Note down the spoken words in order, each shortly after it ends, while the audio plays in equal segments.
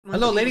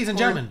Hello, ladies and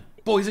gentlemen,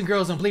 boys and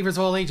girls, and believers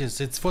of all ages.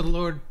 It's for the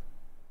Lord.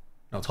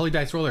 No, it's Holy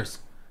Dice Rollers,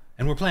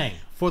 and we're playing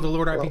for the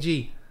Lord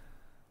RPG.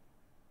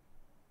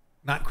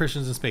 Not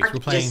Christians in Space. We're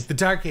playing the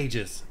Dark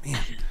Ages. Man.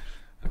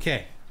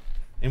 Okay,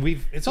 and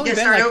it's only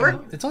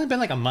been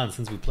like a month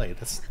since we played.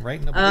 That's right.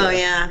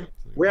 Yeah,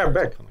 we are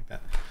back. Like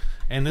that.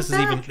 And this is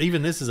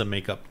even this is a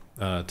makeup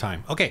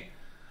time. Okay,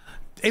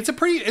 it's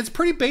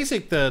pretty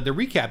basic. The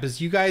recap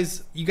is you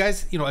guys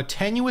a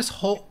tenuous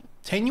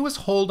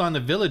hold on the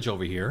village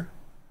over here.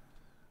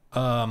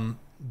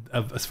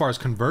 As far as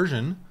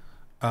conversion,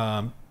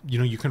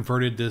 you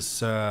converted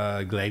this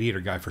gladiator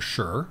guy for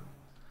sure.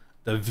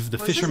 The What's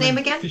fisherman. His name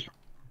again?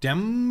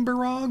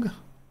 Demberog.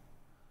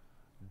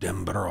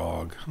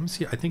 Let me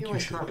see. I think you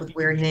should. Come up with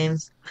weird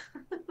names.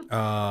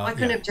 Why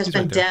couldn't it have just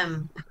been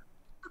Dem?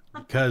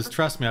 Because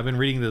trust me, I've been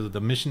reading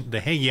the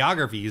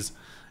hagiographies,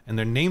 and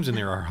their names in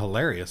there are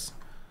hilarious.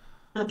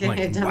 Okay,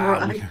 like,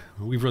 wow,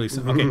 we've really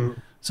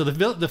okay. So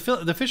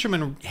the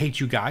fishermen hate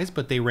you guys,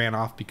 but they ran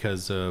off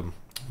because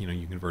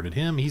you converted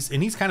him.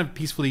 He's kind of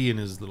peacefully in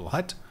his little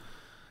hut,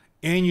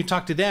 and you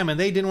talk to them, and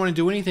they didn't want to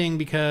do anything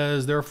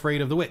because they're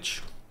afraid of the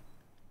witch.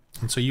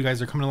 And so you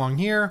guys are coming along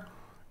here,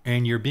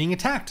 and you're being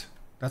attacked.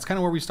 That's kind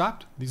of where we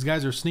stopped. These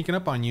guys are sneaking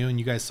up on you, and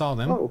you guys saw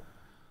them,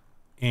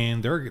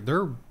 and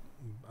they're.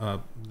 I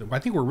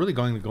think we're really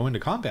going to go into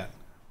combat,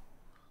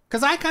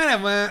 because I'm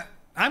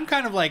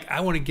kind of like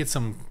I want to get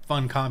some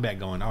fun combat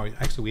going. Oh,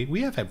 actually,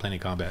 we have had plenty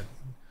of combat.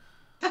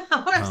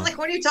 I was like,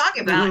 what are you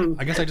talking about?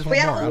 I guess I just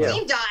want more. We had a whole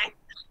team die.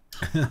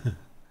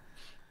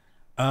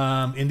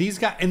 And these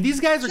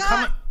guys are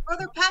coming.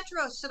 Brother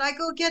Petros, should I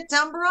go get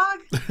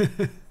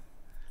Dumbarog?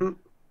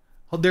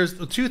 Well,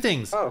 there's two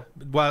things.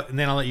 Well, and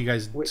then I'll let you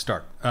guys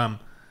start.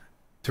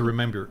 To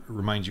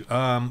remind you.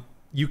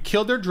 You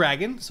killed their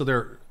dragon, so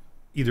they're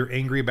either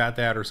angry about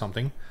that or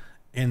something.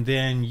 And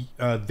then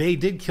they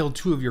did kill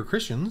 2 of your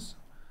Christians.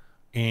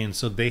 And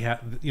so they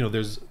have,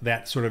 there's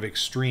that sort of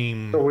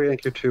extreme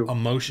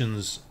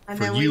emotions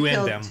for you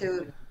and them.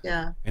 2,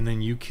 yeah. And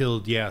then you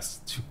killed, a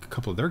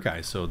couple of their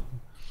guys. So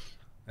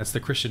that's the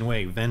Christian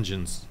way: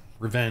 vengeance,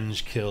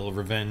 revenge, kill.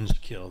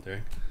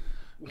 There.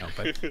 No,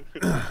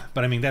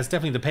 but I mean that's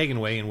definitely the pagan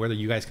way, and whether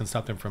you guys can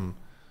stop them from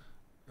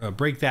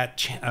break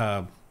that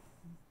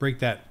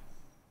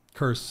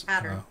curse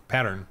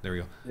pattern. There we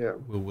go. Yeah,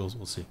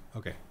 we'll see.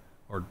 Okay,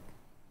 or.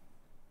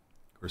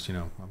 Of course,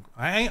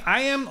 I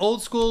am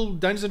old school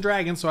Dungeons and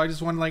Dragons, so I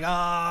just want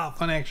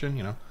fun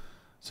action,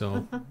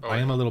 So I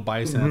am a little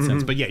biased in that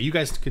sense, but yeah, you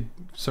guys could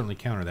certainly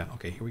counter that.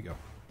 Okay, here we go.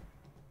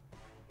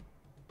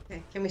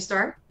 Okay, can we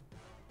start?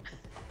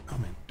 Oh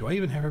man, do I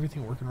even have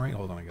everything working right?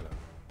 Hold on, I gotta.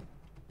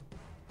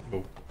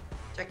 Oh.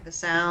 Check the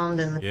sound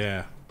and.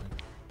 Yeah.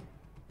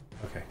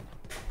 Okay.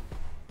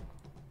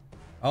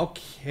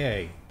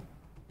 Okay.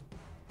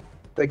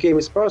 The game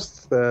is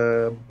paused,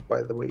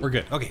 by the way. We're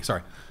good. Okay,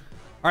 sorry.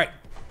 All right.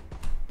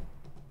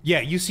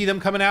 Yeah, you see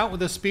them coming out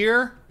with a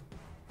spear,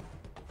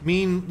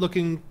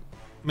 mean-looking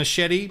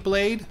machete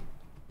blade.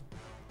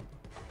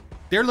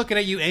 They're looking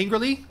at you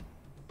angrily.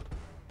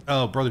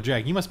 Oh, Brother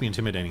Jack, you must be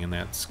intimidating in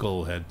that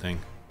skull head thing.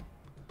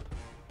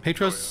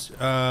 Petros,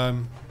 I'll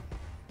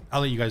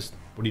let you guys.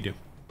 What do you do?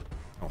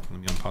 Oh, let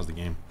me unpause the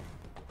game.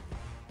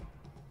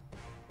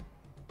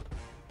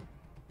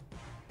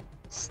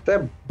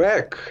 Step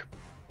back,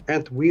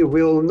 and we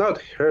will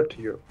not hurt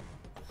you.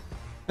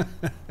 All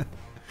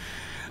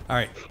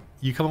right.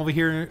 You come over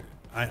here,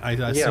 I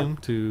assume,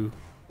 to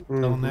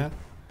tell them that.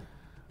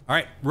 All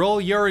right, roll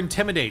your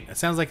intimidate. It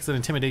sounds like it's an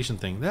intimidation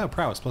thing. Yeah,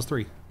 prowess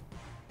 +3.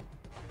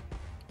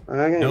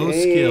 Okay, no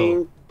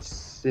skill.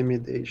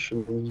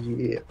 Intimidation,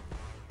 yeah.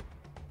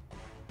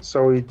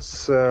 So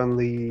it's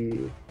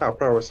only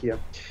prowess, yeah.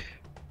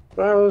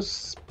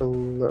 Prowess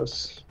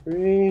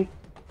 +3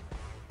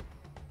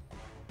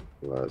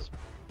 plus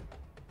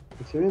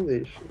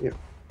intimidation, yeah.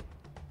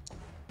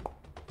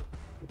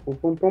 Boom,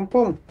 boom, boom,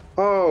 boom.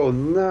 Oh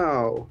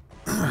no!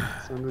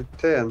 It's under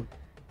 10.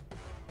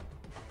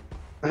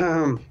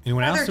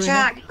 Anyone else?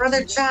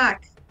 Brother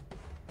Jack,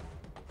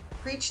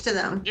 preach to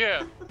them.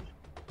 Yeah.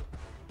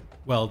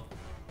 Well,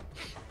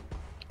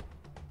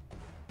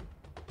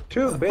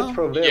 too bad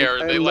for them. Yeah,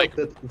 I'm not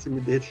that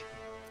intimidated.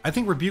 I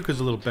think rebuke is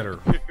a little better.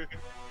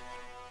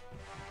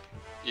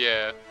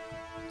 Yeah.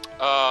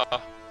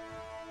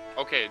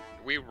 Okay,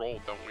 we roll,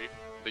 don't we,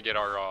 to get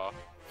our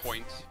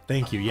points?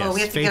 Thank you. Yes. Oh,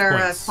 we have to get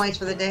our points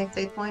for the day.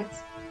 Faith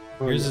points.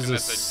 Yours is a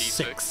D6.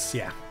 6.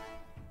 Yeah.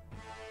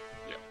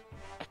 Yeah.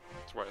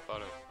 That's where I thought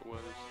it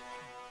was.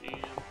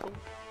 And boom.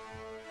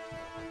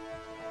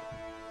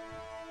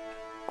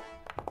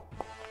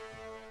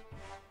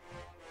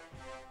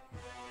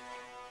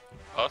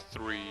 A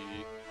 3.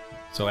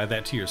 So add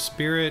that to your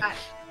spirit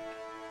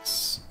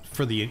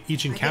for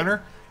each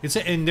encounter.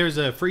 And there's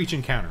a for each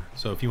encounter.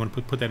 So if you want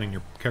to put that in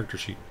your character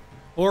sheet,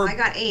 or I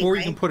got 8, or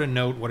you can put a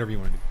note, whatever you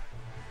want to do.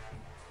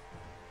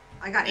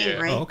 I got 8,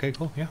 right? Oh, okay,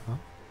 cool. Yeah. Well.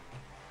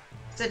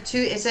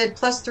 It said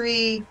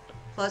 +3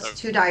 plus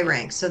 2 die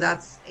ranks, so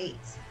that's 8.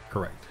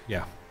 Correct.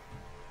 Yeah.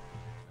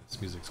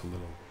 This music's a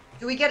little.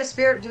 Do we get a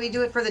spirit? Do we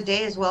do it for the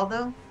day as well,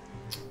 though?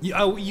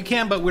 You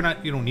can, but we're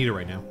not. You don't need it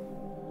right now.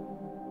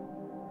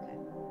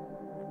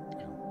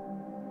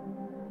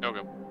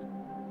 Okay.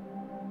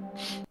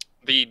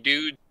 The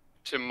dude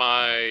to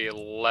my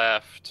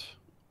left,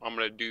 I'm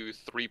gonna do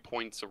 3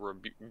 points of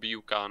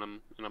rebuke on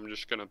him, and I'm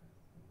just gonna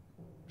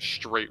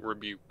straight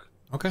rebuke.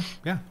 Okay.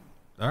 Yeah.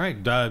 All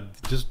right.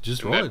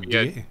 Just roll it.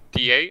 D8.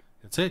 D8.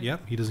 That's it.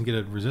 Yep. He doesn't get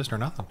a resist or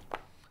nothing.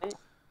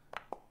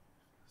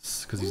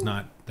 Because he's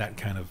not that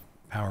kind of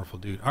powerful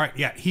dude. All right.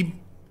 Yeah. He.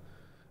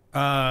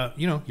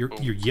 You know, you're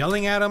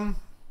yelling at him,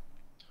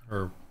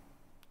 or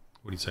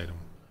what do you say to him?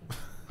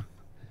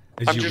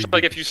 I'm just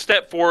like, if you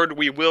step forward,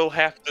 we will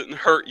have to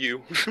hurt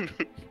you.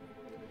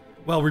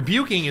 Well,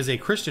 rebuking is a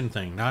Christian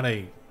thing, not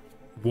a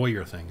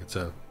warrior thing. It's a,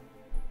 you know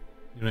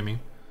what I mean?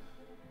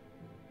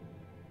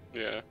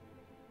 Yeah.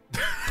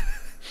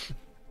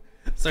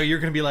 So you're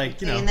gonna be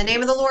like, you know, in the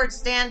name of the Lord,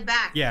 stand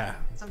back. yeah,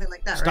 Something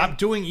like that. stop right?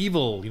 doing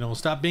evil. You know,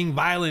 stop being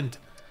violent.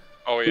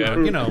 Oh yeah.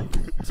 You know,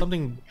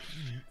 something.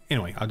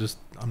 Anyway, I'm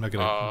not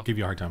gonna give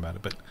you a hard time about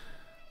it, but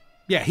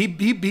yeah,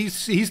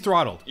 he's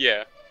throttled.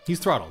 Yeah. He's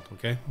throttled.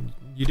 Okay,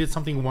 you did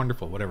something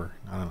wonderful. Whatever.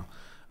 I don't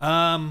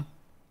know.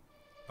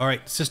 All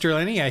right, Sister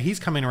Lenny. Yeah, he's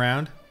coming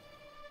around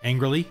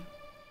angrily.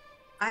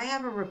 I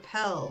have a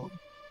repel.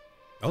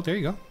 Oh, there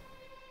you go.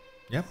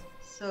 Yep.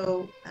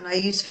 So, and I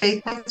use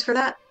faith points for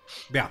that.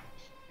 Yeah.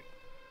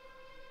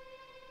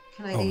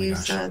 Can I Oh my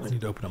use gosh, I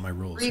need to open up my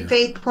rules 3 here.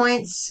 faith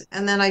points,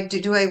 and then I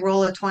do I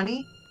roll a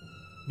 20?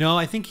 No,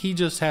 I think he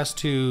just has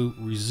to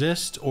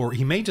resist, or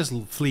he may just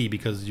flee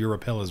because your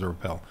repel is a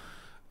repel.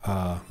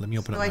 Let me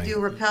open So up I my... do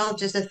repel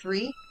just a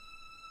 3?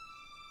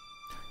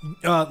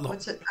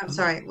 What's it? I'm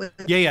sorry.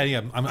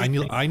 Yeah.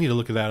 I need to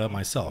look at that up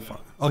myself.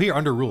 Oh, here,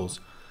 under rules.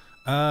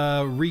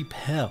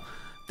 Repel.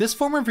 This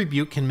form of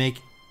rebuke can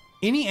make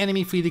any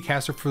enemy flee the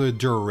caster for the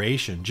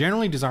duration,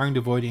 generally desiring to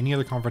avoid any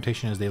other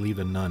confrontation as they leave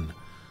the nun.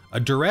 A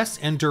duress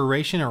and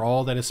duration are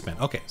all that is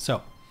spent. Okay,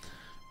 so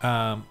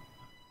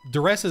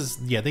duress is,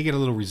 yeah, they get a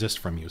little resist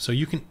from you. So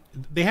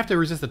they have to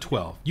resist a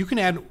 12. You can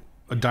add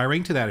a die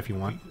rank to that if you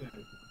want.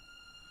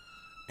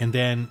 And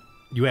then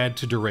you add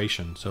to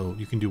duration. So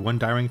you can do 1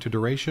 die rank to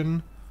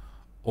duration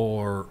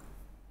or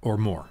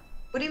more.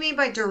 What do you mean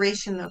by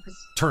duration, though?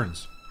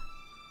 Turns.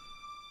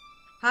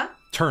 Huh?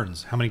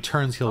 Turns. How many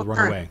turns he'll run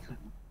turn. away.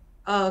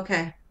 Oh,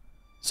 okay.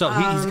 So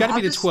he's got to be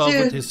I'll to just 12 do-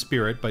 with his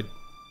spirit, but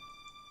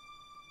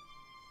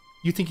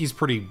you think he's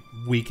pretty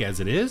weak as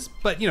it is.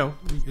 But, you know,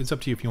 it's up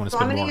to you if you want to So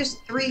I'm spend going more. to use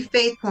 3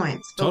 faith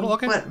points. But Total?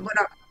 Okay.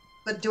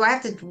 But do I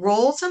have to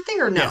roll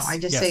something or no? Yes, I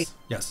just yes, say,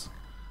 yes.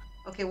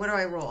 okay, what do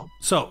I roll?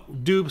 So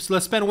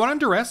let's spend 1 on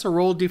duress or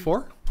roll a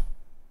d4.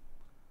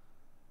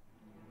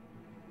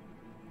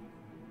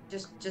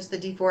 Just the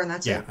D4 and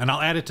that's Yeah, it? and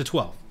I'll add it to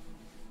 12.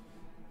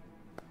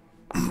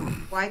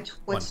 Why?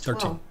 What's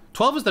 13. 12?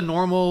 12 is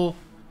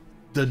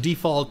the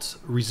default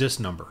resist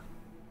number.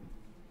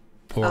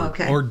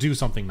 Or do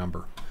something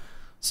number.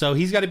 So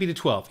he's got to be to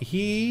 12.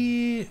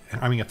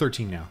 A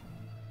 13 now.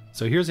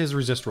 So here's his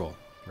resist roll.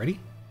 Ready?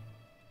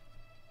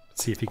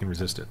 Let's see if he can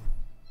resist it.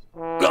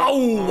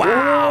 Oh,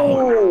 wow!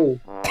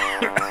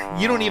 Oh,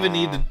 You don't even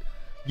need to,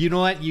 you know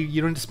what?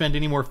 You don't need to spend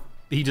any more.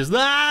 He just,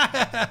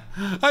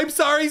 I'm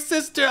sorry,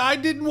 sister. I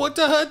didn't want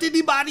to hurt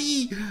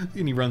anybody.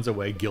 And he runs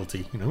away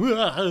guilty. You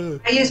know.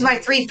 I use my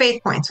 3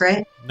 faith points,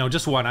 right? No,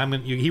 just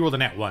 1. He rolled a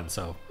nat 1,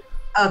 so.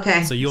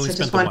 Okay. So you only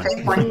spent just the 1 1.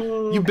 faith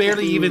point. You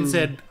barely even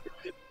said,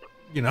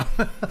 you know.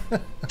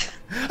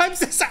 I'm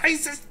so sorry,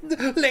 sister.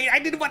 I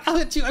didn't want to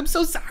hurt you. I'm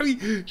so sorry.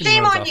 And he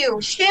Shame runs on off. you.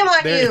 Shame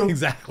on you.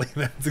 Exactly.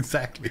 That's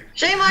exactly.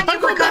 Shame on you I'm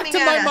for going back coming to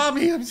at my us.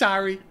 mommy. I'm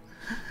sorry.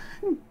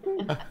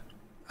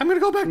 I'm gonna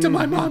go back to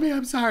my mommy.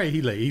 I'm sorry.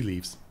 He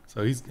leaves.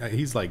 So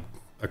he's like,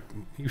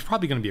 he's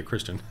probably gonna be a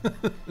Christian. All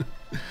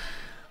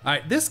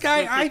right, this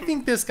guy. I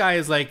think this guy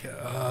is like,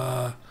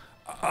 I'm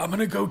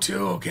gonna go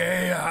too.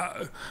 Okay,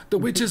 the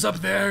witch is up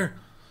there.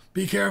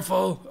 Be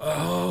careful.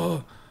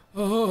 Oh,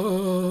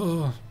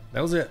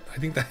 that was it. I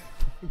think that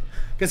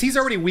because he's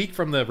already weak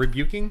from the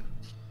rebuking.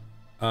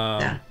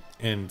 Yeah.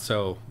 And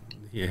so.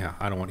 Yeah,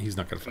 I don't want. He's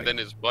not gonna fight. And then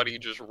his buddy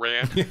just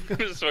ran.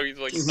 So he's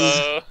like,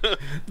 That-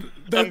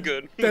 I'm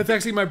good. That's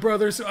actually my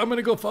brother, so I'm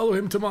gonna go follow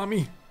him to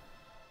mommy.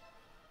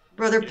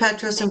 Brother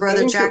Petrus and Brother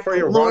Thank you Jack, for the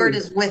your Lord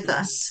run. is with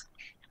us.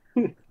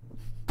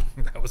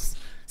 That was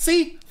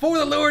for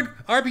the Lord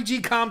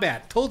RPG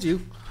combat. Told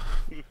you.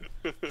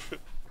 See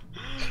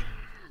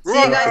you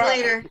guys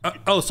later.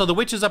 So the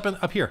witch is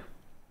up here.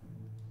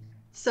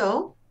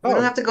 So, we Oh.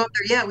 don't have to go up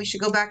there yet. We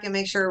should go back and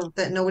make sure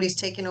that nobody's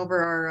taken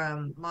over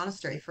our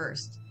monastery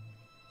first.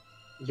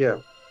 yeah.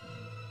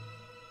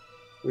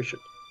 We should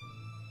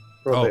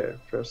go Oh. there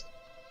first.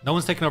 No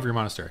one's taking over your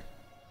monastery.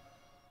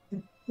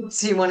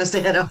 So you want us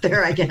to head up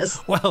there, I guess.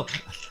 Well,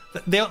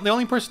 the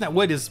only person that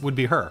would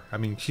be her. I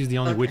mean, she's the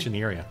only witch in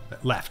the area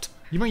that left.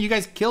 You remember you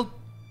guys killed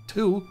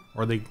 2,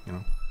 or they, you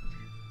know.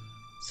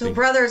 So,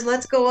 brothers,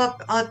 let's go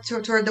up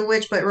toward the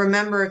witch, but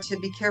remember to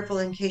be careful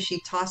in case she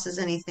tosses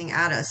anything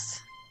at us.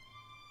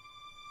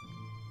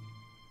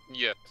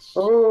 Yes.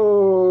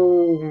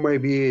 Oh,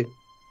 maybe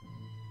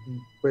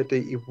better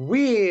if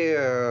we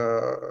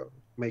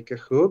make a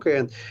hook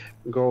and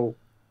go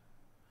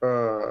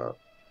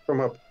from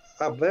up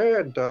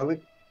there down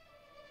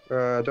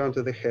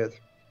to the head.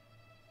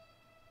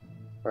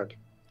 But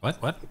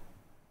What?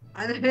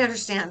 I didn't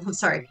understand. I'm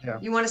sorry. Yeah.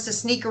 You want us to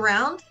sneak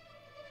around?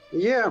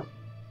 yeah,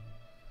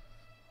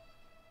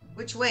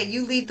 Which way?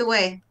 You lead the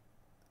way.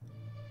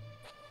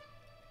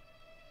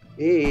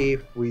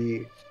 if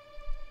we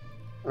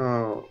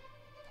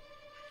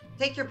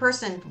Take your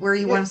person where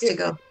you want us to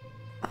go.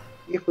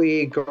 if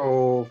we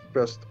go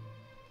first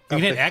You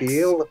up can hit the X.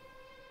 hill.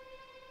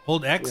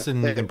 Hold X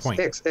and you can point.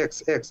 X.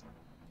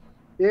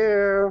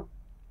 Yeah.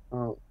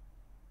 Oh.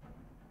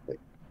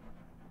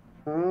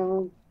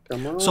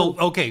 Come on. So,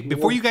 okay,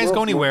 before you guys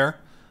go anywhere,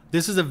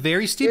 this is a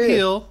very steep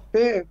hill.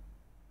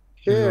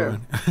 Here.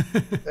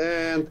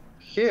 And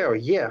here,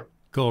 yeah.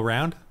 Go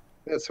around.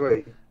 That's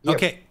right. Yep.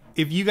 Okay,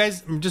 if you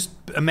guys just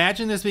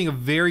imagine this being a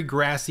very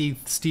grassy,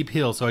 steep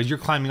hill. So as you're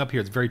climbing up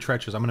here, it's very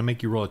treacherous. I'm going to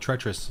make you roll a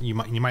treacherous. You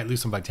might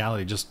lose some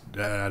vitality just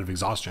out of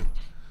exhaustion,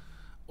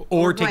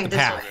 or We're take going the this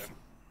path. way.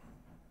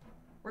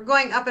 We're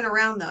going up and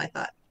around, though, I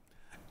thought.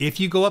 If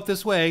you go up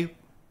this way,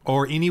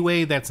 or any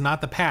way that's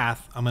not the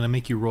path, I'm going to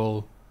make you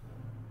roll.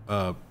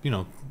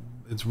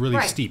 It's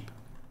really steep.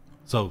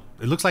 So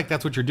it looks like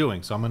that's what you're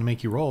doing. So I'm going to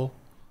make you roll.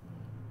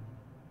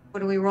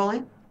 What are we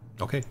rolling?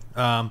 Okay.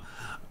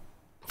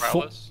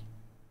 Prowess.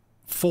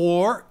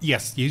 4.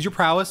 Yes, use your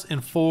prowess.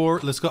 And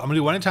 4. Let's go. I'm going to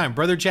do one at a time.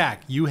 Brother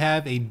Jack, you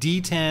have a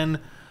D10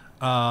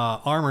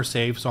 armor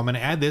save. So I'm going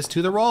to add this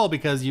to the roll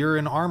because you're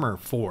in armor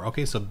 4.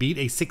 Okay, so beat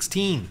a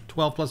 16.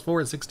 12 plus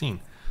 4 is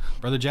 16.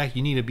 Brother Jack,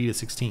 you need to beat a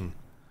 16.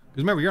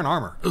 Because remember, you're in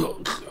armor.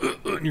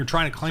 You're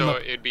trying to climb up.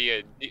 So it'd be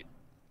a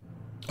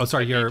Oh,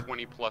 sorry, you're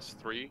 20 plus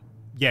 3.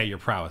 Yeah, your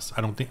prowess.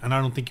 I don't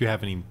think you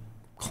have any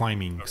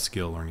climbing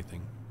skill or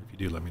anything. If you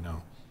do, let me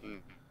know.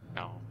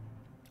 No.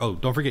 Oh,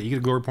 don't forget, you get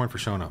a glory point for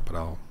showing up, but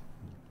I'll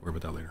worry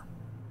about that later.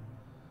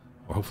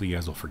 Or hopefully you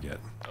guys will forget.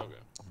 Okay.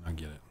 I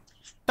get it.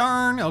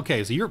 Darn.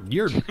 Okay, so you're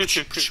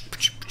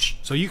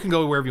so you can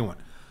go wherever you want.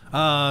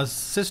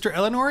 Sister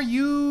Eleanor,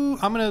 I'm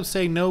gonna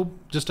say no,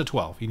 just a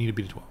 12. You need to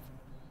beat a 12.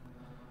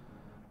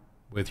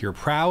 With your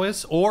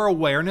prowess or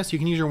awareness, you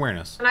can use your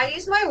awareness. Can I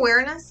use my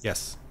awareness?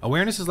 Yes.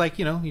 Awareness is like,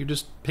 you're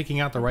just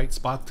picking out the right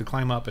spots to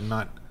climb up and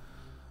not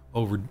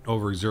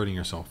overexerting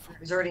yourself.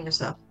 Exerting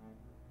yourself.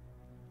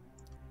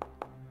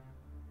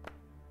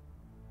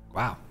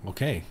 Wow.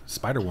 Okay.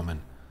 Spider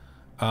Woman.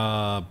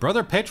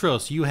 Brother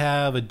Petros, you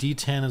have a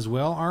D10 as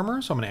well,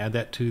 armor. So I'm going to add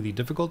that to the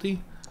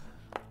difficulty.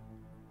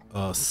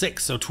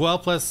 6. So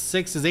 12 plus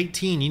 6 is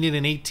 18. You need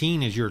an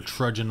 18 as you're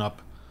trudging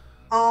up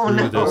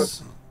through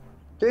this.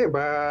 Okay,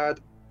 but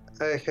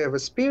I have a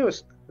spear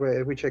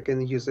which I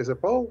can use as a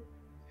pole.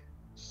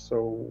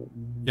 So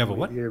You have a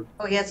what?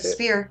 Oh, he has a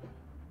spear.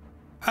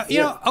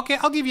 Okay,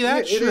 I'll give you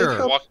that. Yeah, it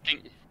sure. Walking.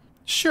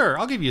 Sure,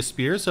 I'll give you a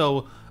spear.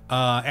 So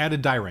add a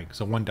die rank.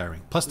 So 1 die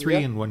rank. Plus 3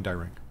 and 1 die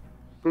rank.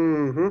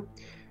 Mm-hmm.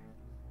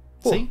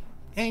 See?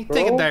 Hey,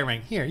 take a die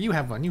rank. Here, you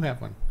have one. You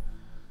have one.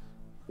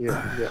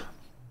 Yeah.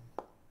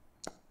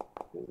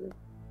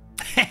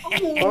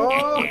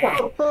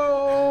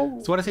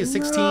 So what I say,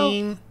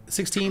 16,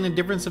 16, the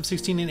difference of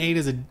 16 and 8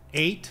 is an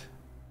 8.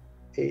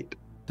 8.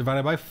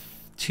 Divided by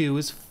 2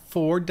 is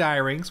 4 die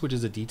ranks, which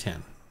is a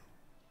D10.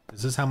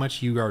 This is how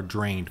much you are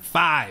drained.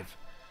 5.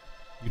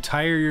 You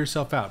tire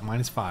yourself out.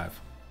 Minus 5.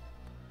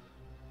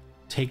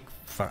 Take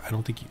 5. I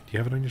don't think do you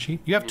have it on your sheet?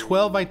 You have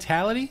 12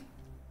 vitality?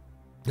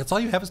 That's all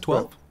you have is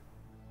 12?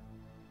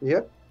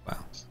 Yep. Wow.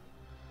 All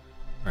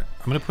right,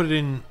 I'm going to put it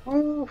in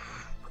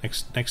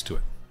next to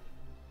it.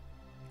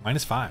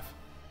 Minus 5.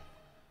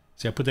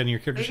 See, I put that in your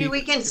character sheet. Maybe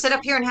we can sit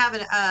up here and have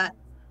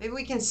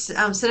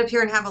sit up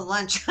here and have a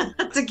lunch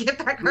to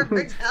get back our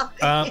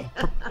vitality.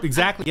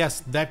 Exactly.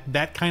 Yes,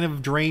 that kind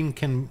of drain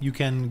you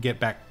can get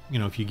back.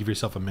 If you give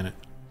yourself a minute.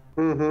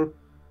 Mm-hmm.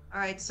 All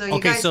right, so you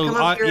guys come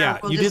up here. Yeah,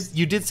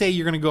 you did say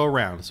you're going to go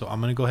around, so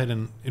I'm going to go ahead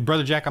and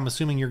Brother Jack, I'm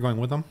assuming you're going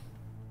with them.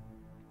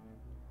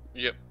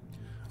 Yep.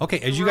 Okay,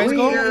 as you guys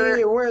go,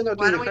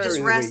 why don't we just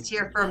rest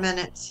here for a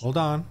minute? Hold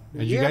on.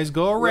 As you guys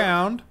go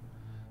around,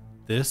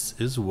 this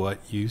is what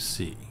you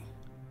see.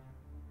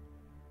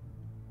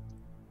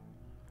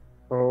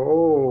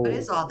 Oh. What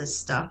is all this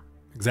stuff?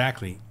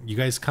 Exactly. You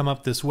guys come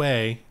up this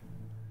way,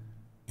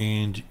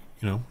 and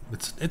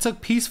it's a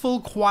peaceful,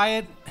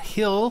 quiet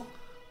hill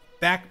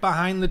back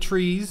behind the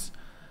trees,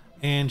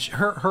 and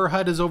her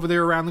hut is over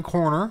there around the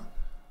corner,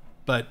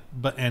 but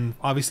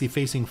obviously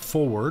facing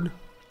forward.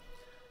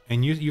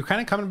 And you're kind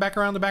of coming back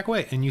around the back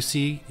way, and you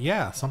see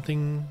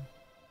something,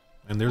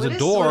 and there's a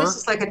door. What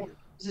is this,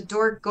 is a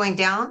door going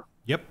down?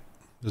 Yep.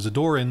 There's a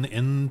door in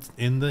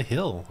the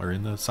hill, or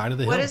in the side of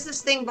the hill. What is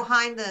this thing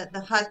behind the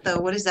hut, though?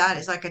 What is that?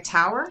 Is it like a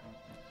tower?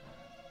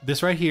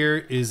 This right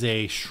here is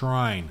a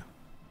shrine,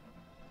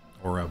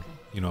 or a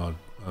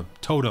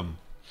totem,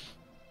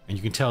 and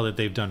you can tell that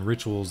they've done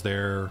rituals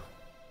there,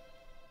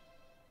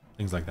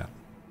 things like that.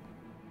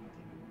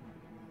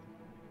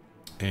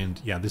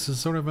 And yeah, this is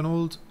sort of an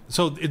old.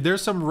 So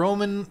there's some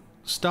Roman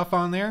stuff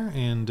on there,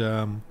 and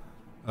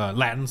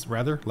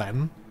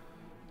Latin.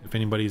 If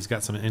anybody's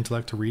got some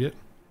intellect to read it.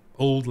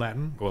 Old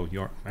Latin. Well,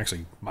 you're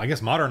actually, I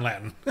guess, modern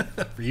Latin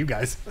for you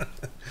guys.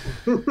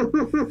 I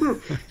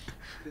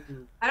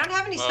don't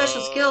have any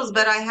special skills,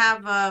 but I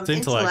have It's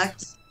intellect.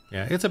 intellect.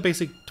 Yeah, it's a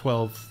basic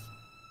 12,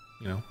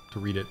 to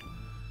read it.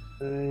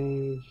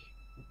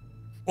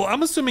 Well,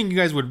 I'm assuming you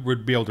guys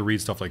would be able to read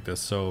stuff like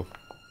this, so...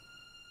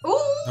 Ooh!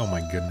 Oh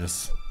my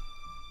goodness.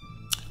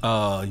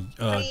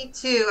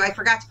 22. I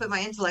forgot to put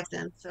my intellect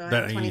in, so I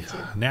have 22.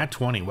 Nat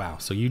 20, wow.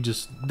 So you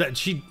just...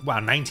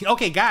 Wow, 19.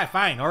 Okay, God,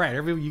 fine. All right,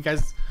 you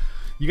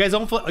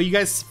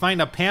guys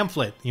find a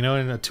pamphlet, in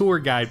a tour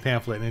guide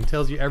pamphlet, and it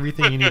tells you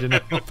everything you need to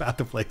know about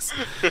the place.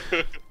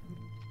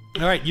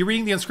 All right, you're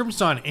reading the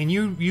inscriptions on, and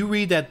you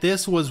read that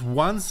this was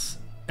once...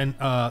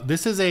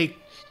 this is a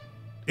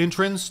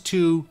entrance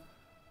to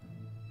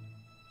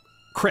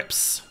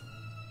crypts,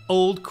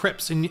 old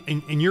crypts,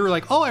 and you're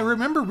like, oh, I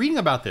remember reading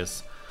about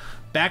this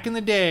back in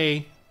the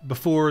day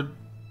before,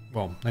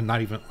 well, and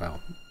not even, well,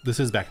 this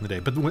is back in the day,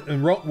 but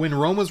when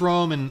Rome was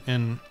Rome and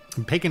in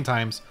pagan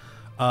times,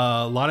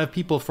 a lot of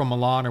people from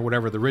Milan or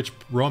whatever, the rich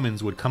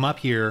Romans would come up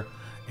here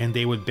and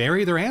they would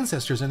bury their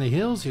ancestors in the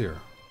hills here,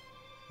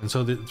 and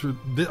so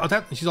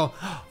she's all,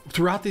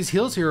 throughout these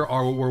hills here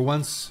were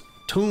once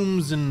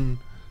tombs and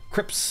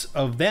crypts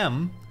of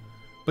them.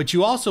 But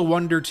you also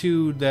wonder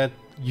too that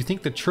you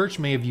think the church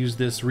may have used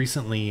this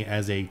recently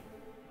as a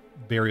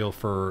burial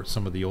for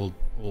some of the old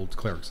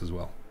clerics as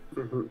well.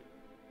 Mm-hmm.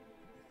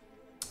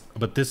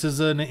 But this is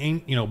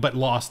but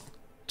lost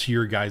to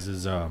your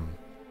guys'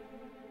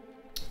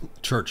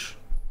 church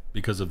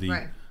because of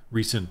the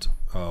recent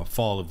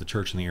fall of the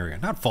church in the area.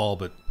 Not fall,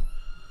 but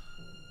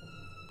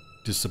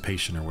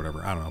dissipation or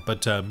whatever. I don't know.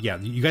 But yeah,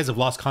 you guys have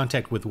lost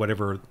contact with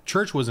whatever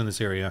church was in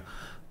this area,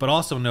 but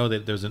also know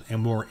that there's a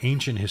more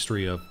ancient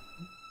history of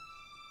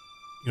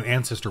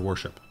ancestor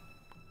worship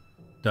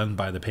done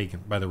by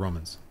the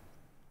Romans.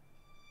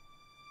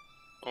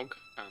 Okay.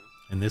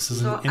 And this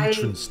is an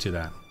entrance to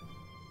that.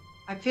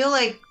 I feel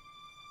like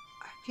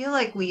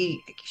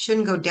we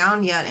shouldn't go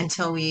down yet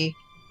until we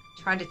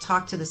try to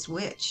talk to this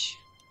witch.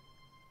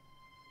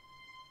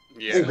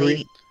 Yeah. This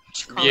lady.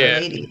 Yeah.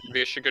 Lady.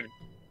 Maybe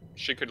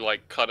she could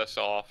like cut us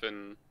off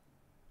and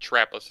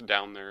trap us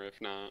down there if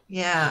not.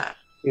 Yeah.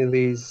 In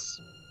these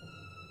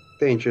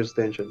dangerous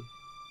dungeon.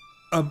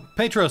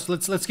 Petros,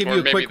 let's give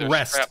you a quick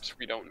rest. Traps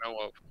we don't know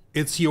of.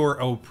 It's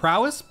your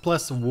prowess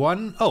plus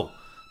one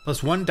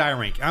die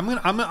rank.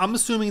 I'm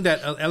assuming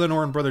that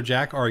Eleanor and Brother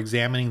Jack are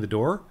examining the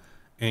door,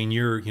 and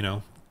you're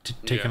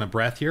taking a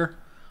breath here.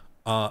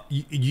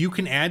 You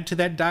can add to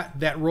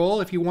that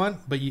roll if you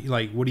want, but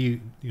what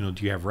do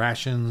do you have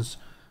rations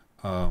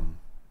that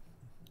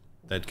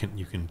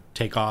you can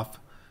take off?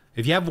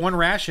 If you have one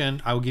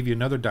ration, I will give you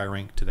another die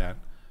rank to that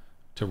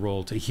to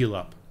roll to heal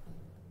up.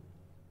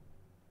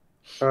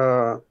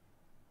 Well,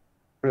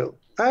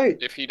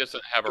 if he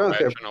doesn't have a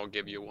ration, I'll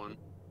give you one.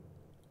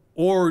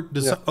 Or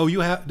does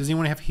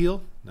anyone have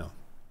heal? No.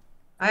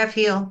 I have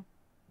heal.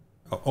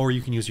 Or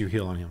you can use your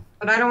heal on him.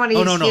 But I don't want to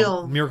use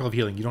heal. No. Miracle of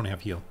healing. You don't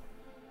have heal.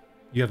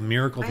 You have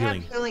miracle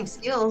healing. I have healing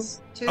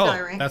skills. 2 die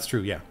rank. That's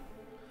true, yeah.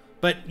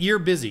 But you're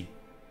busy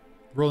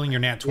rolling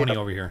your nat 20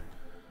 over here.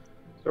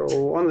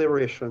 So only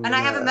ration. And I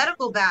have a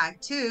medical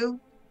bag too.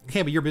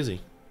 Okay, but you're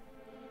busy.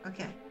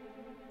 Okay.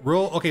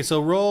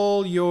 So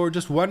roll your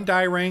just 1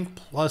 die rank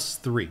plus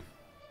 3.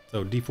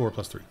 So D4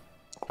 plus 3.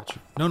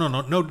 No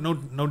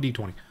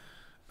D20.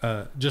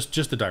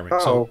 Just the die rank.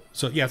 Oh.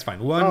 So yeah, it's fine.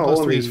 1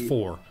 plus 3 is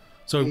 4.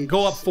 So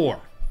go up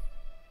 4.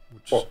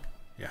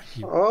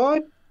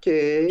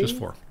 Okay. Just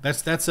 4.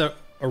 That's a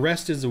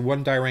rest is a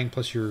 1 die rank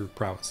plus your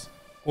prowess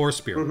or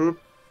spirit. Mm-hmm.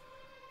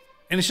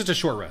 And it's just a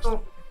short rest.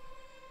 So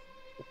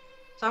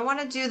I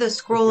want to do the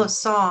scroll of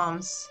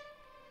Psalms.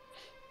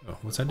 Oh,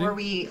 what's that do? Before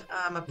we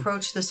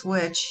approach this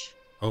witch.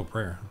 Oh,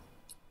 prayer.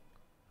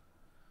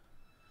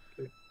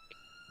 Can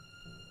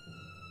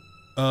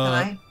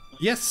I?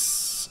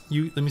 Yes.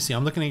 Let me see.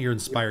 I'm looking at your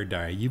inspired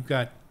die. You've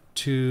got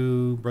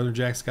 2. Brother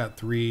Jack's got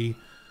 3.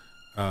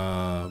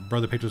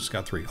 Brother Petros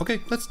got 3.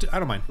 Okay, I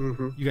don't mind.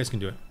 Mm-hmm. You guys can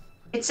do it.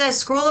 It says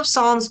scroll of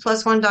Psalms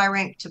plus 1 die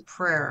rank to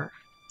prayer.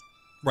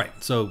 Right.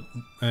 So,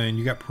 and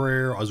you got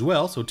prayer as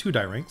well. So 2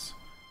 die ranks.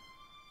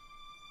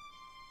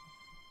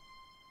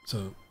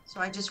 So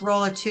I just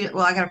roll a 2.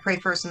 Well, I got to pray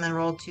first and then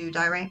roll 2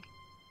 die rank.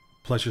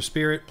 Plus your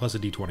spirit plus a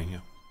D20. Yeah.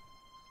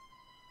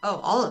 Oh,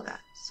 all of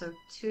that. So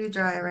 2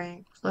 die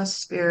rank plus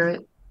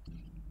spirit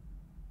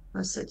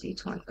plus a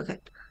D20. Okay.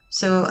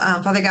 So,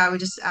 Father God, we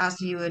just ask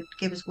that you would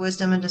give us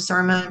wisdom and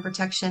discernment and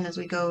protection as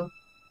we go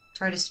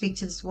try to speak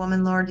to this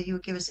woman, Lord, that you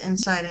would give us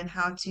insight in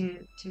how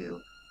to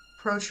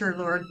approach her,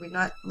 Lord. We're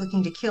not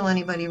looking to kill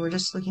anybody. We're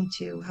just looking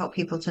to help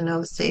people to know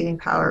the saving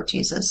power of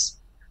Jesus.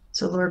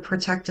 So, Lord,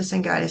 protect us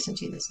and guide us in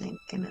Jesus' name.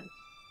 Amen.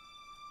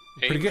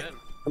 Pretty good.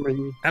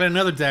 Add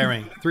another die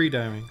rank. 3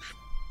 die ranks.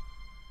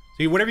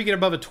 See, whatever you get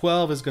above a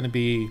 12 is going to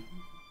be.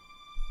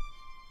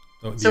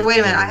 So wait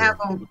a minute.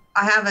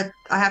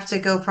 I have to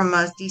go from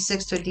a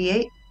D6 to a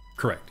D8.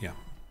 Correct. Yeah.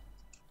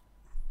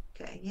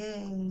 Okay.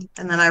 Yay!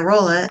 And then I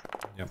roll it.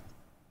 Yep.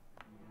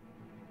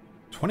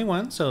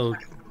 21. So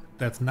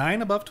that's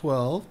 9 above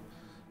 12,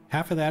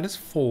 Half of that is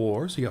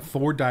 4, so you got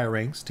 4 die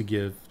ranks to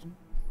give.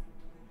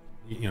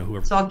 You know,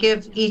 whoever. So I'll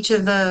give each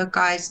of the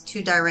guys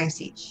 2 die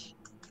ranks each.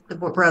 The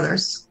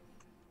brothers.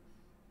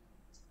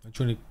 Don't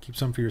you want to keep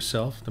some for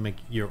yourself to make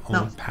your own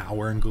No.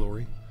 power and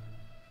glory?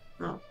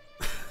 No.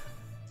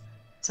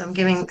 So I'm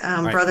giving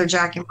right. Brother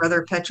Jack and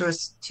Brother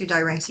Petros 2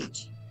 die ranks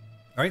each.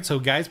 All right, so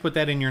guys, put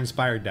that in your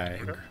inspired die.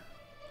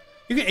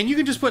 You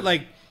can just put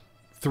like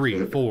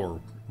 3, 4,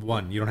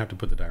 1. You don't have to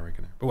put the die rank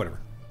in there, but whatever.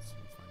 It's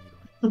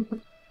fine either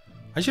way.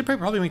 I should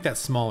probably make that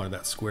smaller.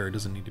 That square it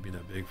doesn't need to be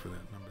that big for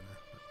that number there.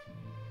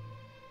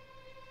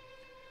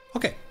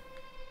 Okay.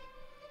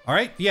 All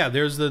right. Yeah,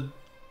 there's the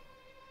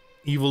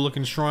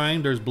evil-looking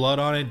shrine. There's blood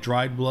on it,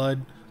 dried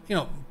blood. You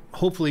know,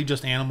 hopefully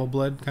just animal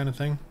blood kind of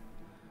thing.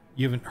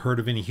 You haven't heard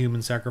of any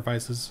human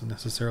sacrifices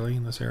necessarily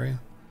in this area.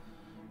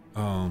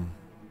 Some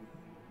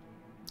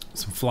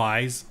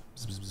flies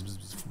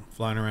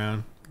flying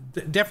around.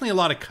 Definitely a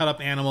lot of cut up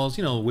animals,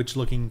 you know,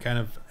 witch-looking kind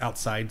of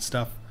outside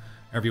stuff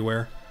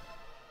everywhere.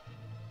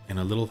 And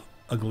a little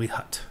ugly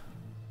hut.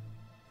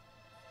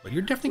 But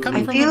you're definitely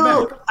coming from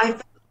the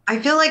back. I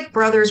feel like,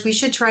 brothers, we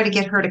should try to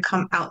get her to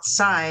come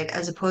outside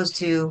as opposed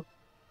to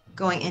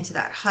going into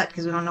that hut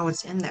because we don't know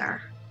what's in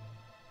there.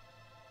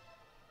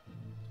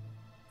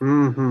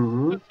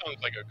 Mm-hmm. That sounds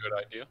like a good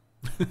idea.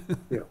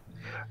 Yeah.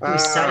 Do we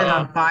set it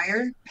on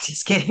fire?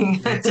 Just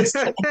kidding. Just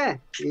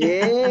kidding.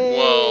 Yeah.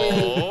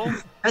 Well,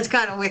 That's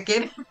kind of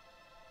wicked.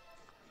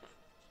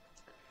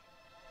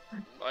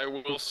 I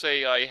will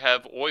say I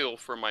have oil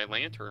for my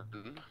lantern.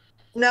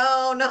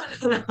 No.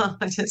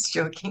 I'm just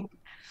joking.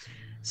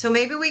 So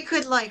maybe we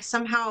could like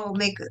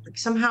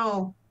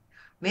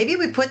maybe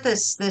we put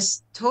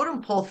this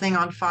totem pole thing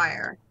on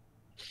fire.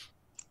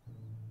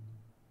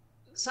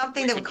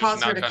 Something We that could would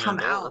just cause her to knock on her come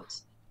door.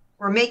 out.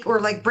 Or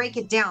like break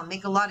it down,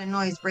 make a lot of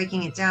noise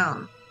breaking it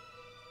down.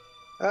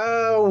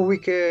 We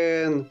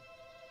can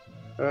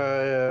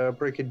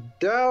break it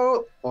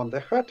down on the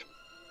hut.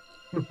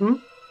 Mm-hmm.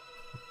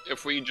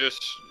 If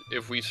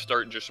we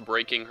start just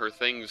breaking her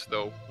things,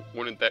 though,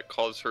 wouldn't that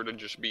cause her to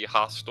just be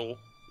hostile?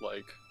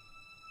 Like,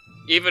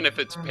 even if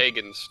it's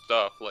pagan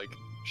stuff, like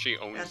she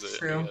owns That's it.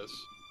 true. I guess.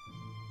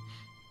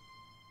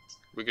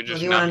 We could Do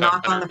just you want to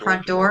knock on her the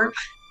front door?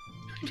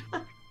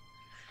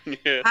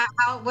 Yeah.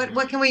 What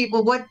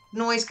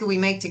noise can we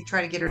make to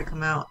try to get her to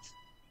come out?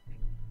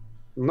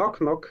 Knock,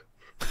 knock.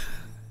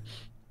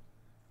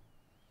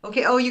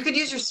 Okay, you could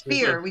use your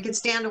spear. We could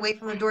stand away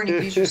from the door and you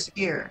could use your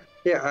spear.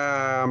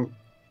 Yeah.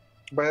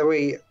 By the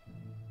way,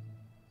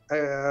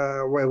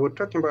 while we're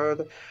talking about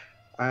it,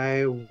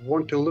 I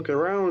want to look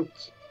around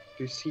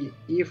to see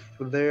if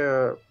there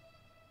are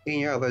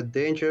any other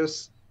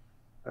dangers.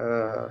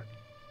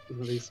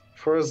 These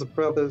first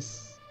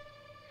brothers,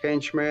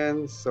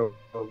 henchmen. So,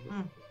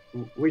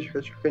 which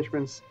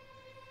henchmen?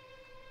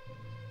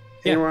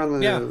 Yeah,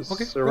 Anyone yeah, is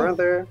okay, around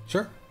there?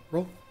 Sure,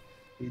 roll.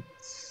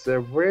 It's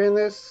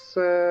awareness.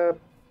 You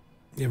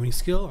have any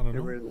skill? I don't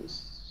know.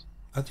 Awareness.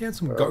 I had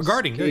some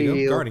guarding. There you go,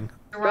 skill. guarding.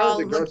 We're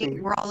all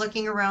Guarding.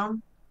 looking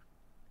around.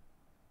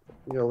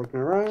 You're looking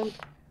around,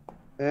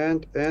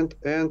 and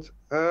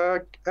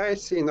I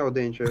see no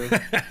danger.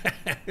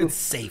 It's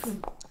safe.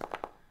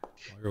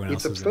 Everyone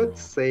It's else is gonna roll. absolute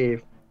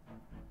safe.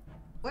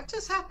 What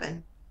just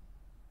happened?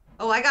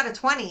 Oh, I got a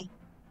 20.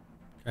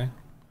 Okay.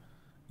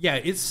 Yeah,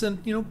 it's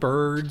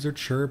birds are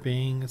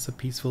chirping. It's a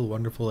peaceful,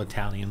 wonderful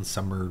Italian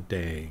summer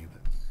day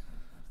that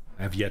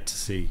I have yet to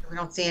see. We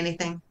don't see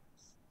anything.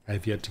 I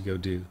have yet to go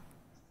do.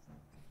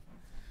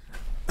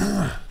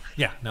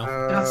 Yeah, no.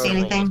 We don't see Uh,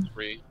 anything.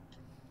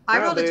 I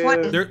rolled a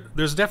 20.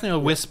 There's definitely a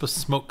wisp of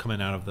smoke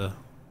coming out of the.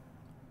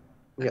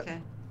 Yeah.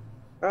 Okay.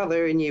 Are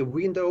there any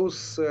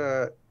windows?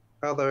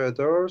 Other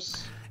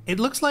doors? It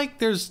looks like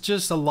there's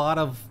just a lot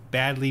of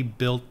badly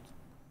built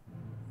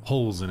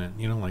holes in it.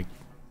 Like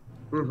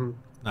Mm-hmm.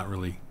 not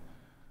really.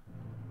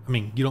 I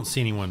mean, you don't see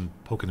anyone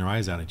poking their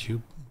eyes out at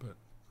you,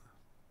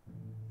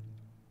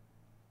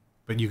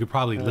 but you could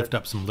probably lift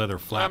up some leather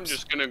flaps. I'm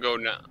just gonna go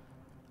now.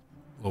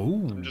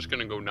 Oh. I'm just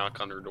gonna go knock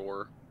on her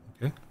door.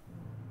 Okay.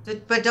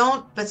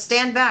 But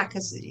stand back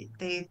because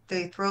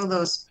they throw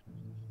those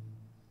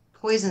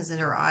poisons in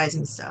her eyes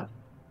and stuff.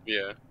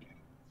 Yeah.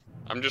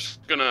 I'm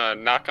just gonna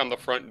knock on the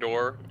front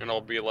door and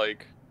I'll be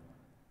like,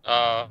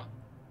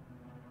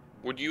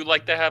 would you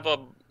like to have a...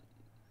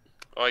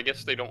 Oh, I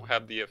guess they don't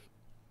have the...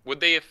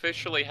 Would they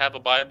officially have a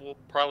Bible?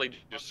 Probably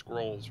just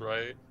scrolls,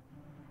 right?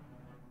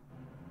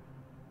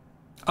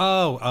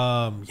 Oh,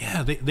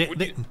 yeah,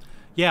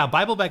 yeah,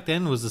 Bible back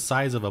then was the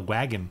size of a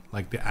wagon,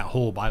 like the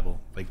whole Bible,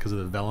 like because of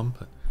the vellum.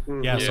 But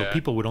yeah, so Yeah.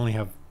 people would only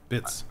have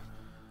bits.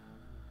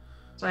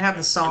 So I have the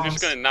I'm Psalms.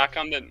 just gonna knock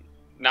on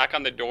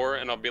the door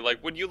and I'll be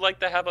like, would you like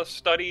to have a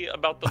study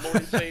about the Lord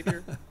and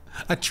Savior?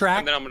 A track?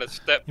 And then I'm gonna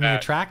step You mean a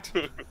back. tract?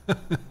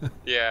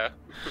 Yeah.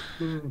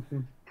 Mm-hmm.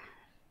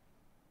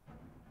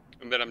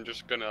 And then I'm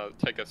just gonna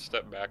take a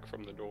step back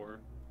from the door.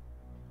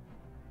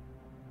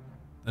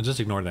 And just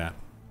ignore that.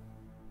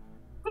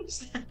 What's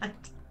that?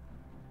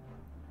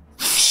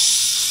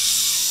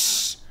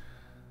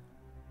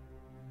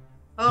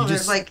 Oh, You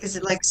there's just- like, is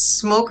it like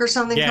smoke or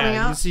something coming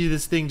Yeah, you out? see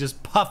this thing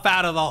just puff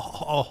out of the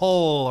a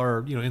hole,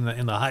 or in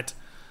the hut,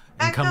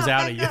 and Back comes up,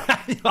 out back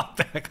at you. I'll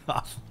back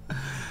off.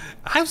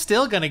 I'm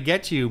still gonna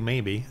get you,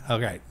 maybe.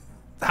 Okay.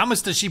 How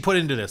much does she put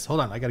into this? Hold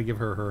on, I gotta give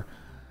her her.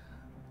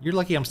 You're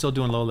lucky I'm still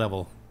doing low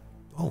level.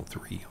 Oh,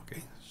 3.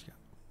 Okay. She got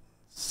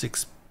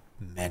 6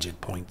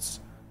 magic points.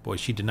 Boy,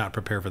 she did not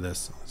prepare for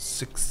this.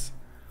 6.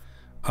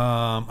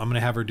 I'm gonna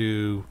have her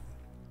do.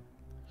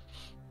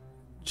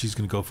 She's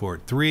gonna go for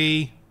it.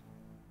 3.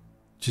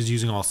 She's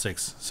using all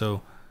 6.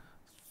 So,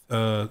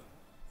 no.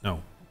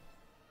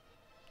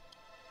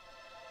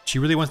 She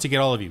really wants to get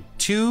all of you.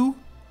 2,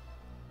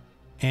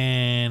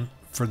 and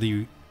for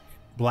the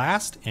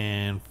blast,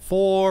 and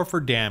 4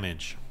 for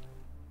damage.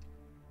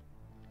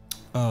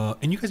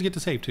 And you guys get to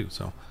save too.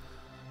 So,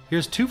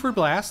 here's 2 for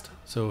blast.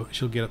 So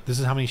she'll get. This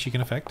is how many she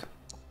can affect.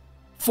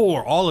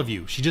 4, all of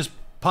you. She just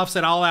puffs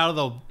it all out of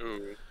the.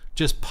 Ooh.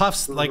 Just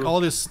puffs like all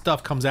this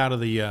stuff comes out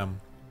of the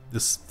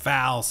this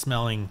foul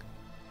smelling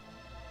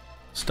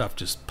stuff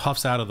just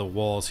puffs out of the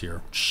walls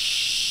here.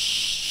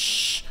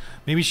 Shh.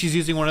 Maybe she's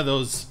using one of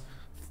those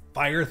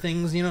fire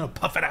things, to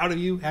puff it out of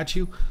you at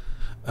you.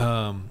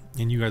 And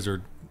you guys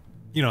are,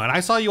 and I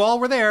saw you all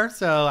were there,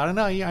 so I don't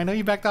know. I know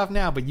you backed off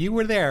now, but you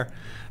were there,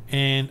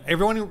 and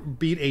everyone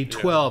beat a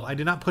 12. Yeah. I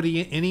did not put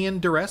any in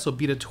duress, so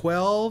beat a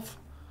 12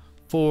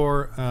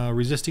 for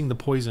resisting the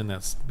poison.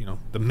 That's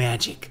the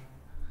magic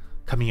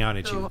coming out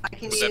at you. I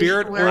can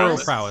Spirit use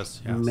or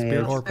prowess. Yeah,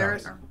 spirit or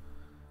Spirit. prowess.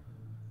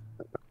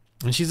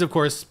 And she's, of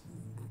course,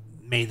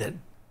 may the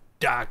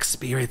dark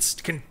spirits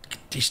can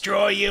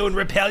destroy you and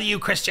repel you,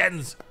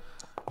 Christians.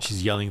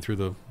 She's yelling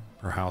through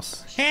her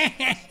house.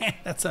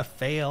 That's a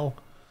fail.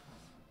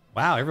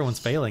 Wow, everyone's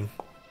failing.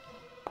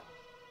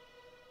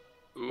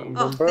 Ooh.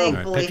 Oh, All right,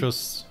 thankfully.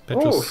 Petros,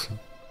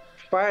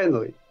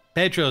 Finally.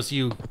 Petros,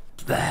 you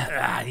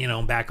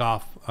back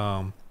off.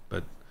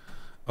 But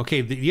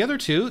okay, the other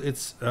 2,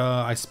 it's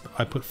I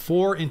put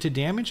 4 into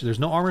damage. There's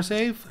no armor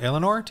save.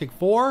 Eleanor, take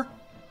 4.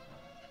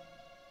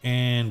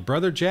 And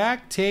Brother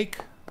Jack, take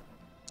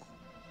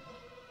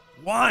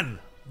 1.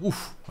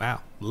 Oof,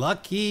 wow.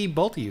 Lucky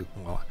both of you.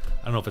 Well,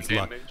 I don't know if it's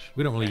luck. Damage.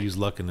 We don't really use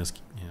luck in this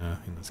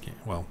game.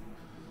 Well,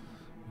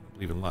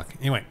 we believe in luck.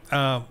 Anyway,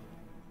 but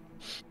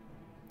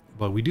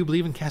we do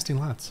believe in casting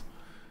lots.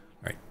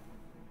 All right.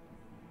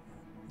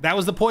 That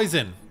was the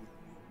poison.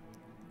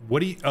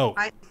 What do you... Oh.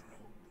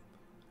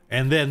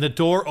 And then the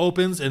door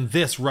opens and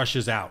this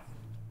rushes out.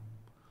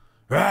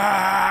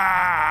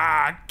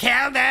 Ah,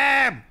 kill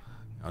them!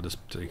 I'll just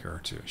take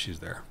her too. She's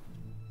there.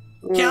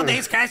 Kill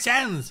these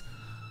Christians!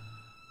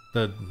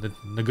 The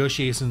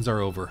negotiations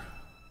are over.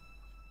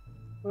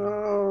 Oh.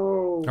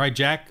 All right,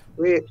 Jack.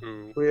 We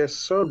are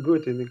so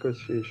good in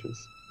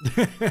negotiations.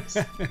 Can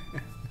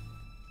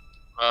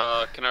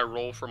I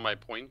roll for my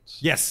points?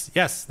 Yes.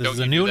 This Don't is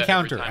you a do new that every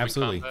encounter. time in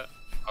Absolutely. combat?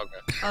 Okay.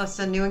 Oh, it's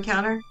a new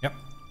encounter? Yep.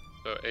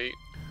 So 8.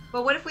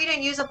 But what if we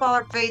didn't use up all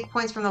our fate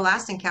points from the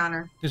last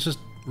encounter? It's just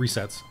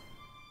resets.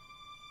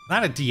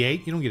 Not a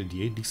D8. You don't get a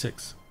D8.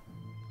 D6.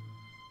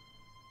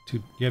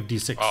 You have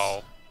D6.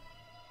 Oh.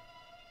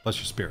 Plus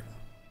your spirit.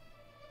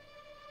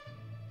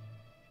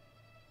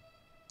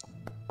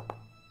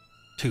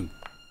 2.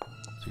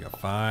 So you got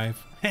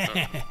 5.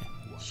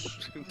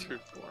 2,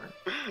 4.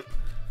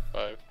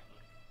 5.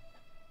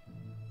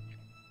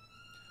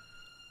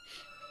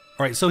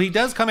 All right, so he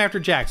does come after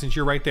Jack since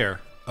you're right there.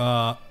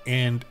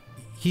 And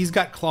he's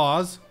got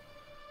claws.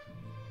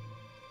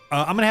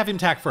 I'm going to have him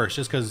attack first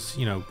just because,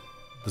 the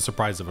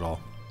surprise of it all.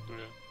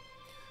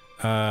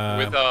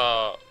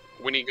 Yeah.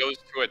 When he goes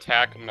to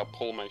attack, I'm going to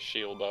pull my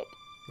shield up.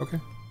 Okay.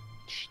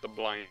 The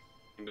blind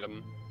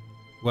him.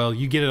 Well,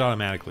 you get it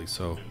automatically,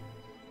 so...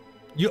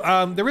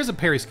 there is a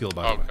parry skill,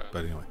 by the way,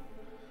 but anyway.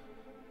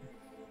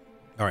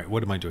 All right,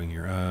 what am I doing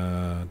here?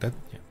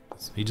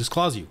 He just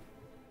claws you.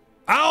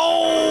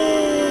 Ow!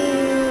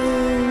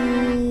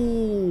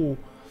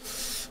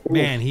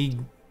 Man, he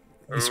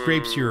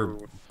scrapes your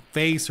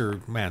face,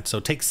 so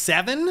take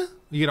 7.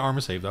 You get an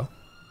armor save though.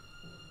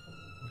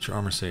 What's your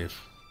armor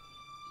save?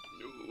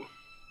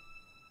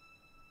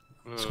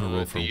 Just gonna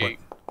roll for D8.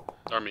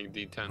 what? I mean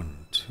D10. 1,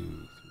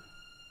 2,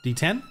 3.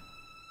 D10.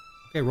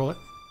 Okay, roll it.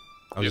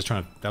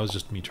 That was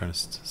just me trying to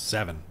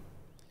 7.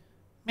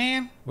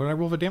 Man, what did I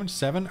roll for damage?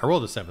 7. I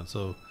rolled a 7,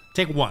 so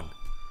take 1.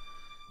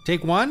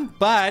 Take 1,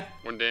 but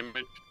 1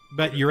 damage.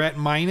 But you're at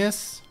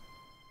minus.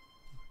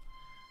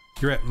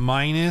 You're at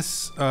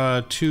minus 2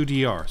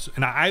 DR. So,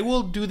 and I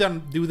will do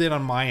that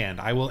on my end.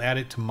 I will add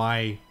it to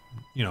my,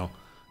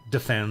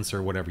 defense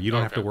or whatever. You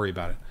don't have to worry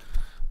about it.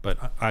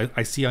 But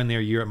I see on there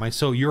you're at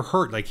so you're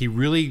hurt. Like he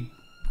really,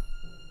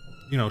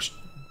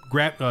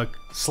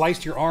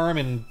 sliced your arm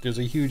and there's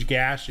a huge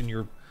gash and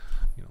you're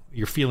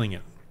feeling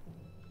it.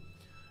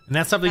 And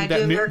that's something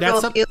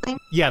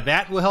yeah,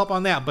 that will help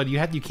on that. But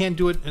you can't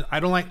do it. You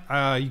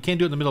can't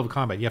do it in the middle of a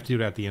combat. You have to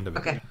do it at the end of it.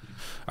 Okay.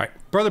 All right,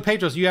 Brother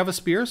Petros, you have a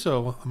spear,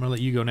 so I'm gonna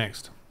let you go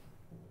next.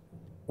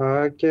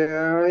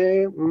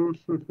 Okay.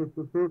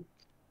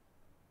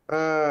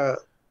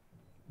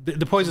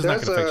 The poison's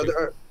not gonna affect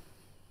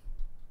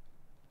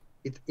you.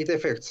 It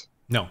affects.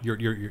 No,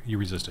 you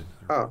resisted.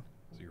 Oh,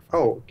 So you're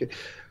fine. oh, okay.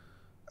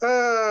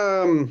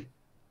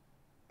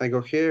 I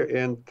go here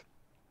and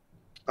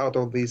out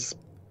of this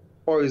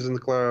poison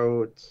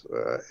cloud,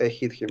 I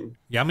hit him.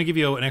 Yeah, I'm gonna give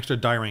you an extra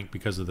die rank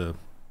because of the,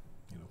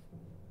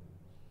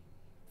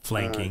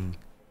 flanking.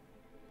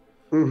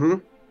 Mm-hmm.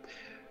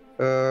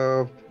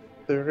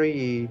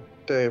 3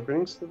 die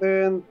ranks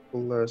then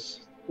plus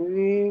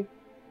 3.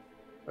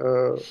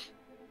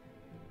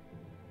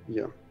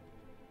 Yeah.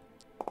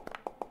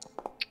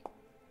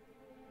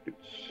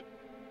 It's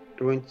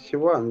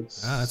 21.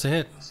 That's a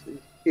hit.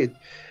 Hit.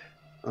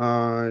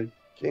 And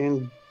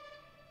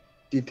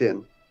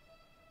D10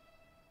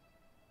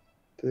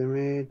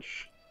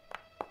 damage.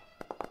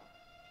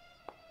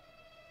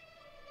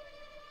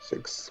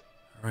 6.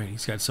 All right,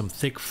 he's got some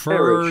thick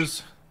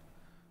furs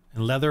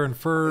and leather and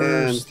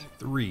furs.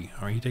 3.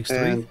 All right, he takes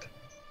 3.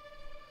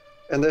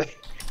 And then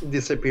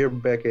disappear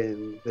back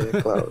in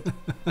the cloud.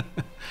 All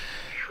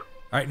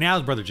right,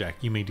 now Brother Jack,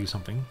 you may do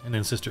something, and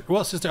then Sister.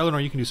 Well, Sister Eleanor,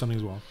 you can do something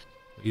as well.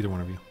 Either one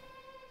of you.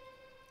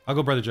 I'll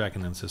go Brother Jack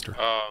and then Sister.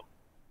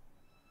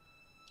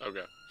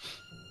 Okay.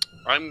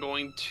 I'm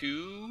going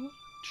to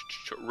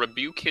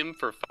rebuke him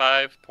for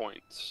 5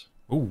 points.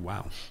 Oh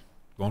wow,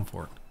 going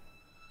for it.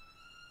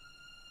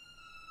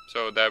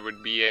 So that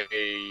would be a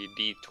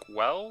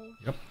D12?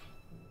 Yep.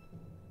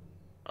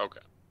 Okay.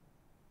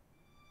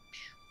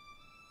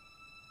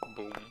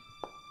 Boom.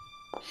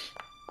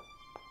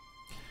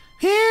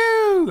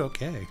 Phew!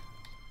 Okay.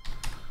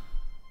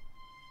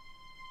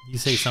 You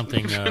say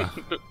something,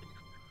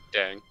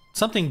 Dang.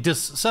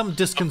 some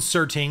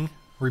disconcerting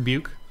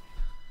rebuke.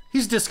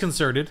 He's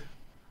disconcerted.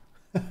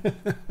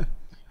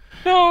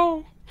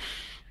 No!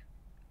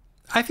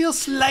 I feel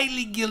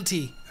slightly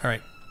guilty. All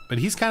right. But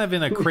he's kind of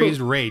in a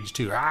crazed rage,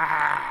 too.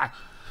 Ah!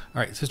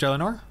 All right, Sister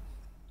Eleanor?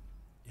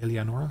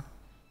 Eleonora?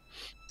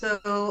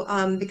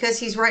 So, because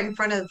he's right in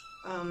front of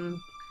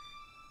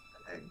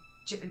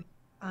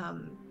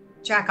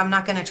Jack, I'm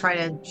not going to try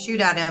to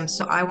shoot at him.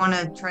 So I want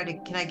to try to.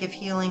 Can I give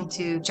healing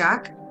to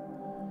Jack?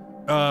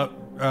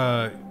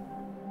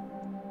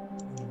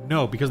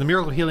 No, because the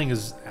miracle healing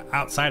is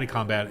outside of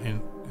combat,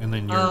 and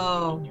then you're.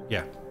 Oh.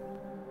 Yeah.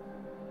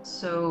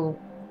 So.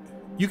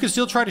 You can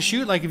still try to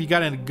shoot, like if you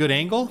got in a good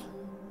angle.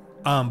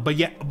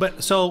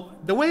 But so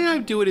the way I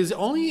do it is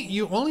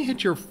you only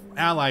hit your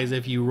allies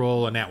if you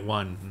roll a nat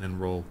 1 and then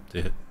roll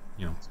to hit,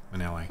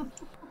 an ally.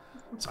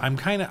 So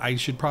I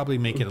should probably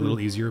make it a little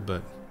easier,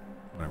 but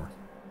whatever.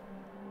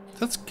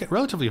 That's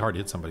relatively hard to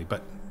hit somebody,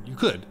 but you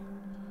could.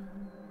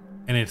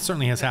 And it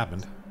certainly has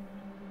happened.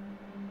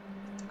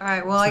 All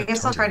right, well, I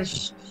guess I'll try to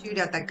shoot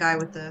at that guy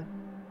with the...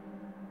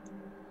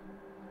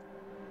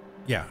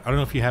 Yeah, I don't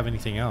know if you have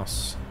anything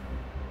else.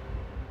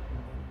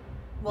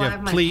 Well, I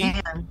have my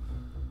hand.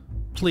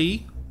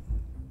 Plea.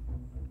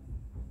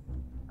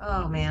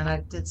 Oh, man,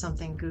 I did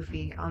something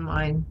goofy on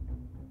mine.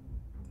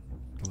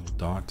 A little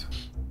dot.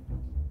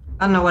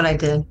 I don't know what I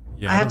did.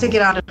 Yeah, I have to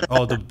get out of the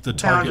the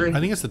target. boundary. I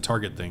think it's the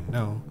target thing.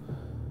 No.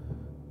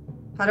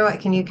 How do I...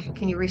 Can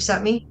you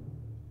reset me?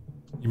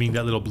 You mean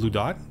that little blue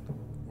dot?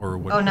 Or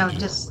what? Oh, no,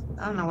 just...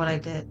 I don't know what I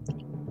did.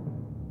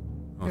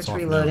 Oh, It's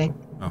reloading.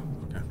 Oh,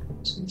 okay.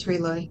 It's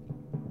reloading.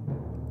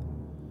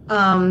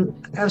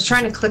 I was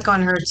trying to click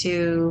on her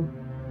to...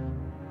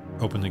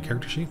 Open the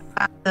character sheet?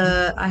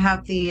 I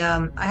have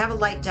a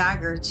light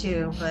dagger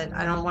too, but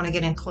I don't want to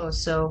get in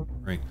close, so...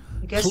 Right.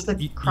 I guess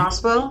the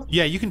crossbow?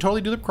 Yeah, you can totally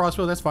do the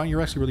crossbow. That's fine.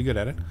 You're actually really good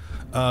at it.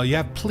 You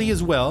have plea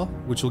as well,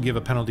 which will give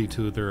a penalty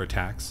to their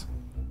attacks.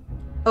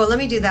 Oh, let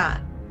me do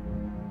that.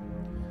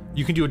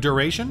 You can do a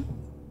duration.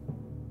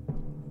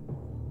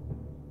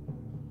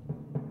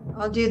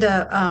 I'll do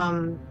the...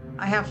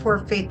 I have 4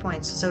 fate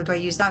points, so do I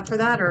use that for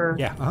that, or...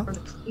 Yeah, for the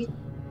plea?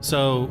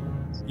 So,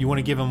 you want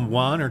to give them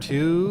 1 or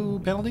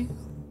 2 penalty?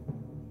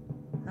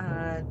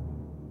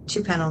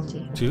 2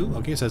 penalty. 2?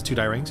 Okay, so that's 2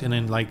 die ranks. And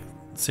then, like,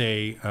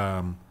 say,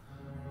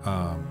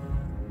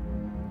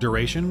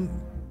 duration,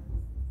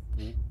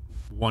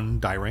 1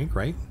 die rank,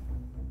 right?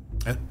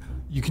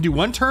 You can do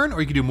 1 turn,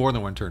 or you can do more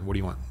than 1 turn. What do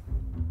you want?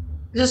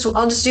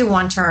 I'll just do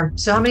 1 turn.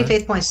 So how many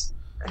faith points?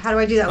 How do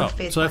I do that with faith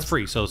points? So that's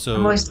free. So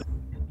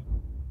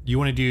you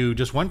want to do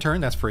just 1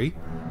 turn, that's free.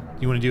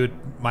 You want to do it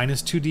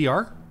minus 2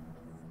 DR?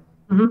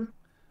 Mm-hmm.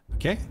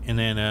 Okay, and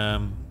then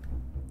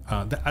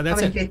that's how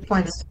many faith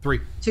points? 3.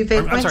 2 faith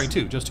points? I'm sorry,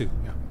 2, just 2.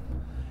 Yeah.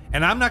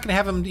 And I'm not going to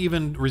have him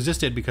even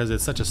resist it because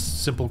it's such a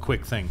simple,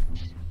 quick thing.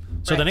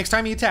 So the next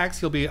time he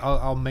attacks,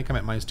 I'll make him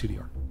at minus 2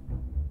 DR.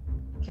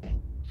 Okay.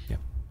 Yeah.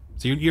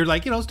 So you're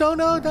like, no,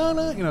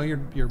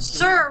 you're.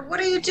 Sir, what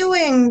are you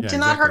doing? Yeah, Do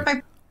not hurt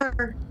my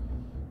brother.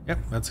 Yep,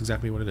 that's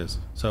exactly what it is.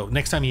 So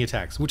next time he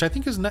attacks, which I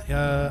think is not,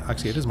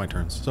 actually it is my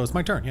turn. So it's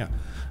my turn, yeah.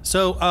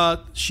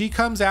 So she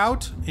comes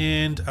out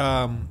and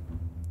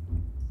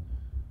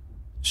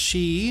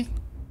she.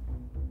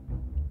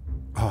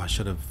 Oh, I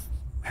should have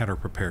had her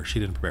prepare.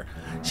 She didn't prepare.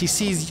 She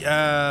sees.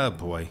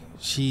 Boy,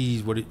 she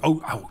what?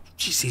 Oh,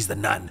 she sees the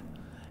nun.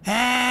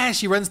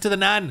 She runs to the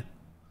nun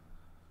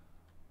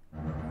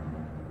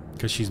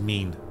because she's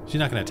mean. She's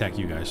not gonna attack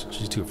you guys.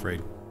 She's too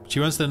afraid. She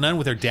runs to the nun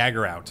with her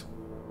dagger out.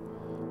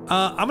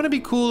 I'm going to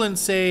be cool and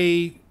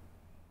say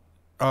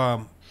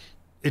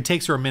it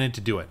takes her a minute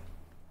to do it.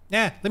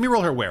 Yeah, let me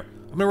roll her aware.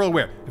 I'm going to roll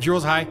aware. If she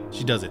rolls high,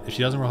 she does it. If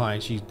she doesn't roll high,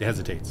 she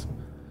hesitates.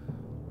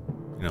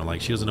 You know, like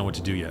she doesn't know what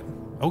to do yet.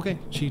 Okay,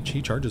 she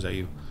charges at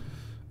you.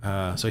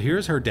 So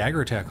here's her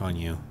dagger attack on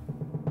you.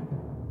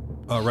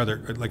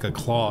 Rather, like a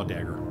claw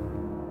dagger.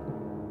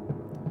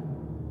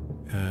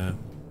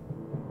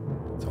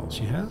 That's all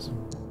she has.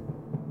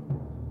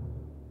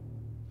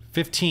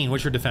 15.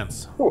 What's your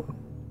defense? Oh.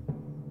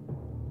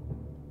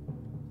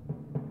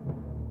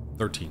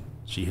 13.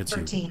 She hits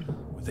 13. you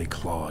with a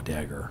claw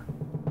dagger.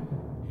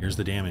 Here's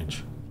the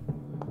damage.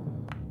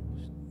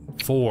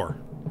 4.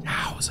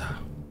 Yowza.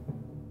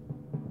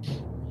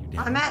 You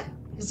down? I'm at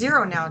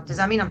 0 now. Does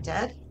that mean I'm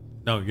dead?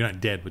 No, you're not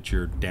dead, but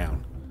you're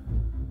down.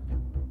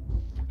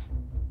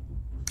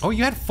 Oh,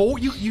 you had 4?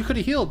 You could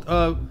have healed.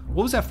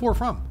 What was that 4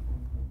 from?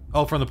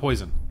 Oh, from the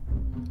poison.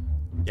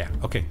 Yeah,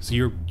 okay, so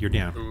you're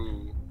down. Ooh.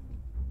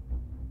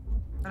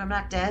 But I'm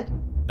not dead?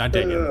 Not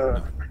dead yet.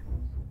 No.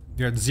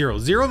 You're at 0.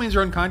 0 means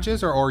you're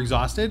unconscious or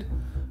exhausted.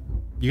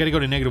 You gotta go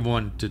to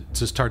 -1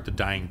 to start the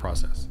dying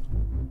process.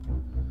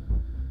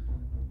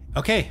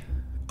 Okay.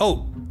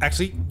 Oh,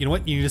 actually, you know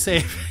what? You need to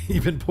save.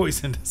 You've been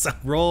poisoned. So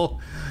roll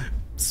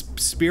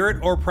spirit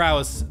or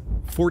prowess.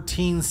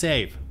 14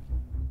 save.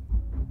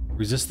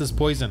 Resist this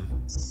poison.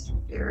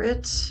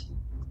 Spirit.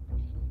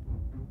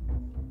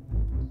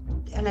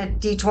 And a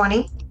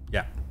D20.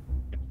 Yeah.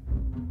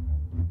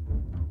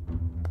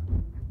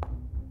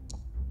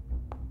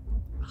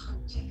 Oh,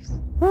 jeez.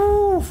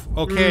 Woo.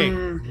 Okay,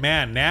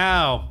 man.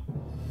 Now.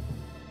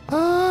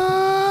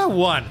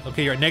 1.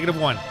 Okay, you're at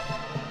 -1.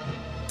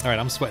 All right,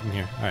 I'm sweating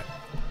here. All right.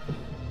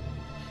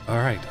 All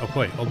right. Oh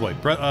boy. Oh boy.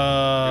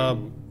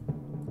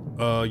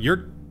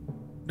 You're.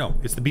 No,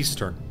 it's the beast's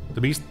turn.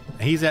 The beast.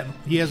 He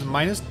has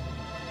minus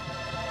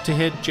to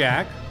hit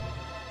Jack.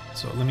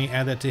 So let me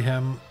add that to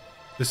him.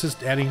 This is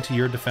adding to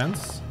your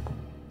defense.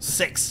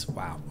 6.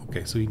 Wow.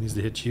 Okay, so he needs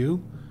to hit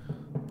you.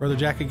 Brother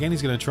Jack again.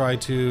 He's going to try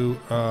to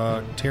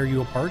tear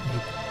you apart.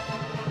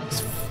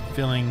 He's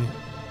feeling.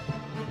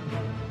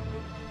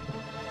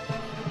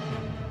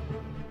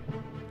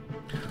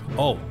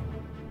 Oh.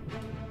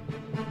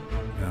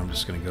 And I'm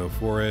just going to go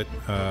for it.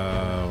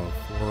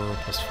 4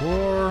 plus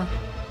 4.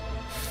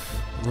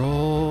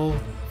 Roll.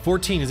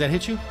 14. Does that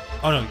hit you?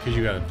 Oh, no, because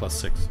you got a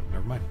 +6. So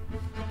never mind.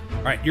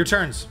 All right, your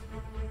turns.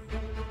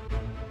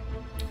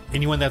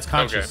 Anyone that's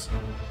conscious.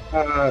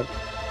 Okay.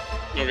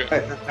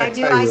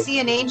 I see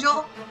an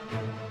angel?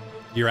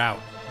 You're out.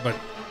 But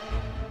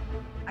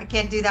I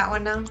can't do that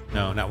one now?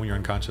 no, not when you're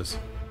unconscious.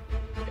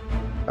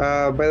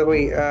 By the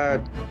way,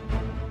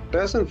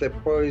 doesn't the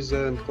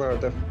poison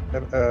cloud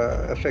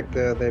affect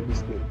the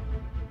beastmen?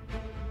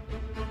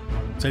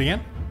 Say it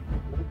again?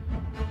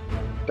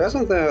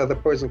 Doesn't the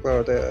poison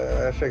cloud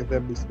affect the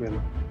beastmen?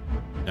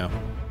 No.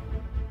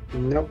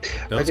 Nope.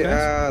 Those Okay,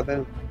 guys?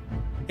 then.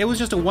 It was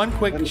just a one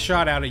quick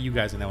shot out at you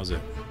guys, and that was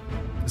it.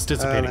 It's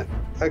dissipating.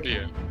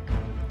 Yeah.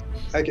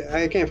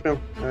 I came from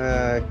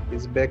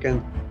his back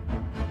and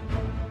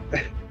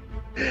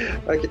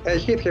I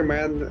hit him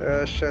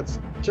and shots.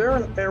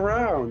 Turn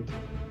around.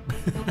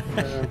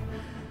 Turn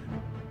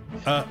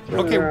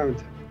Okay.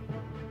 around.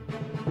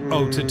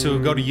 Oh, to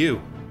go to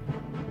you.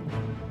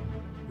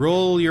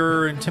 Roll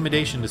your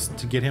intimidation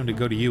to get him to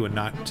go to you and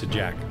not to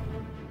Jack.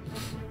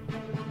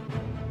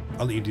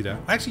 I'll let you do that.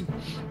 Actually,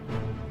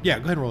 yeah,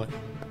 go ahead and roll it.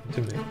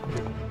 Intimidate.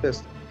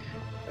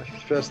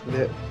 First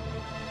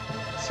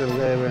it's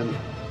 11.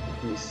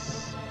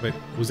 Wait,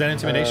 was that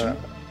intimidation?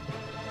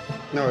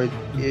 No, it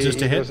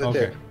Just a it hit? was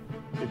Okay.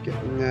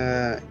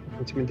 attack.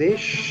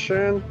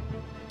 Intimidation.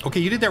 Okay,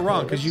 you did that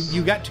wrong because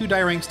you got 2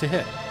 die ranks to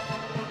hit,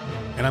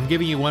 and I'm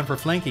giving you 1 for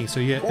flanking, so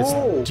it's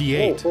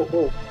D8.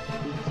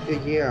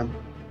 Yeah,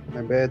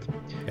 my bad.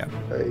 Yeah.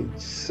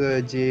 It's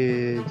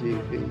D8.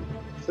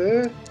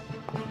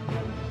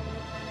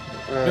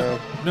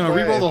 No,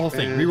 re-roll the whole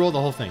thing. and- Re-roll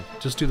the whole thing.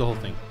 Just do the whole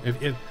thing.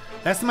 If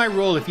that's my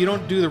roll, if you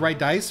don't do the right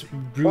dice,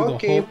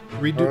 Okay.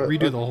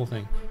 redo the whole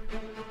thing.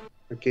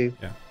 Okay.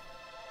 Yeah.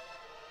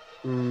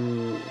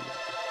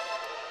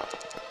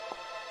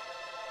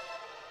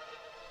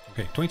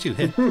 Okay, 22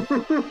 hit.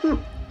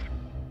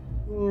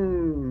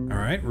 All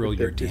right, roll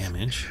your That is-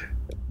 damage.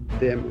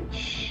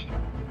 Damage.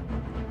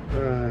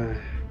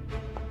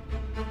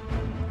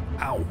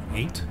 Ow,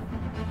 8.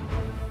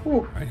 Ooh,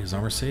 All right, his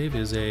armor save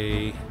is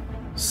a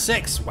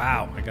 6.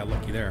 Wow, I got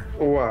lucky there.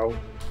 wow.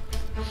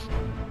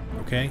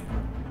 Okay,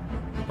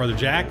 Brother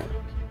Jack.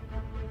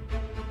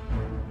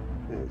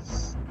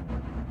 Yes.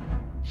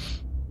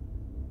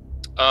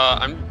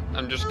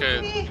 I'm just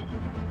gonna.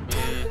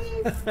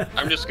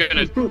 I'm just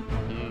gonna.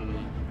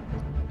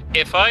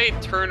 If I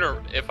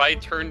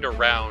turned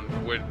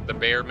around, would the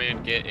bear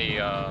man get a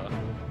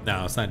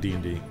No, it's not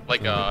D&D.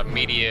 like a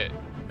immediate?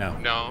 No.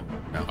 No.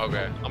 No.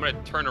 Okay. I'm gonna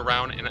turn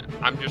around and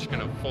I'm just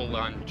gonna full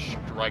on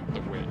strike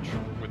the witch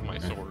with my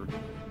sword.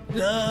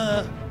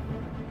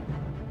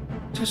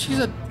 She's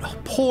a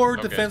poor,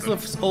 Okay,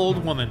 defenseless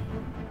old woman.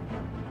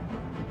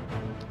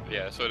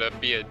 Yeah, so that'd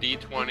be a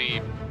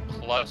D20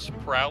 plus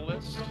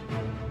prowess.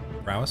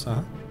 Prowess,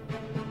 huh?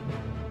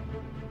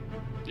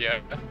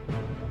 Yeah.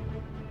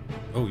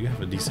 Oh, you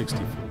have a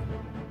D64.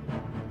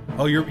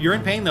 Oh, you're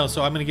in pain though,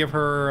 so I'm gonna give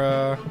her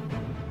a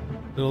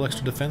little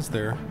extra defense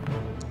there.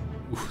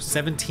 Ooh,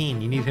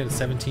 17. You need to hit a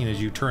 17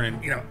 as you turn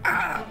and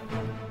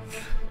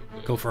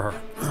go for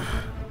her.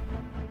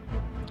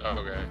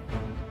 Okay.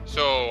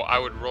 So I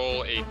would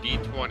roll a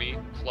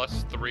D20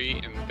 plus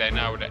 3, and then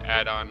I would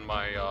add on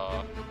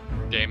my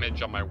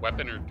damage on my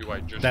weapon, or do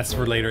I just? That's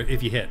for later.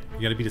 If you hit,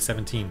 you gotta beat a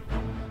 17.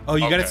 Oh,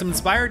 you got some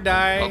inspired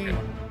die. Okay.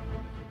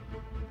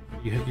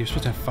 You're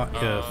supposed to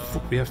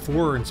have we have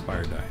 4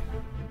 inspired die.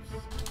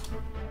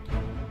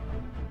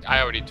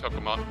 I already took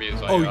them off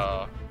because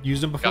I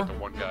used them before. got the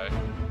one guy.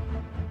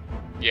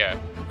 Yeah.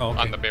 Oh, okay.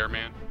 On the bear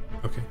man.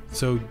 Okay,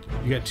 so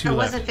you got 2 It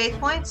left. wasn't faith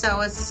points, so it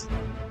was.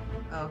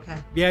 Oh, okay.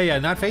 Yeah,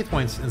 not faith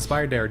points.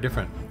 Inspired die are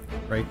different,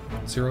 right?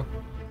 Zero.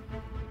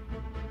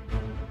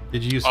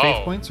 Did you use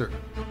faith points or?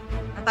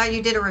 I thought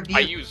you did a rebuke.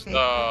 I used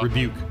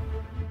rebuke.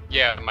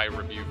 Yeah, my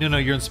rebuke. No,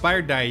 your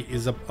inspired die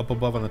is up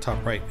above on the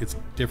top right. It's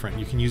different.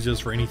 You can use those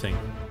for anything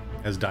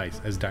as die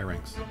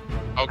ranks.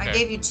 Okay. I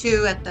gave you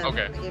 2 at the.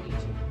 Okay. I gave you 2.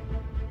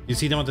 You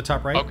see them at the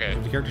top right? Okay.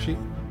 Of the character sheet?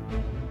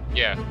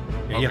 Yeah.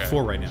 Yeah, you have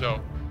 4 right now. So.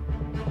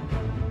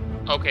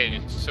 Okay,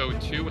 so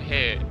to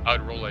hit,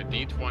 I'd roll a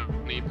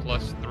D20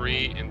 plus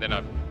 3, and then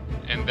I'm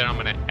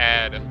gonna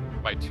add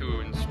my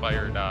 2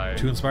 inspired die.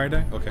 2 inspired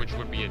die? Okay. Which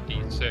would be a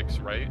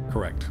D6, right?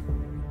 Correct.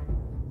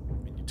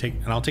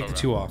 I'll take the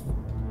 2 off.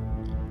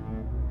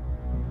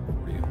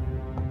 For you.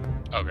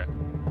 Okay.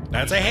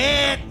 That's a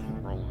hit!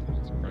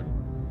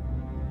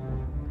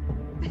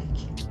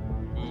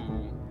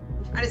 Ooh.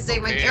 I just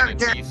saved my And a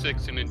character.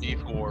 D6 and a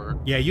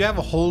D4. Yeah, you have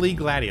a holy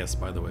gladius,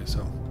 by the way,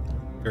 so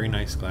very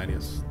nice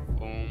gladius.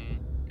 Boom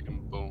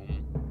and boom.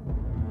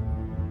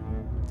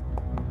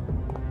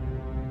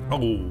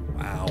 Oh,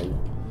 wow.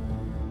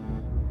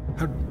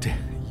 How dare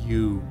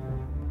you?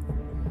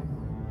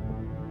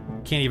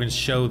 Can't even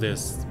show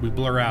this. We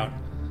blur out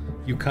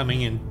you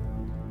coming and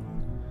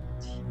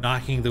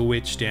knocking the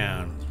witch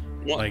down.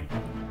 What? Like,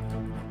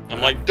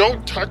 I'm like,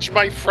 don't touch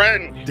my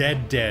friend.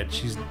 dead.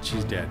 She's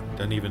dead.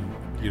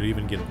 You don't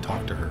even get to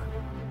talk to her.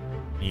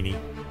 Meanie.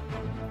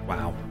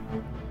 Wow.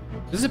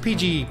 This is a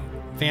PG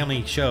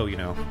family show, you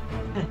know.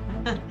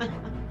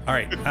 All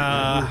right.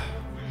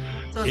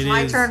 So it's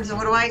my turn. So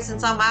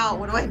since I'm out,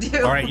 what do I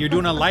do? All right, you're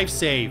doing a life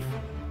save.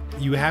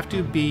 You have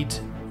to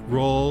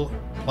roll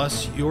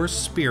plus your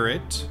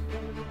spirit.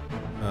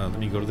 Let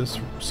me go to this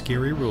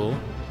scary rule.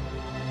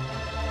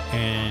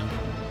 And,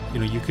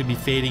 you could be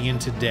fading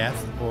into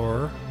death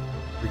or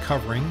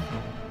recovering.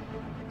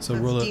 So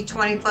That's roll a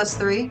D20 plus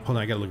 3. Hold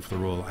on, I gotta look for the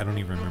rule. I don't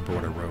even remember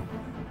what I wrote.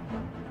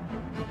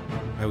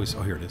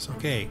 Oh, here it is.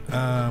 Okay.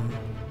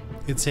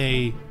 It's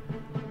you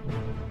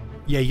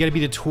gotta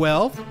beat a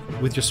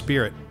 12 with your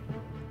spirit.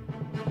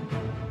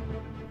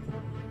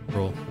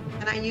 Roll.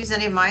 Can I use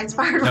any of my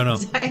inspired No.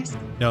 dice?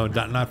 No,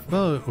 not.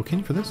 Oh, can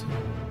you for this?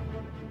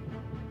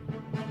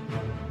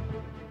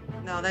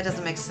 No, that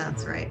doesn't make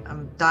sense, right?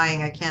 I'm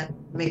dying. I can't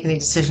make any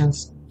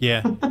decisions.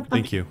 Yeah,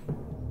 thank you.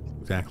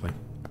 Exactly.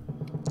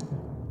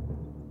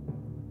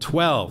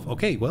 12.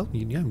 Okay, well,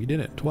 you did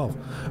it. 12.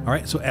 All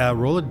right, so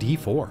roll a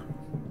d4.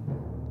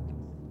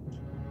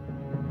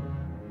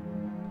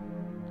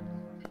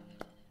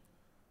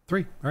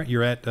 Three. All right,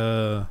 you're at 2.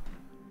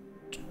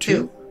 Is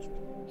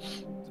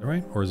that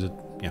right? Or is it?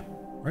 Yeah.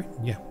 Right?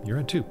 Yeah, you're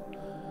at 2.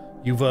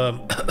 You've,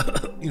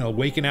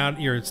 waken out.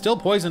 You're still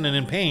poisoned and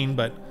in pain,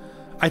 but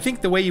I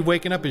think the way you've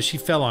waken up is she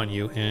fell on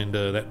you and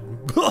that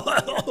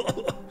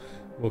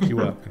woke you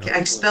up. I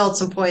expelled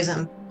some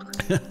poison.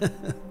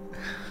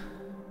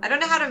 I don't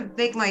know how to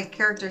make my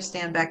character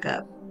stand back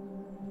up.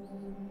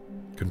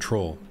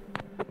 Control.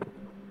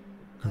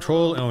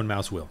 Control and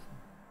mouse wheel.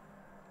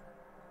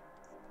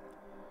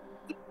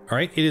 All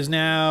right, it is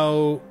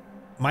now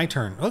my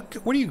turn. Look,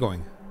 where are you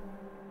going?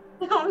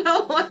 I don't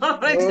know. I don't know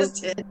what I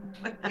just did.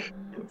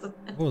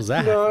 What was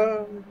that?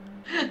 No.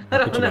 I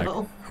don't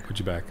know. I'll put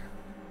you back.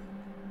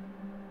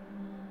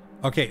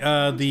 Okay,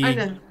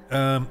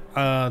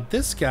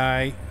 this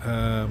guy,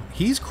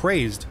 he's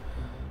crazed.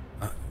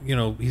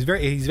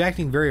 He's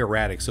acting very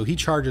erratic, so he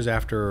charges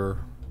after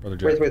Brother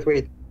Jack.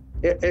 Wait.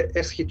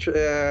 As he's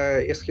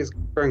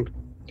going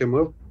to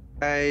move,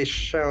 I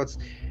shout,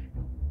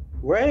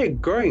 "Where are you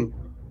going?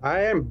 I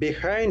am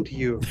behind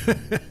you."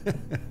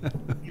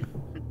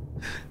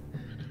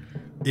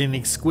 In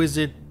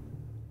exquisite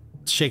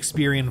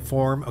Shakespearean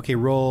form. Okay,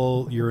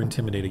 roll your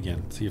intimidate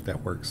again. See if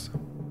that works.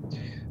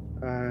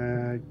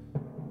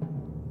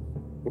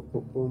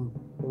 Boom.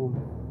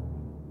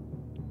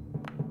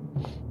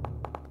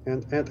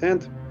 And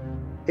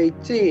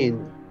 18.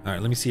 All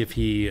right, let me see if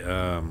he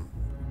can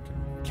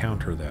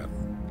counter that.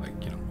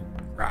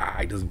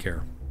 He doesn't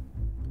care.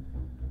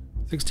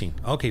 16.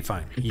 Okay,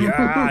 fine.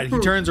 Yeah, he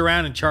turns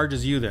around and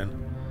charges you then.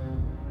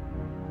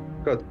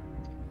 Good.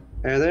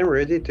 And I'm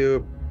ready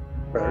to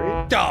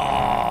parry.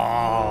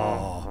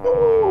 Oh!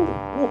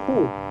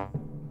 Woohoo!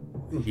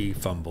 He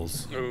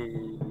fumbles.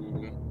 Ooh.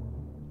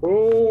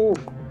 Oh,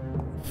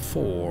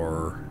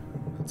 4.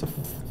 That's a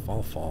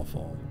fall.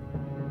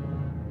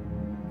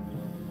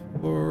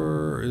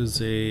 4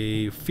 is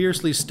a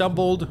fiercely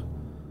stumbled.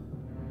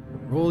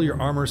 Roll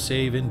your armor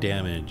save and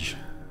damage.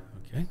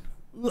 Okay.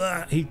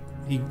 He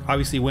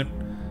obviously was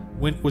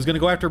going to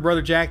go after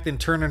Brother Jack, then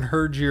turn and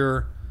heard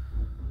your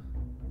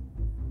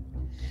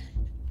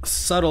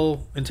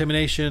subtle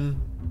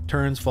intimidation.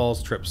 Turns,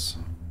 falls, trips.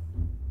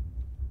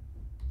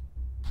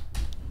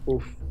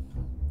 oof.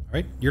 All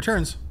right, your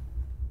turns.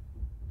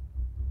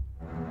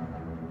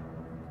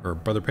 Or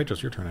Brother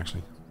Petros, your turn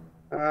actually.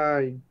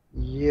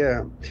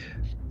 Yeah.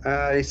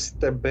 I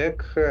step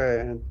back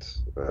and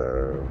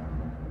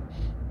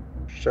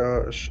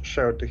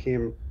shout to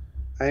him,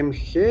 "I'm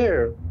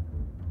here,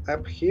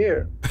 up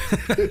here."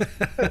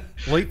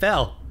 Well, he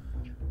fell.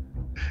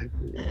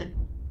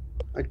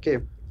 Okay,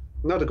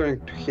 not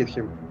going to hit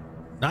him.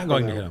 Not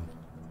going to hit him.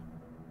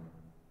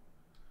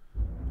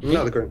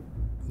 Not going.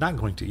 Not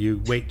going to.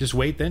 You wait. Just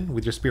wait then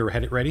with your spear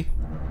ready.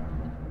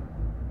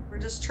 We're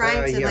just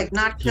trying to yeah. like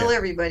not kill Yeah.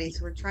 everybody,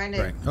 so we're trying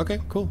to. Right. Okay.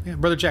 Cool. Yeah,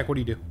 Brother Jack, what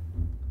do you do?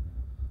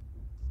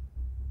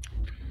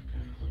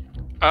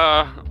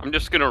 I'm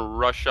just gonna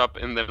rush up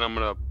and then I'm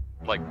gonna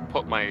like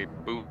put my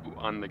boot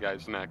on the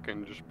guy's neck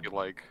and just be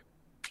like,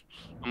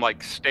 I'm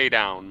like, stay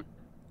down.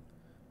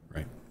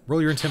 Right. Roll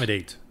your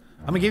intimidate.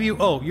 I'm gonna give you.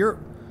 Oh,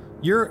 your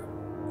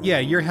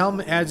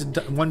helm adds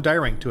 1 die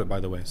rank to it, by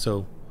the way.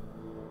 So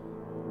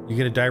you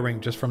get a die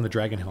rank just from the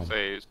dragon helm.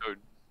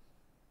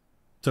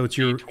 So it's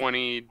your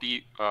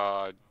D20,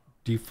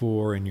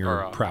 D4 and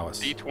your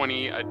prowess.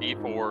 D20, a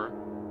D4,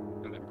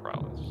 and then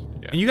prowess.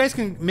 Yeah. And you guys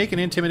can make an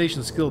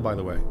intimidation skill, by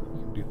the way.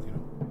 You can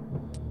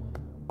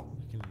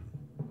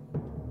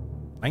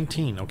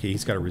 19. Okay,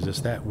 he's got to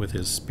resist that with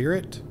his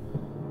spirit.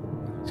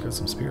 He's got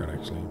some spirit,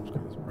 actually. I'm just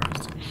kind of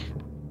surprised.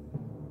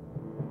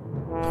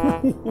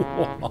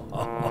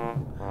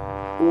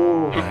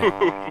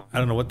 I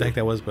don't know what the heck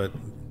that was, but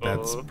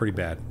that's pretty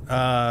bad.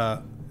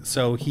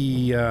 So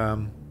he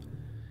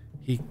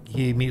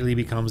immediately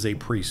becomes a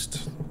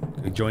priest.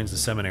 He joins the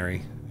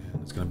seminary.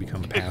 And is going to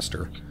become a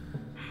pastor.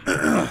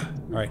 All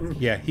right.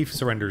 Yeah, he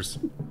surrenders.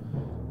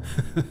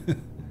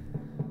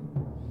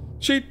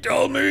 She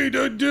told me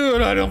to do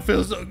it. I don't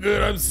feel so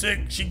good. I'm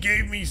sick. She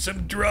gave me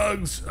some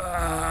drugs. All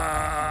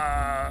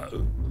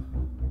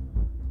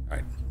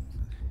right.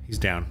 He's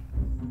down.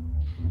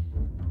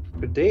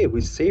 Today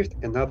we saved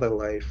another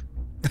life.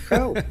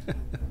 Help.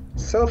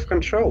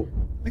 Self-control.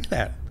 Look at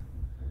that.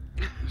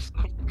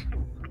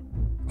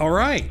 All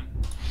right.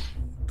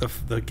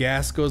 The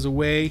gas goes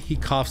away. He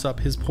coughs up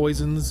his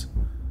poisons.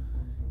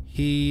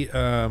 He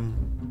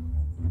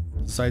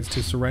decides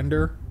to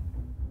surrender.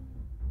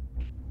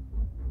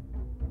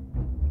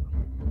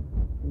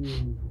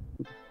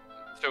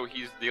 So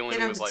he's dealing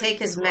Get him with to like take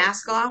his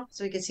mask off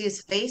so we can see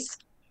his face.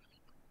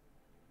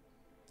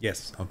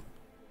 Yes. I'm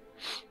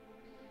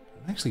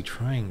actually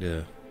trying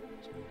to.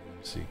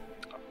 Let's see.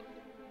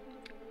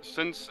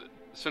 Since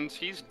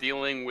he's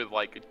dealing with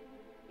like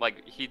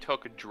he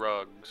took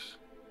drugs,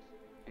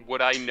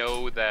 would I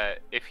know that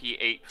if he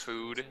ate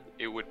food,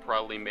 it would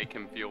probably make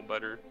him feel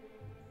better?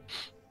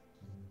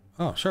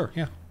 Oh, sure.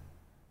 Yeah.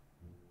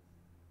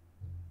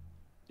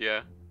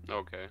 Yeah.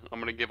 Okay. I'm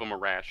gonna give him a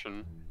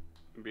ration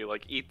and be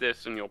like, eat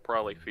this and you'll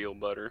probably feel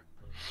better.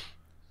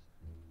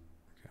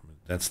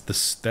 That's the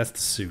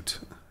suit.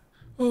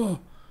 Oh,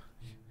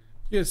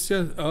 yes.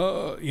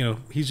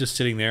 He's just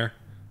sitting there,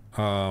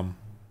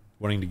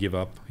 wanting to give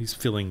up. He's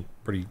feeling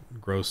pretty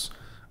gross.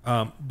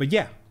 But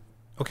yeah,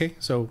 okay.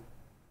 So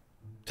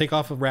take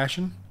off a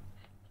ration.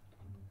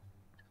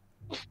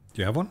 Do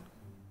you have one?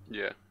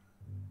 Yeah.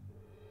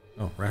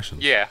 Oh,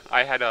 rations. Yeah,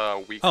 I had a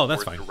week. Oh, that's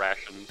worth fine. of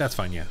rations. That's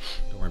fine. Yeah,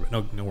 don't worry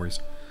about it. No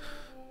worries.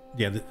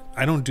 Yeah,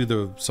 I don't do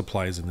the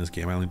supplies in this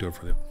game. I only do it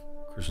for the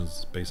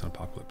Christians based on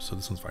Apocalypse. So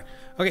this one's fine.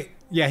 Okay.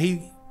 Yeah,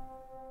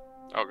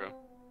 Okay.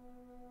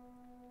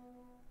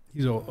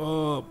 He's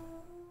all,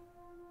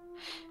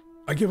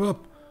 I give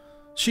up.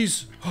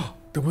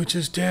 The witch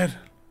is dead.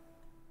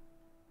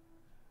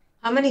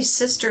 How many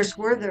sisters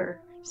were there,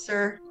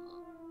 sir?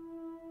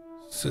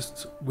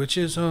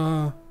 Witches,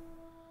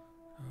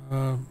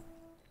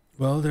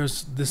 well,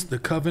 there's the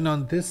coven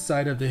on this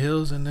side of the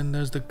hills, and then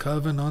there's the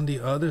coven on the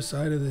other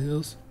side of the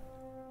hills.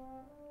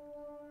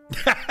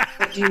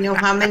 Do you know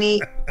how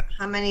many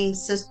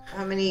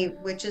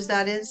witches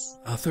that is?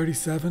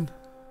 37.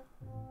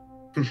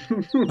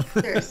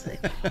 Seriously.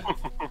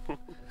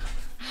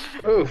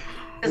 Oh,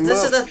 Because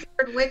this is the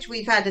third witch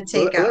we've had to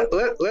take out.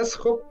 Let's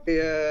hope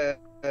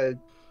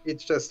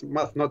it's just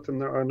math, not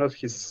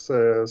his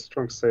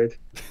strong side.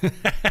 I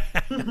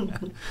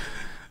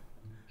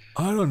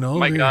don't know.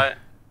 My guy.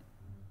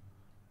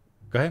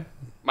 Go ahead.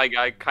 My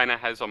guy kind of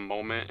has a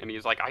moment, and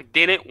he's like, "I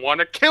didn't want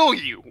to kill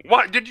you.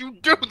 Why did you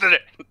do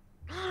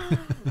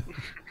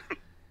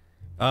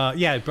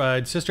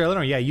that?" Sister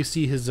Eleanor. Yeah, you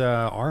see his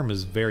arm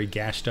is very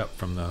gashed up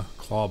from the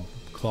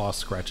claw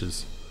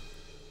scratches.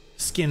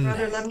 Skin.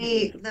 Brother, let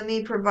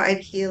me provide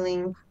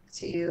healing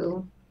to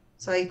you.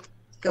 So I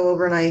go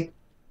over and I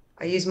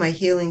use my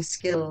healing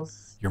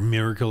skills. Your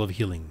miracle of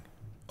healing.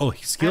 Oh, I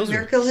have skills.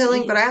 miracle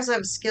healing, but I also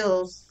have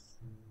skills.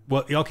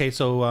 Well, okay,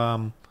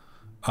 so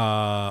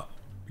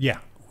yeah.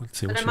 Let's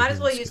see. But what's I your might as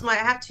well healing use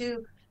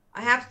skill?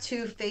 I have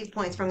two faith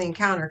points from the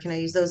encounter. Can I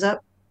use those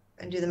up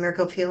and do the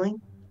miracle of healing?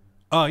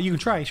 You can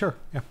try, sure.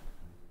 Yeah.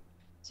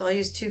 So I'll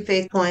use 2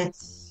 faith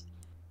points.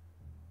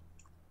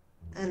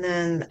 And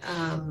then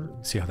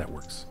See how that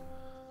works.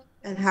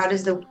 and how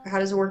does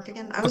it work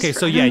again? Okay,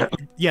 so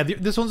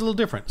this one's a little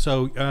different.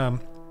 So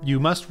you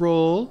must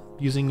roll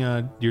using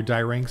your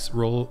die ranks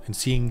roll and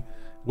seeing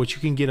what you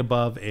can get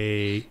above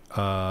a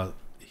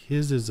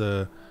his is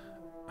a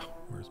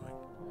where's mine?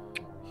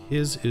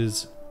 His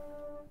is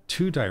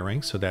 2 die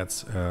ranks, so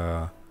that's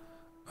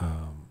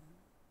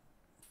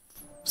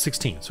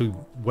 16. So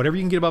whatever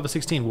you can get above a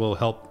 16 will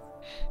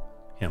help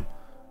him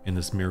in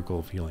this miracle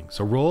of healing.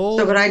 So roll.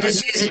 So would I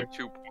just use it?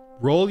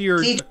 Roll your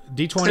D20?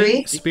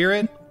 D20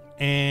 spirit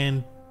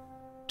and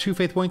 2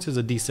 faith points is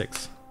a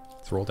D6.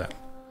 Let's roll that.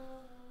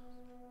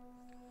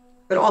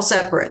 But all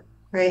separate,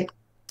 right?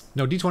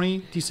 No,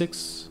 D20,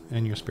 D6,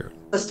 and your spirit.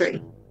 Plus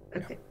 3.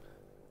 Okay.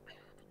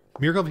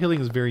 Miracle of healing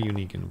is very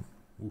unique and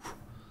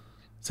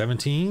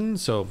 17.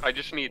 So I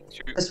just need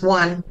 2. Plus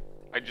 1.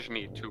 I just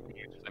need 2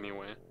 points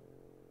anyway.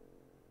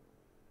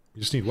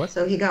 you just need what?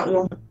 So he got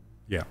 1.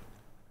 Yeah.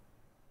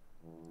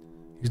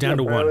 He's down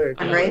to by the 1. way,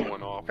 Right.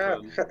 One off.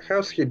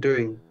 How's he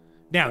doing?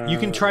 Now you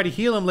can try to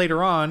heal him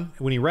later on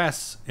when he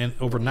rests and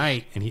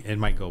overnight, and it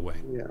might go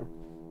away. Yeah.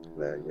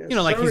 You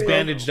know, like he's Sorry,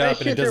 bandaged I up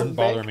and it hit your doesn't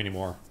bother back. him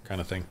anymore, kind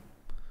of thing.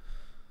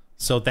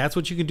 So that's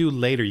what you can do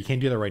later. You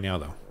can't do that right now,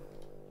 though.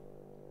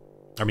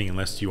 I mean,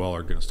 unless you all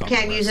are going to stop.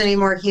 Can't the use rest. any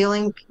more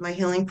healing, my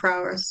healing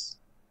prowess.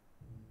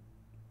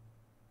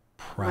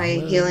 My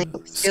healing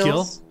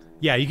skills.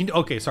 Yeah, you can.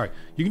 Okay, sorry.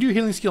 You can do a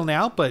healing skill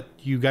now, but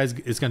you guys,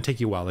 it's going to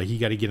take you a while. Like you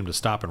got to get him to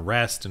stop and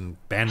rest and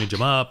bandage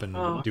him up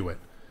and do it.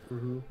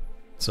 Mm-hmm.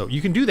 So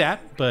you can do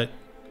that, but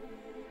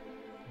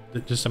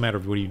it's just a matter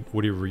of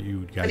whatever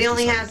you guys. But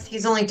decide.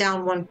 he's only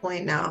down 1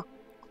 point now.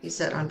 He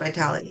said on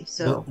vitality.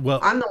 So Well,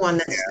 I'm the one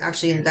that's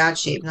actually in bad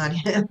shape, not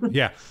him.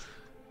 Yeah,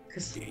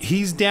 'Cause-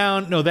 he's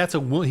down. No, that's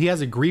a he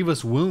has a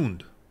grievous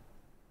wound.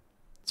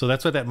 So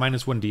that's what that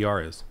 -1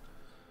 DR is.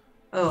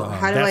 oh,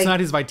 how do That's I? not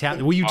his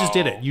vitality. Well, you just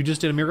did it. You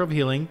just did a miracle of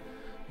healing,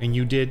 and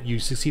you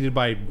succeeded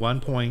by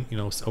 1 point. You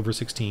know, over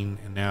 16,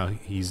 and now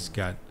he's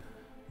got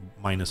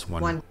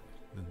 -1 1.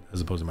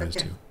 as opposed to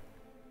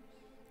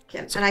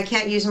 -2. And I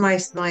can't use my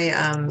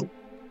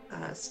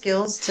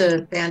skills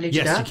to bandage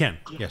it Yes, up. you can.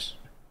 Yes,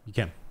 you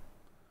can.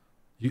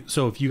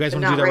 So if you guys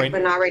But want to do not that right,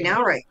 but not right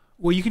now, right?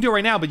 well, you can do it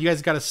right now. But you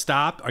guys got to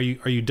stop. Are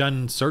you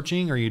done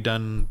searching? Are you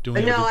done doing?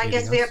 But no, I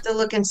guess anything we else? have to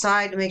look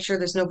inside to make sure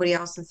there's nobody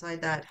else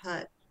inside that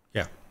hut.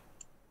 Yeah.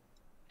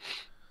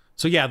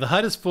 So yeah, the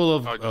hut is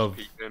full I'll of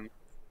just peek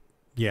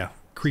in.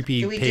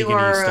 creepy Do we do pagan-y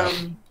our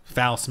stuff,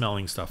 foul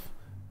smelling stuff.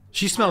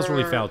 She smells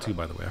really foul too,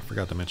 by the way. I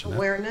forgot to mention that.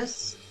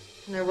 awareness?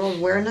 Can I roll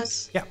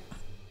awareness? Yeah.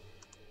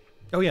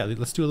 Oh yeah,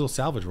 let's do a little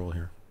salvage roll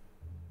here.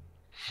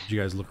 Did you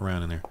guys look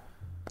around in there?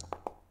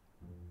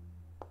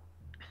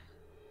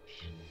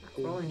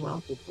 Not rolling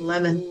well.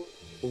 11.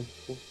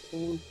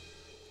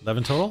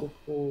 11 total?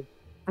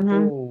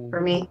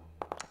 For me.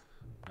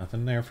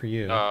 Nothing there for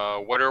you.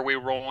 What are we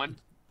rolling?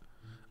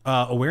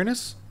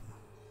 Awareness?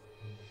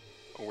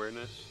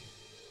 Awareness?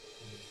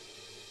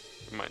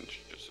 Mine's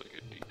just like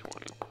a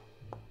D20.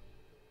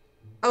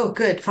 Oh,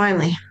 good.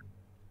 Finally.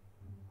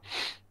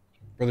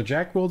 Brother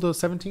Jack rolled a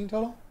 17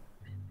 total?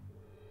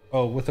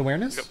 Oh, with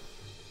awareness?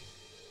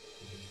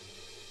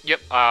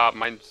 Yep.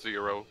 Mine's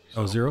 0.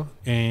 Oh, 0?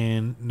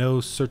 And no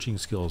searching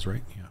skills,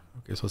 right? Yeah.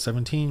 Okay, so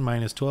 17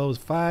 minus 12 is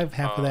 5.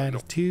 Half of that is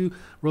nope. 2.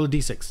 Roll a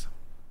d6.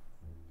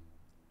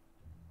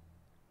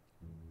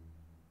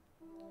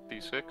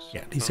 D6?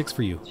 Yeah, d6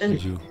 for you.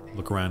 As you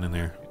look around in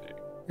there.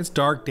 It's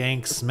dark,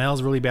 dank,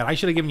 smells really bad. I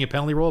should have given you a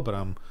penalty roll, but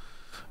I'm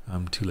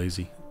too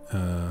lazy.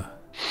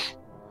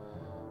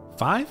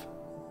 5?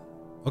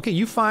 Okay,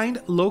 you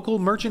find local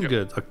merchant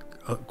goods.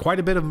 Quite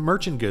a bit of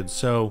merchant goods.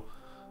 So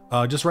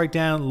just write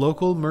down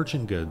local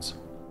merchant goods.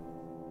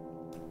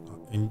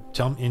 And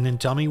then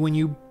tell me when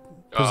you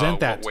present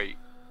that. Wait.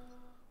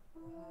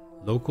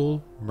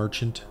 Local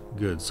merchant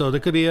goods. So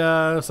there could be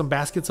some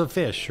baskets of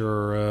fish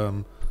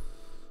or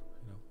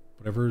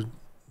whatever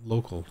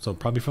local. So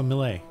probably from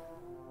Millet,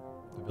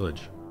 the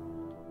village.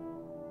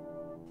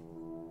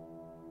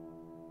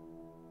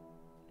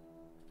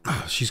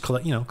 She's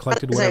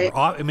collected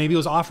whatever. Maybe it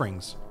was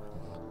offerings.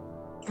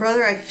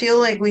 Brother, I feel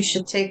like we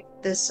should take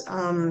this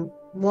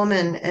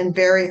woman and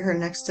bury her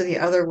next to the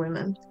other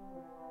women.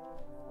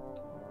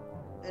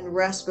 And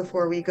rest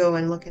before we go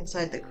and look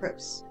inside the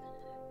crypts.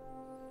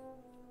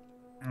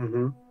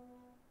 Mm-hmm.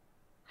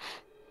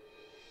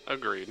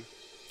 Agreed.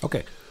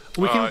 Okay.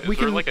 Is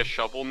there like a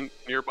shovel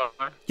nearby?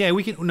 Yeah,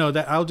 we can. No,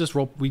 that I'll just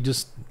roll.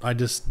 I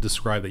just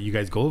described that you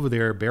guys go over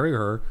there, bury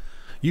her.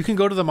 You can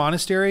go to the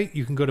monastery.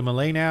 You can go to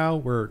Malay now.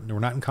 We're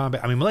not in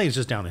combat. I mean, Malay is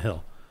just down the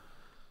hill,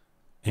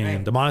 and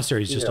Right. the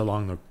monastery is just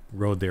along the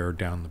road there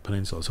down the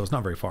peninsula, so it's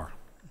not very far.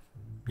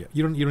 Yeah,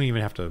 you don't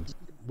even have to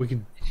we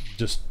can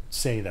just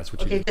say that's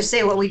what you Okay, did. just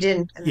say what we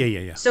did.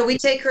 Yeah. So we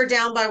take her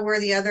down by where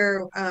the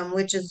other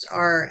witches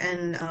are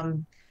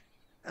and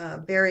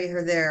bury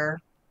her there.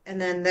 And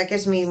then that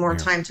gives me more Yeah.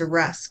 time to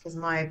rest because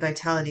my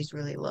vitality is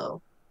really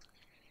low.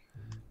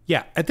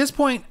 Yeah, at this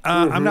point,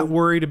 I'm not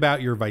worried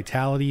about your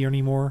vitality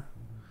anymore.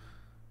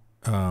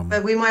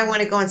 But we might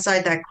want to go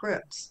inside that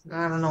crypt.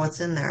 I don't know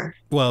what's in there.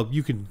 Well,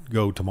 you can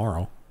go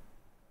tomorrow.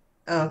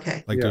 Oh,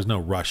 okay. Like, there's no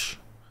rush.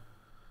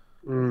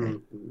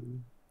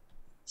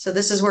 So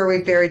this is where we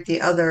buried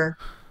the other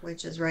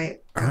witches,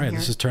 right? All right, here.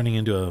 this is turning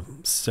into a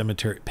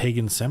cemetery,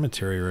 pagan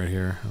cemetery right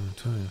here. I'm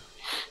telling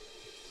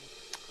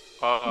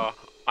you.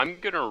 I'm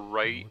gonna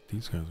write. What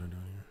these guys are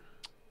doing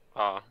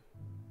here.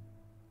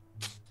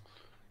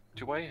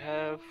 Do I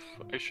have?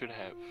 I should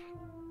have.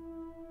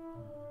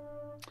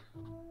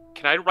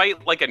 Can I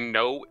write like a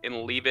note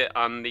and leave it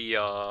on the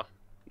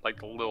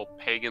like a little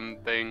pagan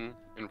thing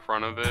in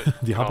front of it?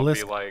 The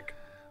obelisk? I'll be like,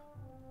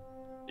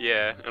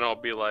 yeah, and I'll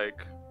be like,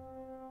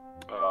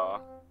 I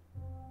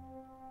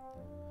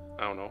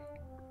don't know.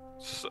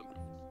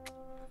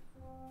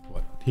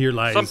 What? Here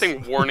lies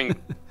something warning,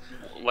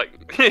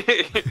 like,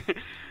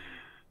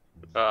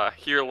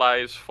 here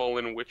lies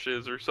fallen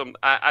witches or something.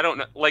 I don't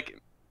know. Like,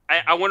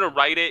 I want to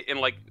write it in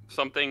like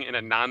something in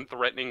a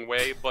non-threatening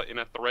way, but in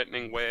a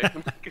threatening way.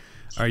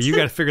 All right, you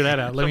got to figure that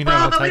out. Let me know.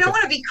 Well, I'll but we type don't it.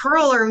 want to be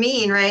cruel or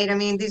mean, right? I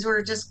mean, these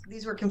were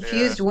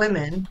confused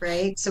women,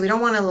 right? So we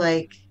don't want to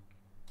like,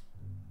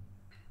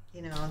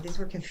 these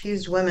were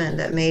confused women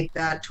that made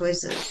bad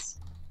choices.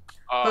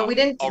 But we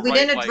didn't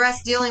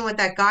address dealing with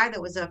that guy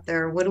that was up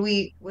there. What do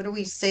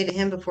we say to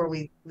him before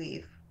we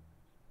leave?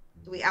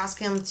 Do we ask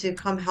him to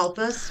come help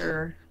us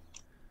or?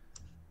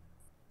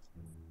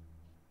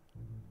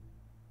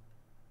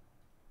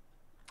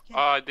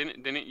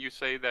 Didn't you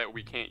say that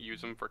we can't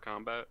use him for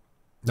combat?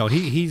 No,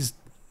 he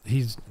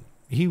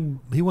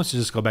wants to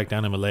just go back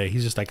down to Malay.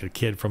 He's just like a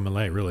kid from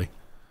Malay, really.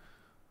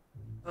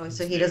 Oh,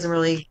 so he doesn't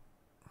really.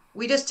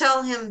 We just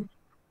tell him,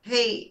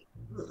 hey,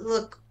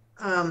 look,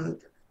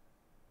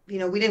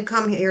 we didn't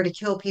come here to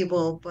kill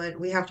people, but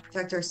we have to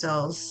protect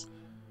ourselves.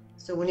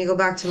 So when you go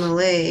back to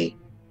Malay,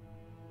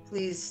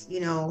 please,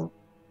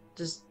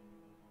 just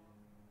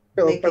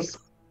help us.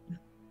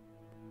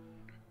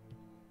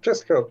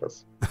 Just help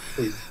us,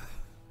 please.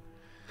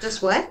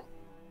 Just what?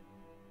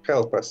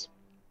 Help us.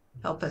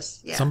 Help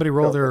us. Yeah. Somebody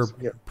roll their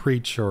Yeah.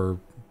 preach or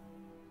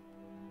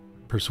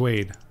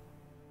persuade.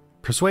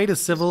 Persuade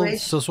is civil.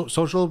 Persuade?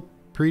 Social.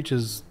 Preach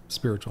is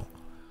spiritual.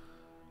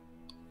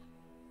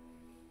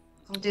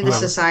 I'll do the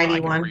society I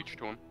can one. preach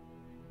to him.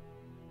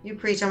 You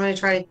preach. I'm going to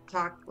try to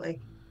talk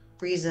like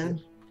reason.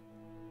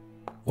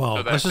 Well,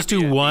 So that let's just could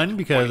be do a one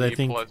because I D20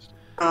 think. plus-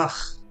 Ugh.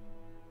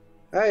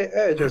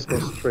 I just go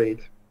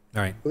straight.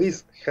 All right,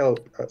 Please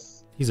help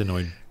us. he's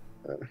annoyed.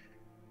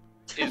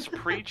 Is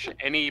preach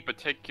any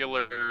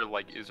particular,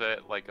 like, is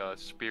it like a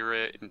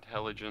spirit,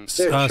 intelligence?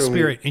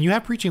 Spirit, and you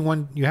have preaching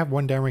one. You have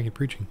one down rank in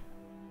preaching.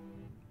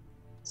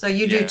 So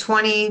you do Yeah.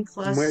 20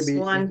 plus Maybe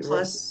 1 it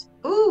plus.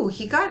 Ooh,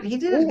 he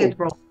did a good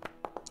roll.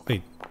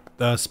 Wait,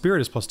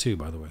 spirit is +2,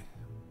 by the way.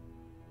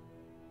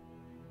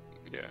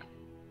 Yeah.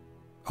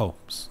 Oh,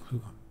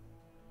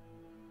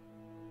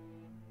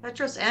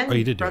 Petros and Oh,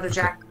 you did do it. Brother Okay.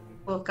 Jack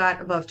both got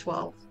above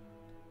 12.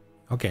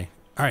 okay.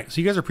 All right. So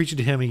you guys are preaching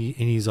to him, and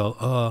he's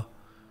all,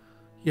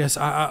 yes,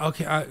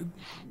 okay.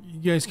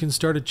 You guys can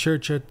start a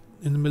church in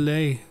the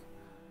Malay.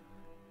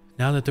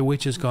 Now that the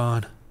witch is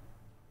gone.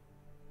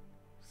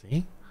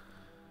 See?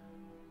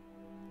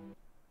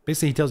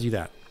 Basically, he tells you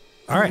that.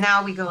 All right.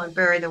 Now we go and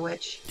bury the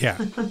witch. Yeah.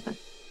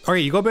 All right,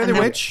 you go bury the And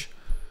then- witch.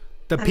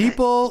 The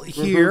people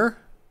here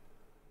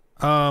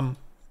are,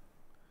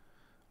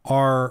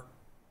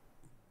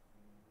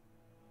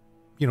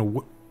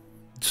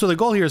 so the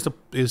goal here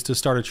is to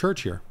start a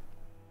church here.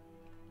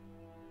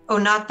 Oh,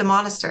 not the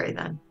monastery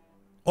then.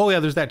 Oh yeah,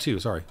 there's that too.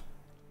 Sorry.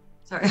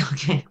 Sorry.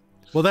 Okay.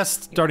 Well, that's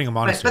starting a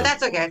monastery. But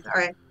that's okay. All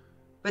right.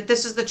 But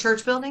this is the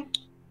church building?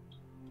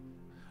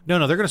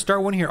 No, they're going to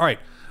start one here. All right.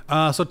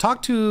 So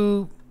talk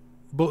to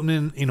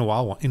Boatman in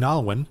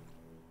Alwyn.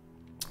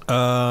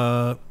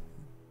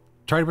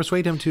 Try to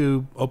persuade him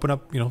to open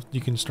up,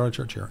 you can start a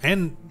church here.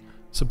 And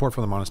support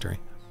from the monastery.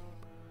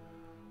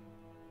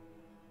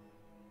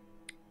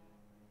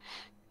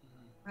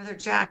 Brother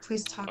Jack,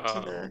 please talk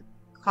to the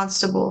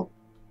constable.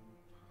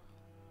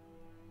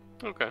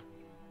 Okay.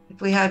 If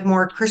we had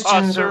more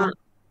Christians Sir.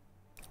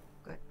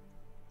 Good.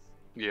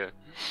 Yeah.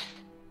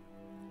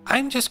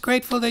 I'm just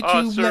grateful that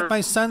you sir, let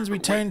my sons wait.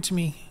 return to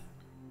me.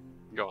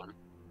 Go on.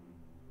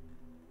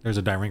 There's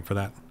a die rank for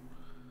that.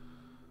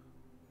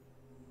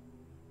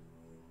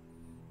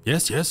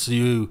 Yes,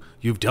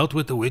 you've dealt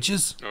with the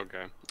witches?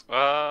 Okay.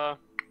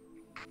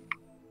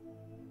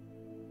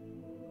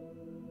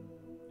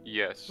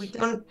 Yes. We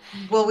don't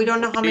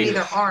know how many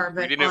there are,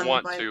 but we didn't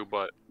want to,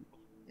 but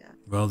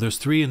Well, there's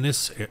 3 in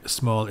this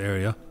small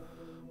area.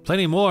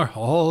 Plenty more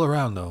all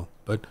around, though.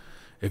 But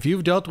if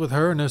you've dealt with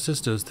her and her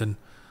sisters, then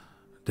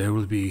there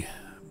will be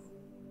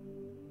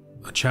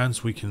a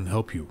chance we can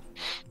help you.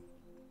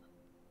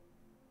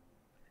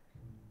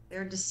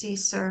 they're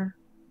deceased, sir.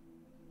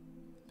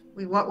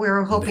 We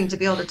were hoping to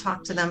be able to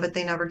talk to them, but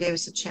they never gave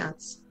us a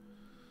chance.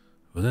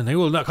 Well, then they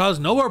will not cause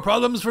no more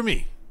problems for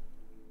me.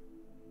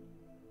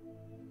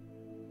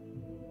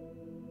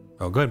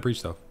 Oh, go ahead and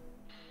preach, though.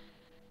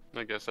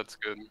 I guess that's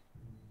good.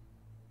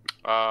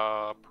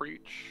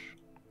 Preach.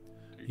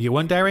 You get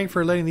 1 die rank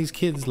for letting these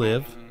kids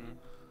live.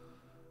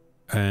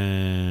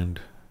 And...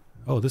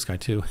 oh, this guy,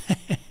 too.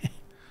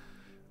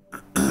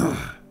 The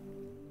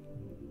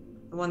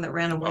one that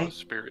ran away. Oh,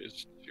 spirit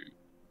is 2.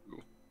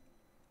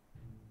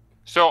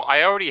 So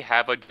I already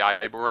have a die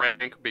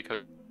rank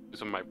because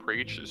of my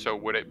preach. So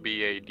would it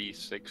be a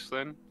D6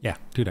 then? Yeah,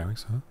 2 die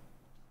ranks, huh?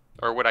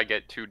 Or would I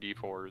get 2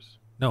 D4s?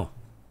 No.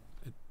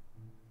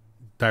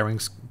 Die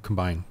ranks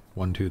combine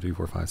 1, 2, 3,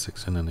 4, 5,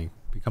 6, and then they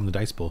become the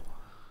dice pool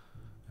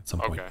at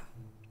some point. Okay.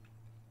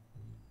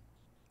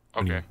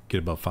 When you Okay. get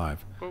above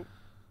 5. Oh,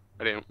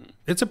 I didn't.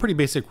 It's a pretty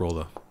basic roll,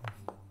 though.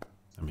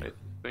 I mean, I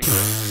think.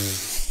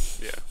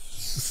 Yeah.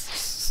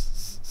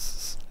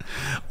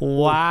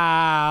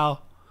 wow.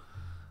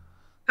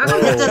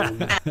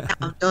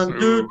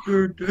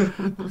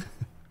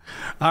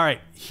 All right.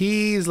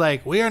 He's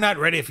like, we are not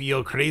ready for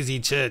your crazy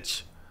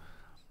church.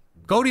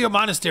 Go to your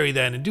monastery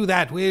then and do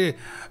that. We're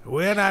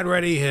not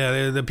ready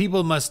here. The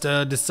people must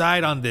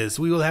decide on this.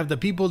 We will have the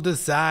people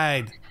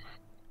decide.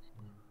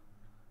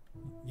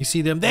 You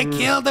see them? They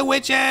killed the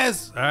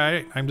witches. All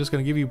right. I'm just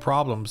going to give you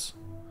problems.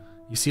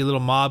 You see a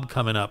little mob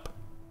coming up,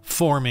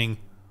 forming.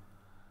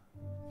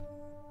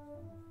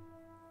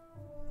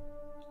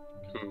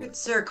 Good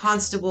sir,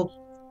 constable,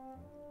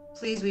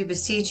 please, we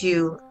beseech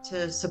you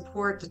to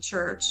support the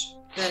church,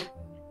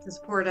 to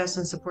support us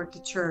and support the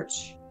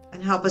church,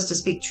 and help us to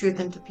speak truth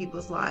into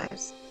people's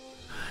lives.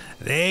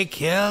 They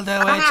killed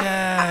the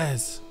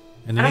witches.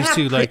 And then these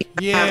two like,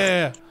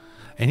 yeah.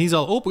 And he's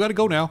all, oh, we got to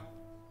go now.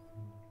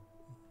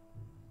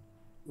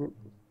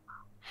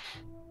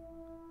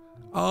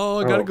 Oh,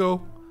 I got to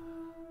go.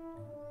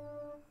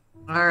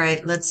 All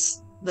right,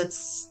 let's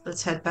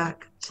head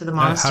back to the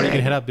monastery. How do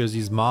you get head up? There's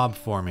these mob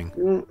forming.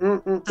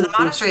 To the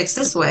monastery, it's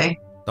this way.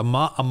 A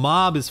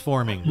mob is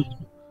forming.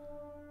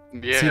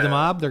 Yeah. See the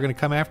mob? They're going to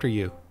come after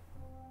you.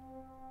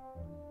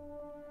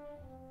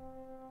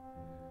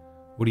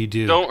 What do you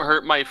do? Don't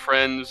hurt my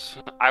friends.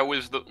 I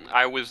was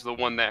the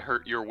one that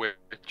hurt your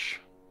witch.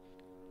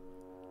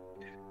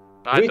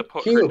 I had to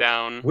put her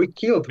down. We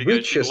killed because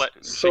witches.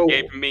 she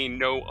gave me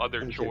no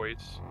other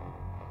choice.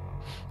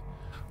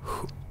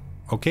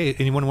 Okay,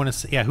 anyone want to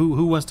say, yeah,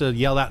 who wants to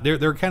yell out?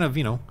 They're kind of,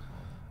 a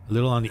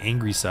little on the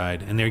angry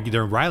side, and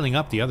they're riling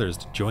up the others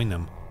to join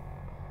them.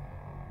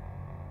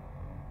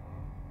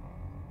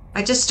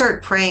 I just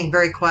start praying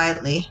very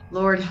quietly.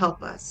 Lord,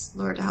 help us.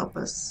 Lord, help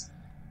us.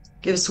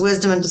 Give us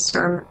wisdom and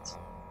discernment.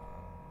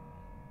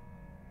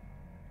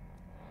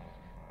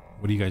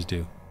 What do you guys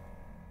do?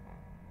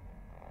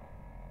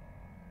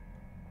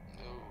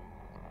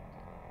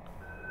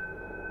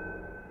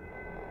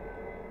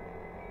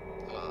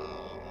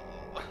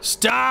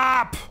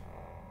 Stop!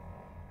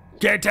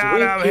 Get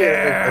out of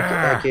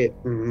here! Okay,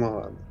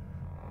 mob.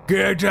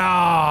 Get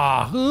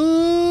out! Ooh,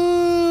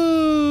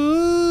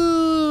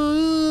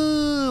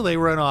 they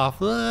run off.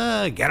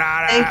 Get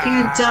out of here! Thank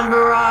you,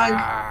 Dumbarog.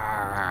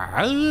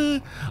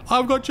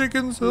 I've got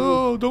chickens.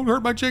 Oh, don't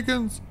hurt my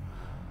chickens.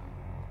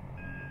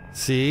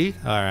 See?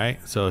 All right.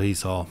 So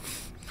he's all,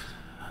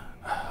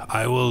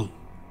 I will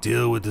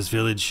deal with this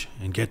village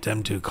and get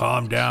them to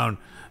calm down.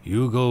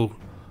 You go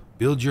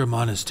build your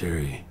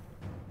monastery.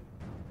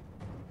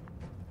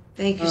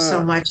 Thank you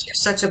so much. You're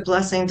such a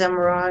blessing,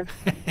 Demarog.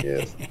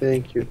 Yes,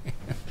 thank you.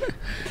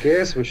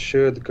 Guess we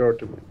should go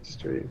to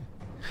monastery.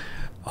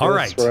 All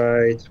right. That's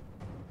right.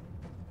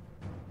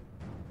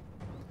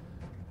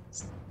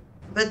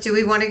 But do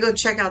we want to go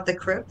check out the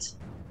crypt?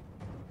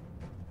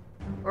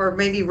 Or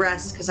maybe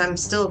rest, because I'm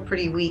still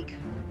pretty weak.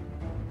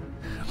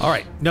 All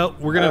right. No,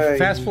 we're going to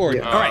fast forward.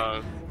 Yeah. All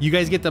right. You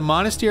guys get the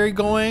monastery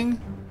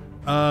going.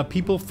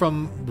 People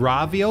from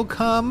Ravio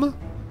come.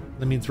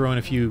 Let me throw in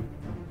a few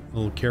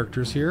little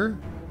characters here.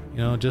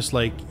 Just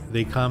like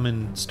they come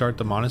and start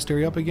the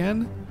monastery up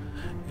again.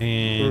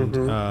 And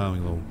a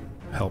little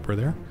helper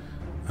there.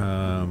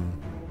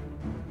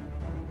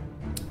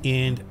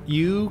 And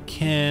you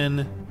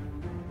can...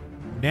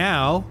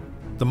 Now,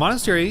 the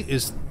monastery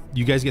is...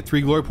 You guys get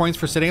 3 glory points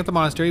for setting up the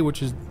monastery,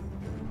 which is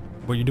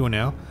what you're doing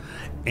now.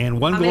 And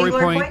 1 glory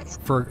point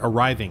for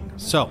arriving.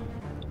 So,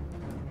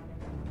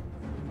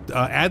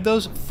 add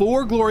those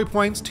 4 glory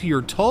points to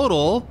your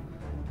total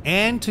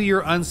and to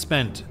your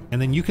unspent.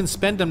 And then you can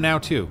spend them now,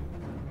 too.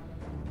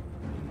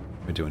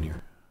 What am I doing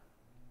here?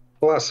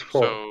 +4.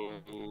 So,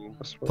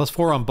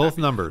 +4 on both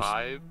numbers.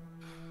 5.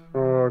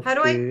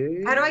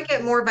 Okay. How do I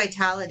get more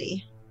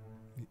vitality?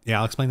 Yeah,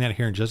 I'll explain that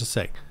here in just a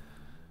sec.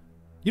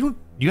 You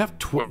have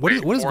what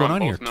is Four going on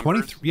on here? both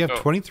 23. You have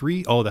numbers?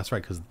 23. Oh, that's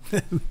right, because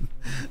I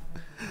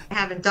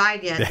haven't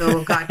died yet,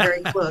 though. Got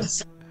very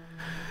close.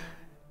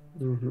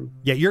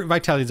 yeah, your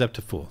vitality's up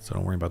to full, so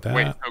don't worry about that.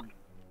 Wait, so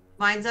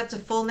Mine's up to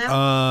full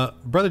now?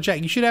 Brother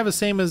Jack, you should have the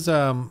same as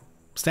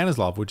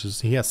Stanislav, which is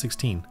he has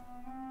 16.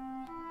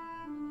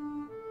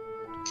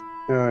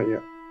 Yeah.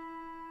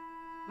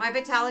 My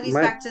vitality's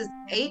My- back to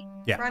 8,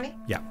 Yeah. Ronnie?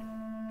 Yeah.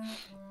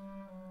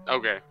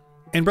 Okay.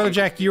 And Brother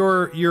Jack,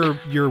 your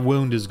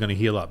wound is going to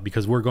heal up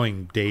because we're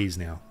going days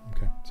now.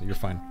 Okay, so you're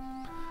fine.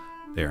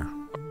 There.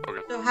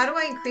 So how do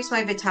I increase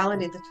my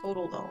vitality, the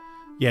total, though?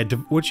 Yeah.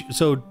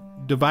 So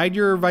divide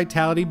your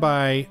vitality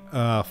by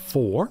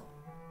 4.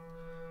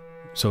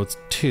 So it's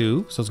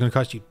 2. So it's going to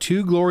cost you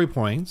 2 glory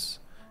points,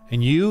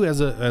 and you as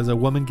a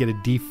woman get a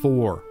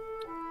D4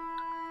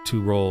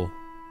 to roll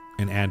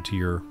and add to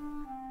your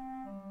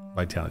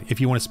vitality. If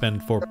you want to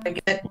spend 4.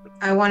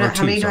 I want to. Or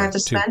How many do I sorry, have to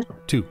spend?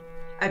 2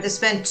 I have to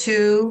spend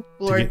 2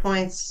 glory get-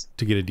 points,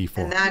 to get a D4.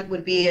 and that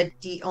would be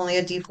only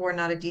a D4,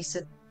 not a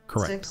D6.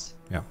 Correct.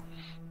 Yeah.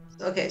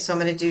 Okay, so I'm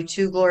going to do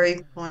 2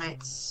 glory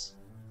points,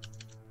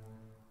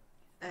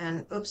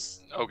 and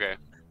oops, Okay.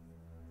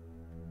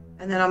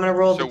 and then I'm going to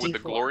roll So the with D4. the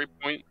glory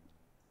point.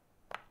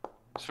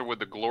 So with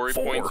the glory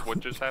 4. points, what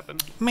just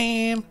happened?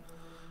 Man.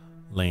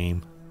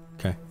 Lame.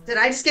 Okay. Did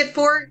I just get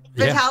 4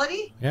 Yeah.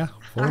 vitality? Yeah.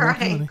 4 All right,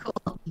 vitality.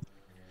 cool.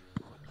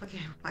 Okay,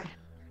 bye.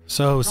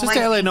 So Sister like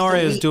being Eleonora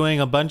so is weak. doing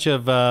a bunch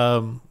of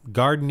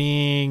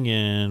gardening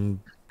and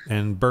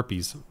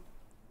burpees.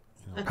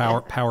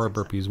 Power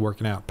burpees,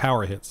 working out,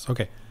 power hits.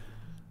 Okay.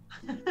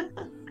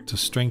 To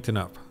strengthen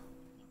up.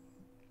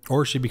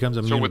 Or she becomes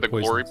immune So with to the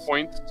glory poisons.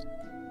 points,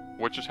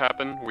 what just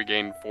happened? We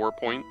gained 4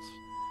 points.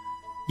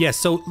 Yes,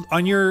 so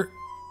on your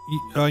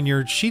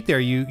sheet there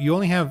you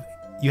only have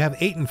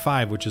 8 and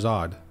 5, which is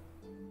odd.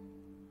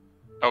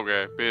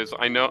 Okay, because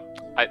I know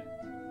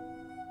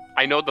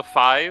the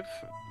 5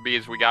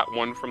 because we got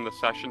 1 from the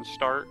session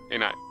start,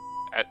 and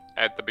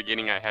at the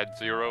beginning I had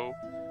 0.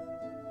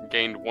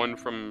 Gained 1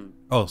 from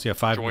Oh, so yeah,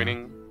 5 now.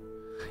 joining.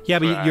 Yeah,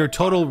 So but your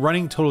total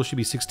running total should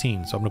be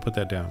 16, so I'm gonna put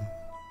that down.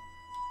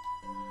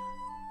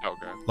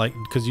 Okay. Like,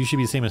 because you should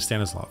be the same as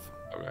Stanislav.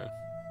 Okay.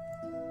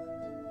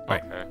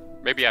 Right. Okay.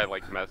 Maybe I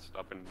messed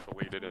up and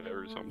deleted it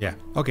or something. Yeah.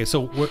 Okay,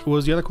 so what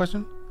was the other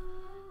question?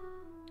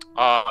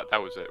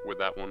 That was it with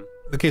that one.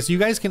 Okay, so you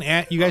guys can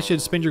add. You guys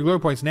should spend your glory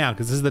points now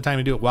because this is the time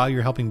to do it while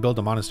you're helping build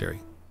a monastery.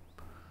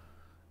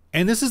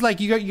 And this is like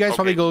you guys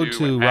probably go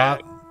to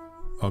add-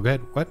 Oh, go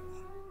ahead. What?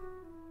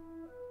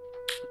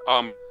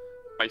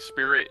 My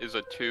spirit is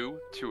a 2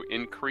 to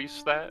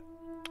increase that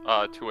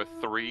to a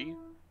 3.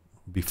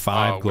 Be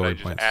 5 would glory I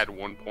just points. add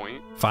 1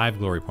 point? 5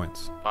 glory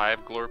points.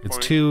 5 glory It's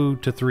points? 2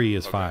 to 3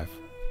 is Okay. 5.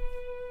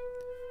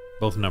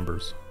 Both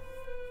numbers.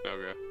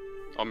 Okay.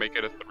 I'll make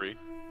it a 3.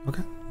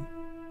 Okay.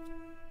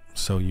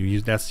 So you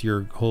use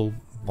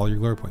all your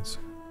glory points.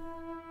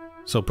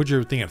 So put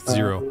your thing at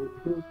 0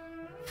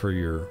 for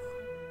your,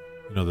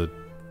 Okay.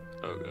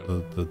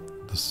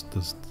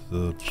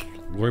 the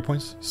glory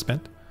points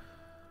spent.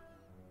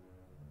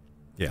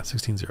 Yeah,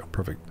 16-0.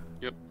 Perfect.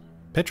 Yep.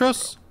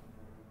 Petros?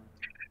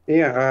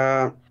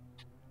 Yeah,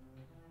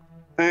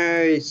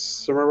 I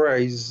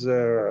summarize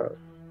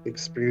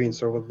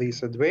experience of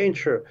this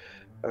adventure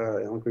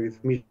along with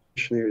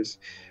missionaries,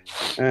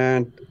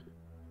 and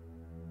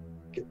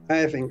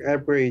I think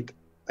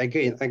I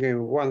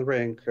gain 1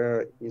 rank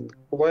in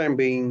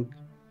climbing,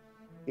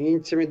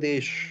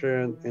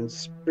 intimidation, and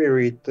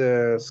spirit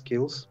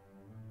skills.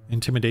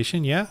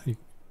 Intimidation, yeah.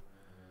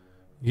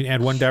 You can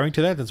add 1 daring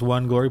to that. That's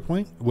 1 glory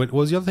point. What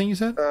was the other thing you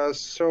said?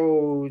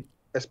 So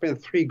I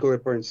spent 3 glory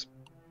points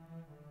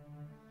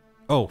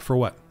Oh, for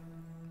what?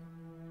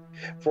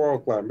 for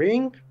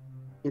climbing,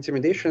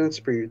 intimidation, and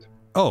spirit.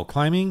 Oh,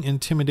 climbing,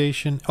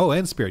 intimidation. Oh,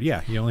 and spirit.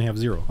 Yeah, you only have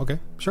 0. Okay,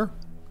 sure.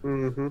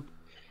 Mm-hmm.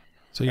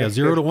 So yeah, I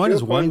 0 to have 1 is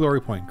 2 1 point-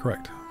 glory point.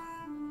 Correct.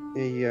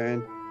 Yeah,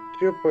 and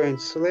 2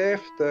 points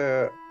left.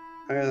 I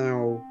don't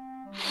know.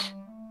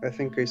 I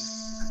think I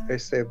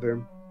saved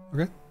them.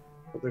 Okay.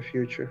 For the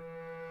future.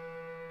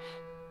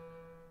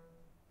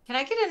 Can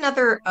I get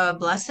another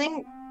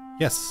blessing?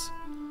 Yes.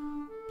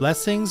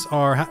 Blessings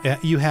are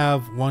you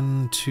have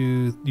 1,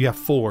 2. You have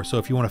 4. So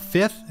if you want a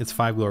 5th, it's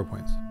 5 glory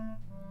points.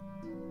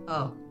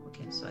 Oh,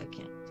 okay, so I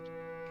can't.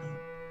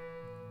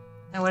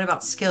 And what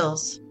about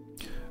skills?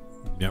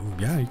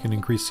 Yeah, you can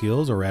increase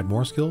skills or add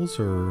more skills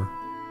or.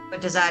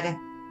 But does that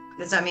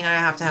mean I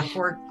have to have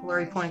 4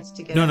 glory points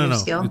to get No, a no, new no.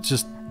 skill? It's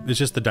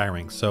just the die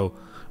rank. So,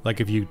 like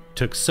if you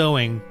took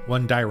sewing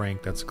 1 die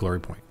rank, that's a glory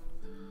point,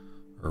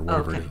 or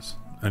whatever it Okay. is.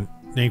 And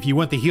if you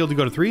want the heal to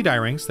go to 3 die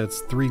ranks,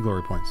 that's 3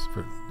 glory points.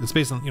 It's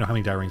based on how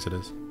many die ranks it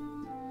is.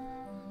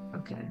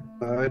 Okay.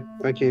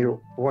 Okay,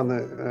 one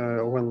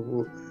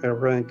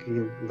rank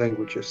in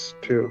languages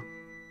too.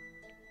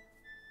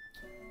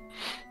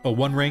 Oh,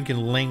 1 rank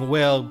in language.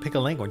 Well, pick a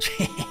language.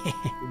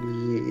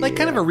 Like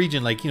kind of a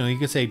region, like you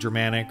could say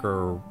Germanic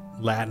or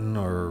Latin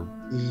or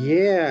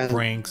Yeah,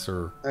 Franks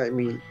or. I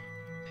mean,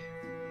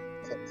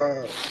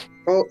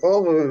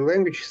 all the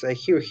languages I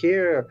hear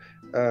here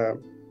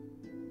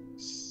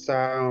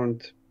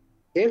sound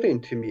alien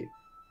to me.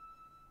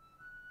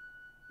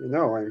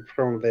 I'm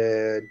from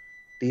the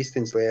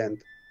distant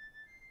land.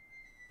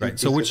 Right.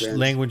 So, which Distant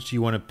lands. language do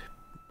you want to,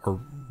 or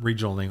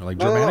regional language, like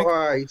No,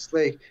 Germanic it's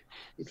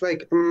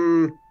like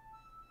or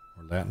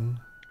Latin?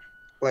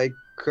 like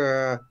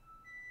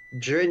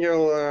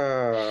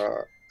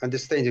general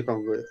understanding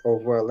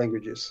of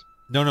languages.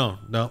 No.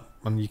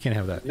 You can't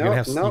have that. You No, gotta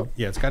have, no.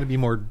 Yeah, it's got to be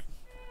more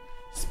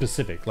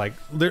specific. Like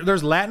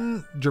there's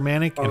Latin,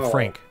 Germanic, and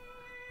Frank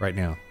right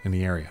now in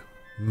the area,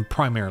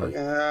 primarily.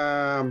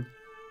 And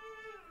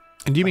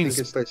do you I mean think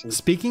it's Latin.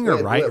 speaking or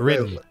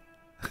written?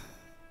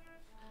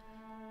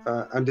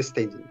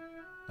 Understanding.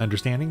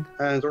 Understanding?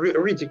 And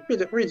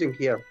reading,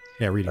 yeah.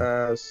 Yeah, reading.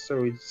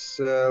 So it's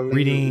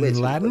reading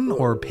Latin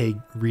or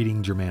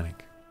reading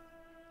Germanic?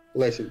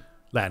 Latin.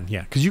 Latin,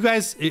 yeah. Because you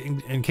guys,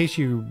 in case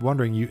you're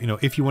wondering, you know,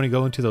 if you want to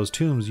go into those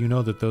tombs, you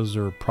know that those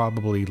are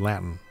probably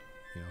Latin,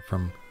 you know,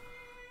 from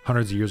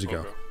hundreds of years ago.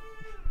 Okay.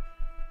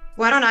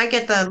 Why don't I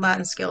get the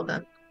Latin skill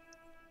then?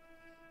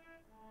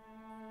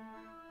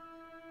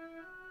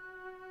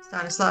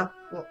 Stanislav,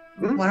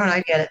 why don't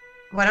I get it?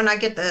 Why don't I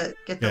get the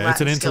Latin It's an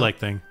skill? intellect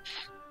thing.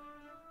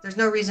 There's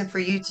no reason for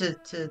you to,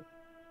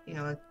 you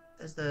know,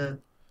 as the.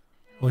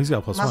 Well, he's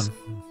got +1.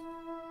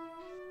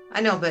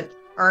 I know, but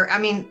I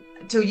mean,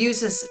 to use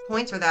his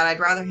points for that, I'd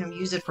rather him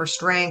use it for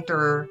strength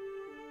or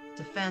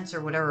defense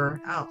or whatever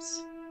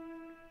else.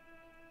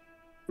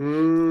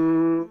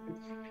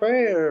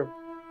 Fair.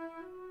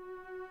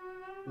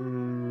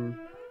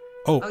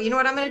 Oh, you know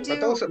what I'm gonna do?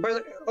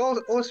 But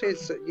also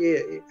it's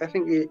I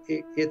think it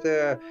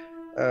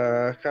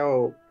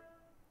how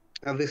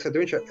this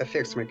adventure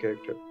affects my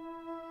character.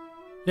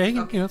 Yeah, you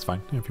know, it's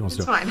fine if he wants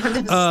It's to. fine.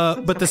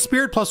 But the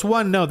spirit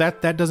 +1, no,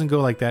 that doesn't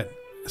go like that,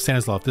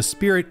 Stanislav. The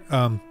spirit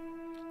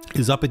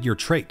is up at your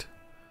trait.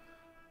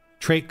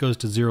 Trait goes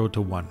to 0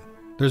 to 1.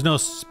 There's no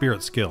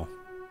spirit skill.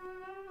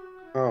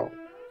 Oh.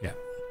 Yeah.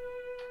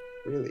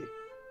 Really?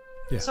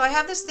 Yeah. So I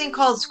have this thing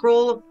called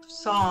Scroll of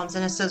Psalms,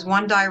 and it says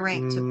 1 die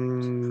rank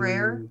to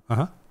prayer.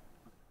 Uh-huh.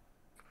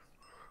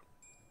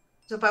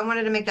 So if I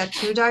wanted to make that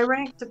 2 die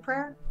rank to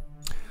prayer?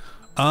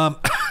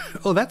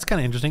 Oh, that's kind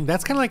of interesting.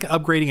 That's kind of like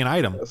upgrading an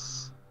item.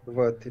 Yes.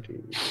 What did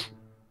you?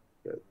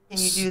 Can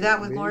you do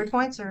that with glory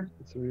points, or?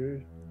 It's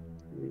weird.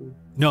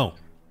 No,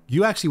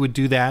 you actually would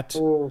do that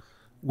Oh.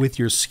 with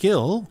your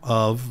skill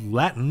of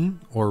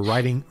Latin or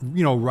writing,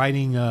 you know,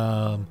 writing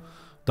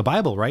the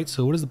Bible, right?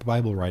 So what is the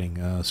Bible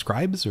writing?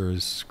 Scribes or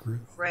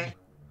Right.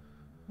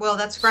 Well,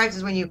 that scribes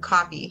is when you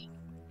copy.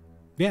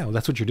 Yeah, well,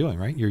 that's what you're doing,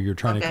 right? You're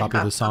trying to copy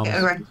the Psalms.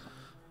 Okay, right.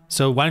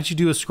 So why don't you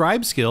do a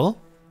scribe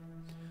skill?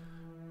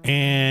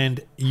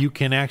 And you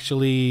can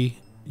actually,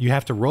 you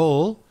have to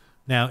roll.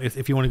 Now,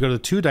 if you want to go to the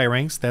 2 die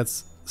ranks,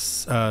 that's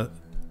so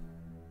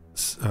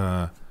that's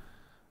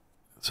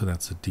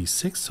a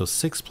d6. So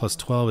 6 plus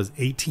 12 is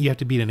 18. You have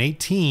to beat an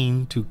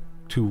 18 to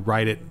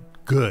write it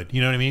good.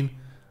 You know what I mean?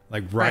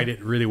 Like write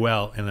it really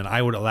well, and then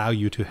I would allow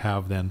you to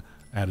have then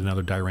add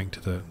another die rank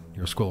to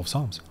your Scroll of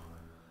Psalms.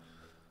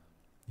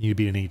 You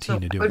beat an 18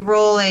 to do I would it.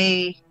 roll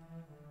a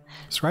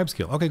Scribe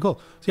skill. Okay,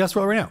 cool. So yeah, let's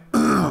roll right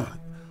now.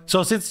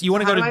 So since you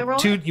want to How go do I roll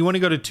to 2, it? you want to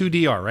go to 2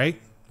 dr, right?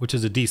 Which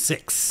is a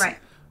d6. Right.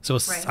 So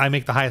Right. I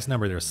make the highest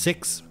number there.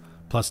 6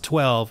 plus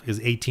 12 is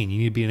 18. You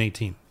need to be an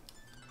 18.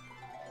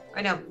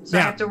 I know. So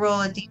I Now- have to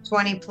roll a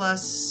d20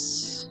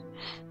 plus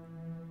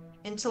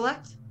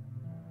intellect.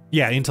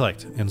 Yeah,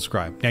 intellect and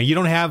scribe. Now you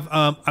don't have.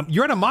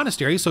 You're in a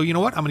monastery, so you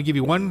know what? I'm going to give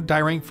you 1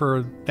 die rank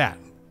for that,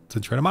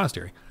 since you're in a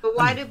monastery. But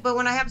but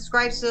when I have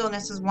scribe skill and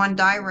this is 1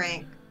 die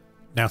rank,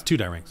 Now it's 2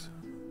 die ranks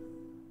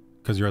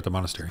because you're at the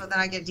monastery, so then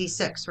I get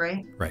d6,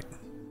 right? right?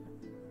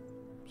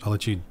 I'll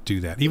let you do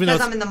that, even Because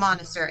though I'm in the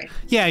monastery.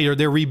 yeah,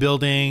 they're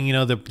rebuilding. You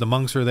know, the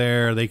monks are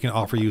there. They can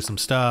offer you some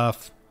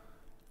stuff.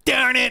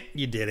 Darn it,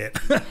 you did it.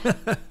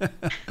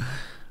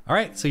 All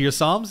right, so your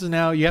psalms, and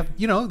now you have,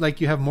 you know, like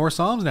you have more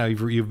psalms now.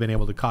 You've been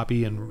able to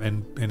copy and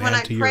When add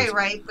I to pray, yours.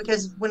 right?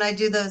 Because when I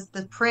do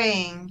the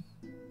praying,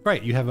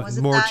 Right, you have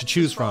wasn't more that to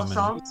choose the Scroll from.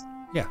 of And, Psalms?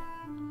 yeah.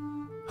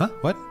 Huh?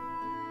 What?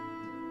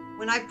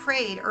 When I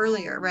prayed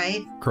earlier,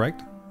 right?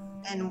 Correct.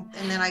 And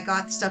then I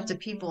got stuff to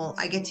people,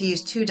 I get to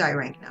use 2 die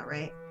rank now,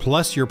 right?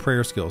 Plus your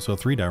prayer skill, so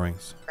 3 die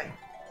ranks. Right.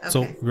 Okay.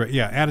 So right,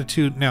 yeah, add a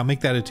 2. Now make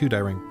that a 2 die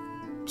rank.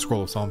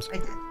 Scroll of Psalms. I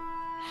did.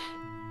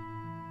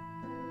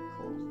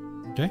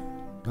 Cool. Okay,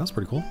 that's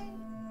pretty cool.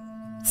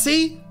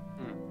 See,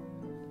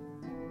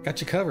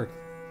 got you covered.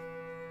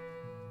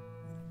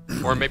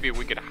 Or maybe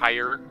we could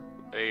hire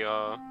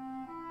a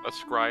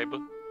scribe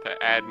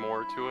to add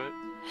more to it.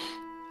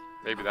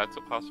 Maybe that's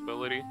a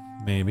possibility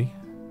Maybe.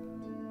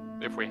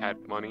 if we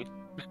had money.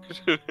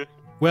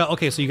 Well,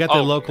 okay, so you got the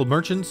Oh. local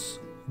merchants'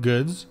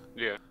 goods.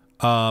 Yeah.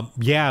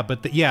 Yeah,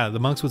 but the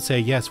monks would say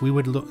yes. We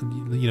would,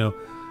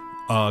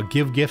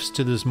 give gifts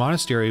to this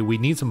monastery. We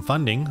need some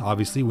funding.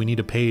 Obviously, we need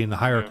to pay and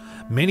hire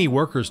many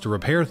workers to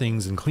repair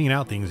things and clean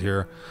out things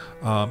here,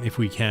 if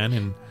we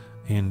can.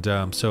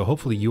 And so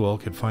hopefully you all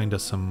could find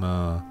us some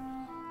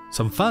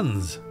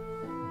funds.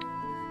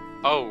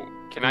 Oh,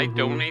 can I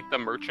donate the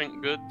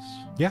merchant goods?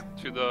 Yeah.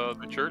 To the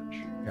church?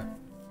 Yeah.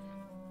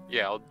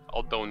 Yeah,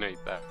 I'll donate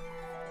that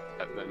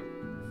then.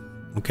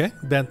 Okay,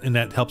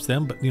 that helps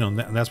them. But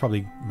that's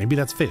probably, maybe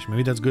that's fish.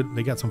 Maybe that's good.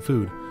 They got some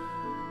food.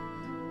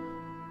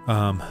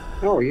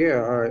 Oh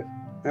yeah,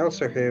 I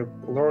also have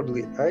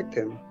lordly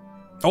item.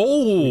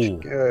 Oh,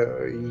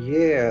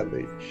 Yeah,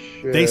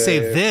 which, they say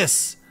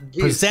this. gifts,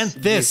 Present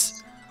this.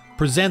 gifts.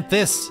 Present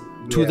this.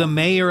 to Yeah. the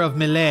mayor of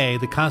Malay,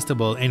 the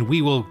constable, and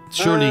we will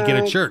surely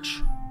get a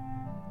church.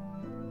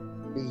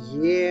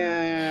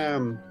 Yeah,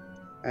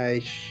 I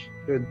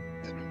should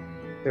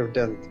have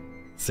done it.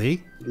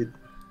 See?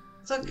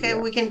 It's okay.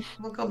 Yeah.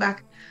 We'll go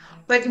back.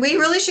 But we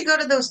really should go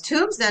to those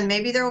tombs then.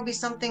 Maybe there will be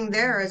something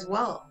there as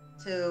well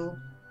to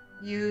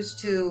use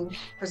to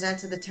present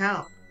to the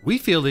town. We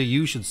feel that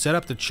you should set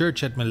up the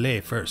church at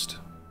Malay first.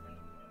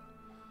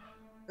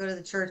 Go to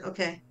the church.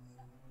 Okay.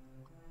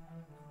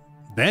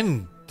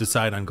 Then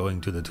decide on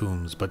going to the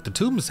tombs. But the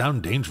tombs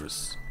sound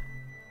dangerous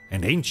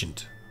and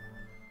ancient.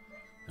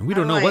 And we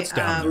don't know what's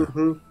down there.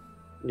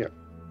 Mm-hmm. Yeah.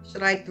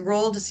 Should I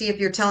roll to see if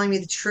you're telling me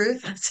the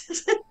truth?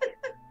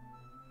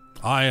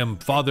 I am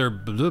Father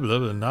blah, blah,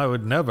 blah, and I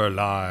would never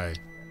lie.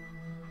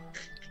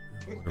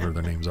 Whatever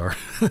their names are.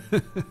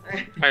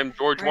 I am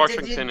George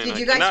Washington, Did and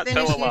you I guys cannot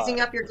finish tell a lie. using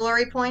up your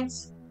glory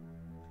points?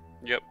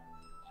 Yep.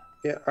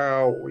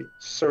 Yeah. Wait,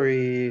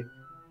 sorry.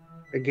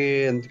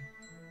 Again,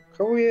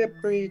 how we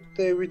operate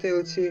the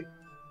vitality?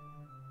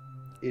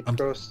 It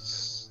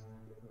costs.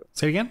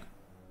 Say again?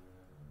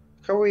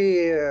 How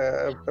we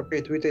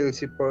operate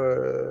vitality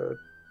per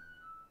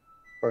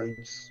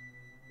points?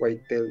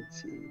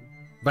 Vitality.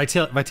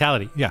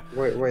 Vitality, yeah.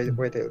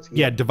 Vitality.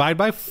 Yeah, divide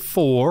by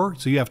 4,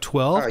 so you have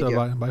 12. Yeah.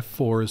 Divided by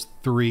 4 is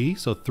 3,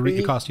 so 3 it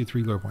Three. costs you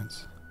 3 glory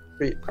points.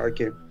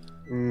 Okay.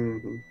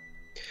 Mm-hmm.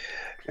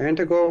 And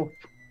to go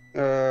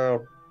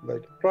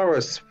like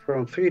flowers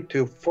from 3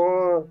 to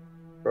 4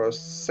 plus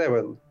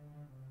 7.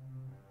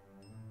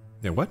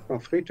 Yeah, what? From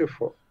 3 to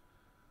 4.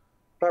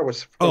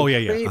 Flowers from Oh,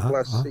 yeah. 3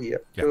 plus Yeah.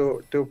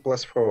 2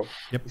 plus 4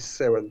 Yep. is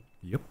 7.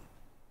 Yep.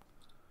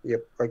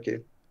 Yep. Okay.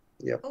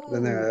 Yep. Oh.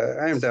 Then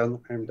I'm done.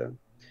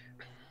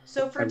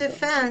 So for I'm done.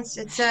 defense,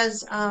 it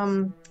says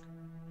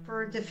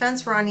for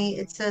defense, Ronnie,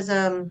 it says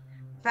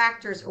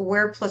factors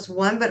aware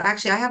 +1, but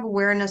actually I have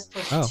awareness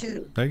Oh,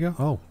 +2. there you go.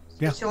 Oh,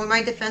 yeah. So will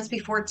my defense be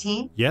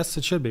 14? Yes,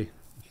 it should be.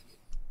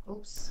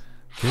 Oops.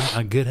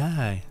 Good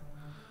eye.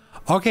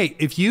 Okay,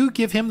 if you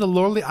give him the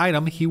lordly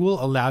item, he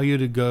will allow you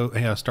to go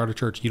start a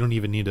church. You don't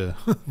even need to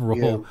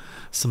roll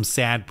some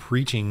sad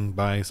preaching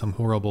by some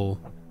horrible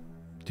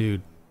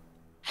dude.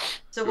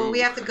 So will we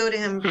have to go to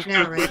him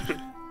now, right?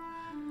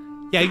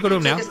 Yeah, you go to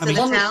him now. Take us to the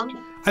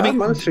town? I mean,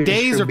 Monsters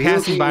days are should be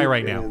passing by building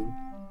right now.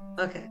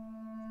 and- Okay.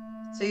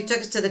 So you took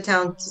us to the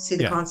town to see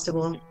the Yeah.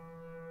 constable.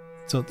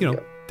 So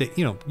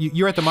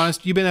you're at the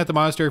monastery. You've been at the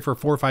monastery for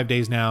 4 or 5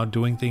 days now,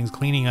 doing things,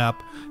 cleaning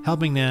up,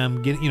 helping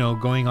them,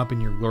 going up in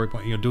your glory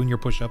point, doing your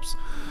push-ups,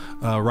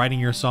 writing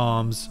your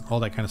psalms, all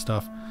that kind of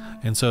stuff.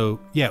 And so,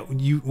 yeah,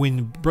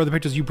 when Brother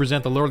Petrus, you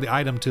present the lordly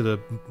item to the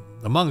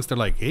monks, they're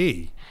like,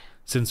 hey,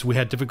 since you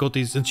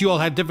all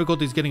had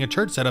difficulties getting a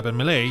church set up in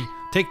Malay,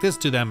 take this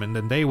to them, and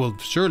then they will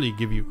surely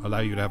allow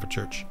you to have a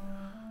church.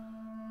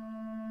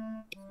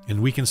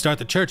 And we can start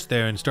the church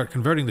there and start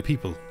converting the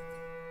people.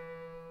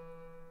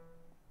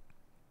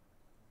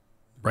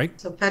 Right?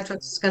 So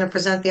Petrus is going to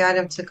present the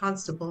item to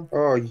constable.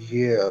 Oh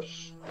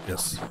yes.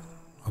 Yes.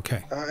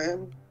 Okay.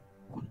 I'm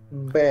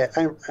bad.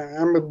 I'm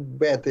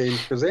bad in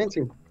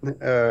presenting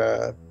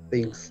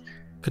things,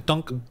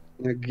 Katunk.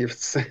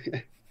 gifts.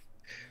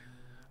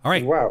 All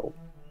right. Wow.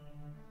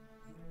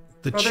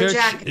 The Brother church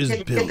Jack, is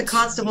get built. the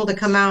constable to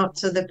come out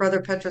so that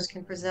Brother Petrus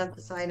can present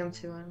this item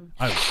to him.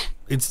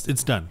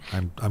 It's done.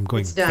 I'm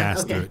going It's done,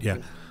 fast okay. through it. Yeah.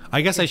 I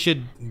guess I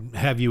should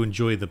have you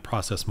enjoy the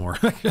process more.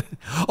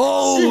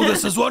 Oh,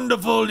 this is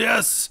wonderful.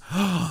 Yes.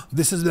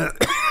 This is the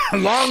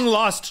long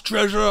lost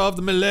treasure of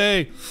the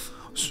Malay.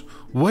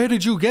 Where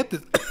did you get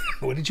this?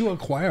 Where did you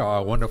acquire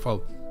our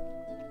wonderful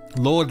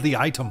lordly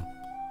item?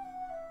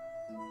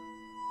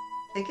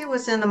 I think it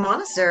was in the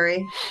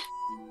monastery.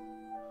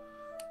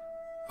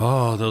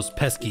 Oh, those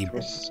pesky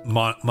was-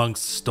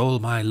 monks stole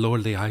my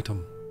lordly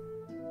item.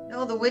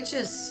 No, the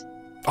witches.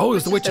 Oh,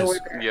 it's the Witches that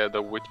witches. were there. Yeah,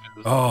 the witches.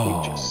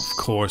 Oh, of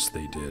course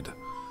they did.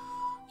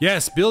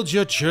 Yes, build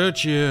your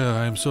church here.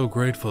 I am so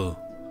grateful.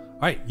 All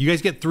right, you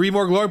guys get 3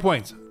 more glory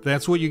points.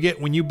 That's what you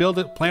get when you build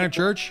it, plant a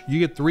church. You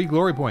get 3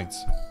 glory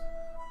points.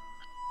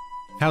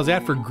 How's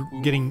that for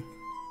getting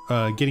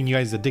you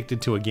guys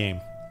addicted to a game?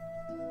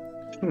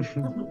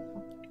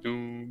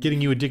 Doom.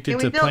 Getting you addicted Can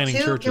we to build planning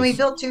 2? churches. Can we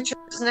build 2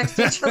 churches next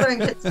to each other and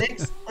get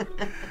 6?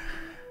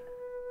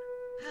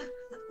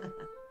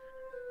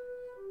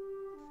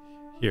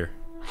 Here,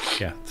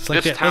 yeah, just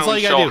like This that. That's all town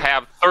you shall gotta do.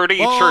 have 30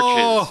 churches.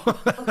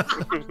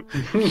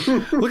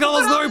 Oh! Look at all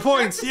those glory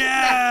points.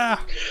 Yeah.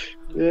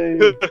 Yay.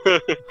 Who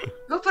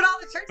put all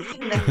the churches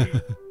in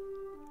there?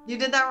 You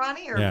did that,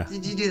 Ronnie, or Yeah.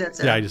 did you do that,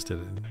 sir? Yeah, I just did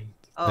it.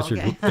 Oh, That's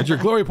okay. that's your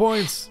glory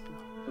points.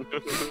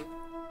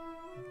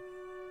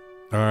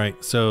 All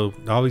right, so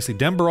obviously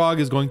Dembarog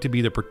is going to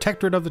be the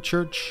protectorate of the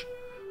church,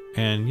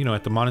 and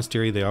at the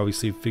monastery they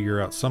obviously figure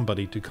out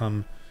somebody to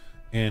come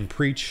and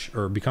preach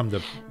or become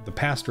the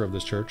pastor of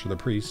this church or the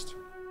priest.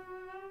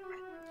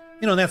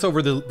 And that's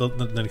over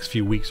the next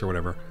few weeks or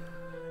whatever.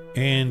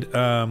 And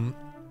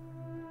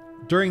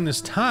during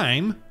this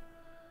time,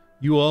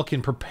 you all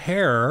can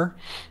prepare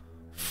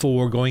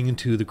for going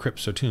into the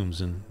crypts or tombs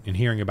and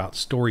hearing about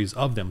stories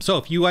of them. So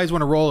if you guys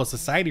want to roll a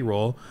society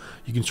roll,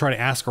 you can try to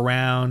ask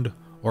around,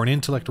 or an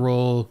intellect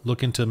roll,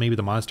 look into maybe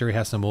the monastery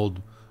has some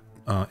old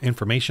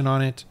information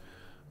on it,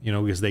 you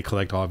know, because they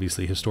collect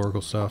obviously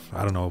historical stuff.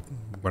 I don't know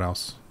what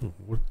else.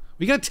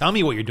 You got to tell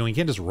me what you're doing. You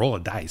can't just roll a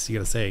dice. You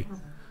got to say,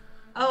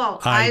 Oh,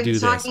 I do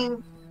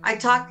talking.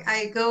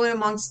 I go in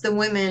amongst the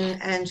women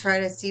and try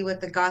to see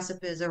what the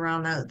gossip is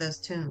around those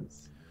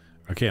tombs.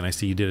 okay, and I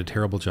see you did a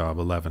terrible job,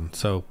 11.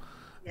 So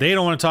they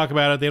don't want to talk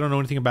about it. They don't know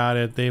anything about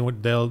it.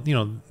 They'll, you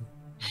know,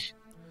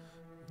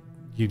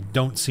 you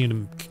don't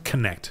seem to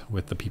connect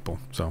with the people.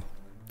 So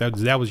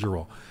that was your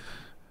roll.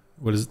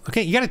 What is,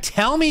 okay, you got to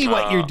tell me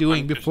what you're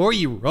doing before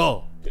you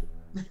roll.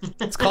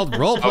 It's called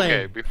role playing.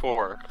 Okay,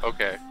 before.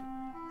 Okay.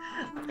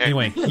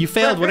 Anyway, you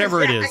failed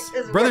whatever it is.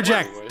 Brother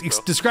Jack,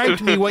 describe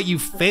to me what you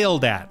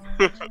failed at.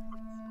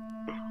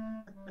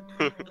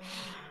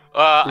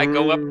 I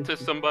go up to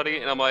somebody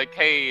and I'm like,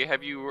 hey,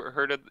 have you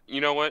heard of... You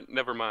know what?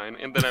 Never mind.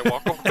 And then I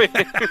walk away.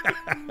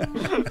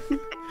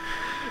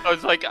 I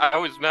was like, I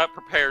was not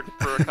prepared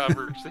for a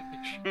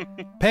conversation.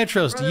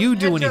 Petros, do you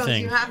do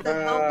anything? You have to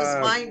help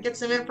us find, get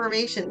some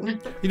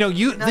information. You know,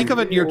 you think of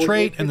it, your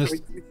trait, and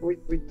this... Wait.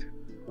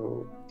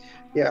 Oh.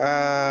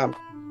 Yeah,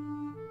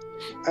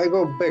 I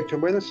go back to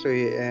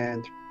monastery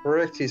and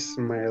practice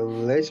my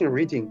Latin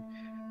reading.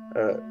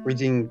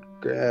 Reading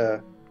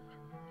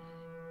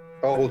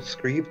old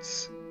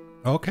scripts.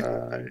 Okay.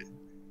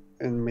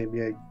 And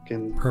maybe I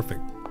can...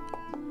 Perfect.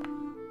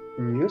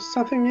 Use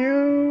something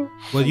new.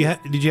 Well,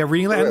 did you have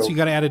reading Latin? So you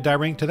got to add a die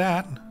rank to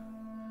that.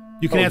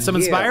 You can add some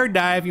inspired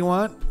die if you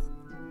want.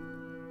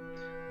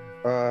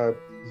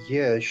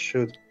 Yeah, I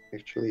should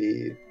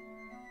actually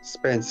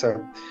spend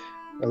some.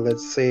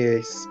 Let's say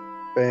I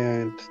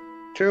spent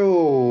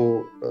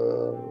 2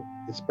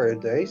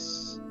 inspired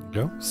dice.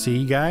 Go.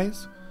 See,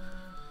 guys.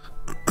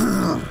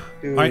 All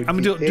right,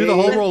 I'm gonna do the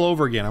whole roll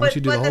over again. I want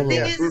you to do the whole roll. But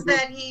the thing is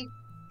that he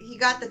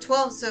got the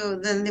 12, so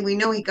then we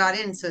know he got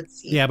in. So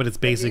it's but it's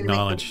basic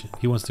knowledge.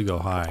 He wants to go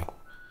high.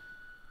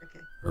 Okay.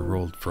 Or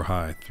rolled for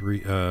high.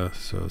 3.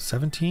 So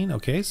 17.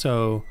 Okay,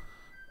 so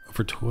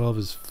for 12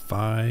 is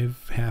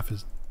 5. Half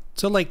is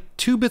so like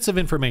 2 bits of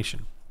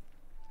information.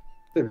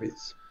 There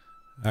is.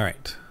 All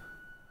right.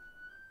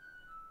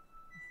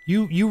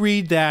 You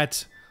read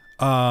that.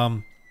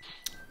 I'll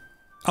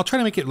try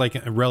to make it like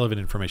relevant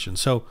information.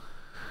 So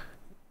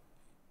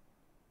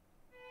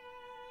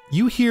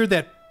you hear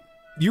that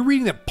you're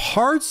reading that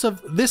parts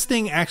of this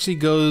thing actually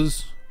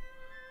goes.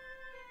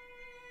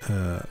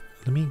 Let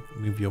me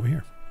move you over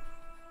here.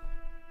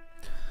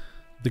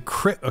 The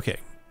crypt. Okay,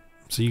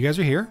 so you guys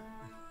are here,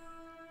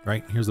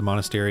 right? Here's the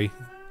monastery,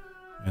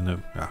 and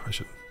the. I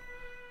should.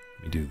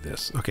 Let me do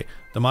this. Okay,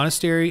 the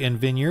monastery and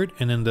vineyard,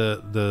 and then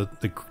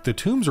the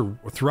tombs are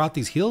throughout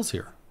these hills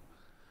here,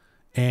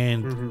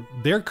 and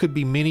there could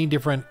be many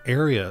different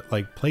area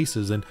like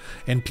places, and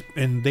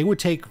they would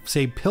take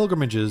say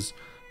pilgrimages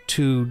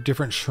to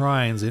different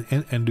shrines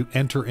and do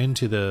enter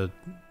into the,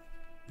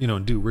 you know,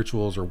 do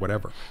rituals or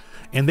whatever,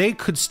 and they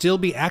could still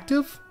be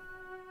active.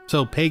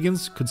 So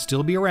pagans could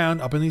still be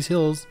around up in these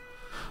hills,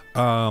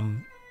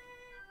 and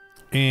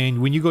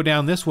when you go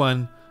down this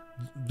one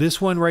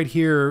right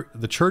here,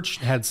 the church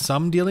had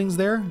some dealings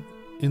there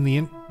in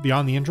the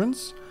beyond the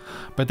entrance,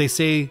 but they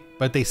say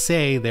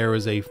there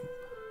is a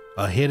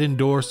hidden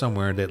door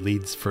somewhere that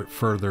leads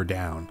further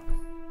down.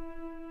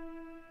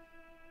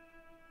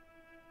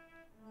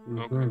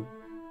 Okay.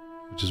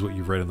 Which is what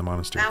you've read in the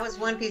monastery. That was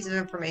 1 piece of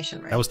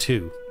information, right? That was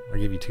 2. I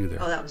gave you 2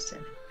 there. Oh, that was 2.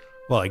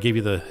 Well, I gave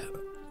you the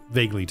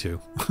vaguely 2.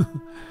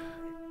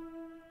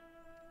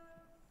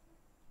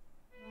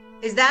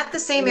 Is that the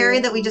same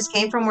area that we just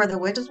came from where the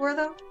witches were,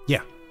 though?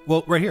 Yeah.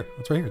 Well, right here.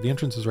 That's right here. The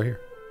entrance is right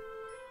here.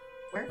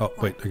 Where? Oh,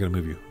 wait. I gotta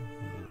move you.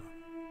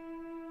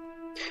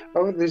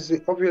 Oh, this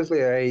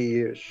obviously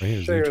I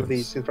share the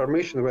this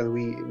information when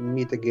we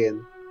meet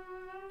again.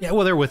 Yeah,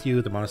 well, they're with you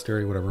at the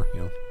monastery, whatever.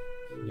 You know,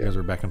 you guys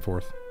are back and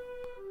forth.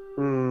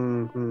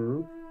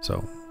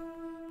 So,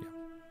 yeah,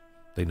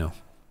 they know.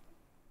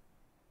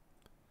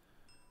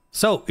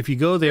 So, if you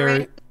go there,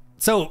 Right.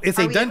 So it's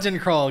a dungeon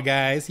crawl,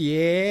 guys.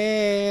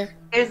 Yeah.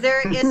 Is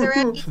there any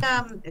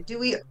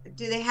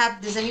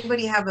does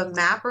anybody have a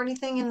map or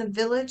anything in the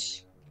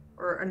village,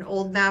 or an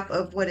old map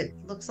of what it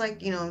looks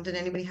like? You know, did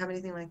anybody have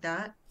anything like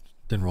that?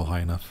 Didn't roll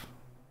high enough.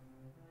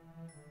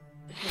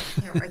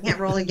 I can't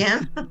roll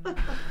again.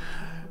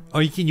 Oh,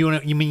 you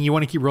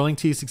want to keep rolling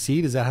till you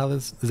succeed? Is that how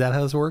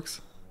this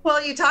works?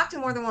 Well, you talk to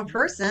more than one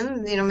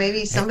person. You know,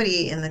 maybe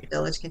somebody in the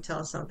village can tell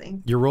us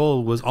something. Your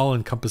roll was all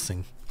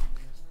encompassing.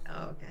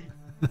 Oh, okay.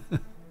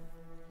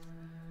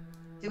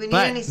 Do we need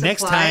But any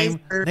supplies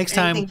next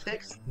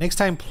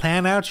time,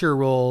 plan out your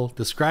roll,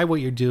 describe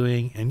what you're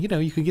doing, and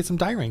you can get some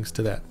die ranks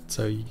to that.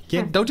 So you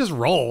don't just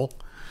roll.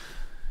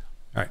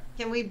 All right.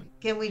 Can we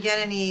get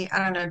any?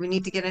 I don't know. Do we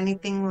need to get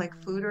anything like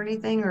food or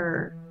anything,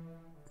 or?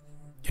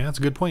 Yeah, that's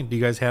a good point. Do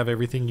you guys have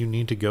everything you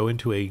need to go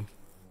into a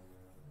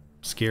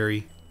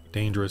scary,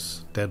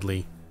 dangerous,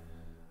 deadly?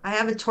 I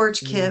have a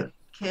torch kit.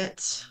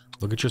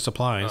 Look at your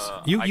supplies.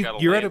 I You're got a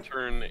at a.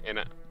 lantern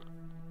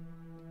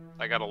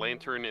I got a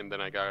lantern and then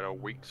I got a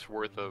week's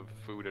worth of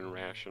food and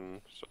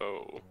ration.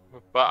 So,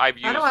 but I've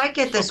used. How do I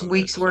get this some of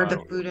week's it, so worth I of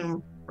don't food really-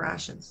 and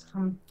rations?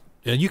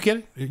 Yeah, you get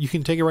it. You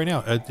can take it right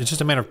now. It's just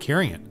a matter of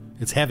carrying it.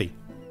 It's heavy.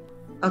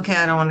 Okay,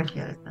 I don't want to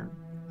get it then.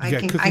 You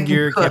got cooking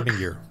gear, cook. camping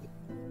gear.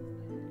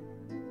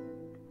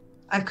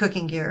 I have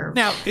cooking gear.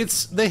 Now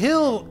it's the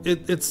hill.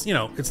 It's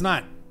it's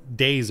not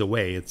days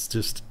away. It's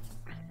just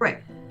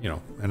Right.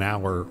 an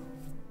hour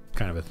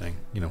kind of a thing.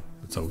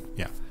 So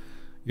yeah,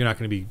 you're not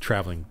going to be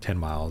traveling 10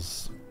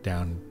 miles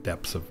down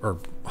depths or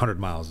 100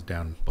 miles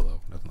down below.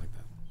 Nothing like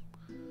that.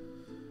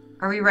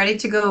 Are we ready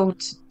to go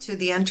to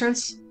the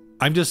entrance?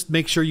 I'm just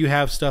make sure you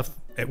have stuff.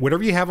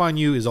 Whatever you have on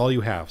you is all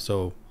you have.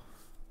 So.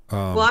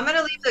 Well, I'm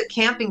gonna leave the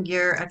camping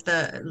gear at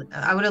the.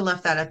 I would have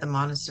left that at the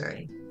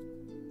monastery.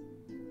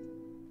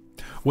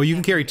 Well, you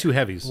can carry 2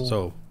 heavies,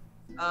 so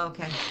Oh,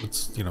 okay.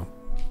 it's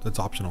that's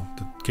optional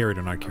to carry it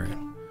or not carry it.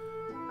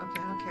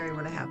 Okay, I'll carry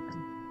what I have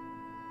then.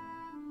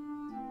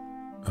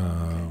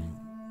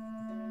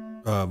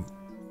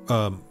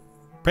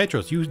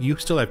 Petros, you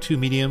still have 2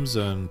 mediums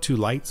and 2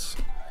 lights.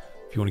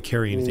 If you want to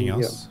carry anything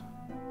else.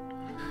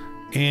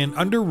 And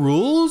under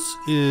rules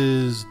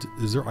is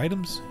there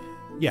items?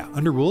 Yeah,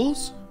 under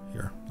rules.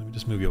 Here, let me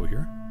just move you over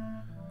here.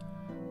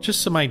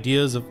 Just some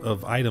ideas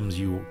of items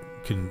you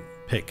can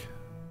pick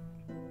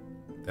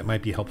that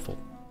might be helpful.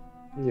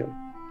 Yeah.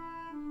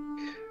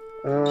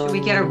 Should we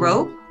get a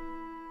rope?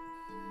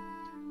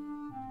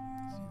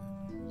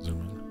 Zoom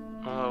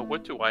in.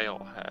 What do I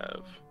all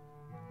have?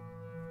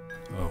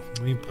 Oh,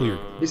 let me pull your.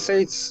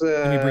 Besides,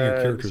 Let me bring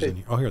your characters in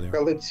here. Oh, here they are.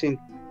 collecting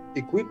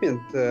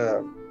equipment,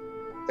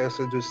 I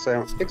also do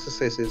some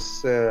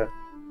exercises,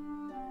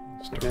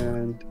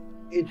 and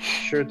it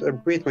should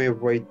upgrade my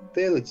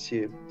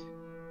vitality.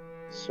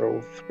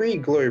 So 3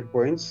 glory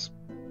points,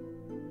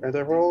 and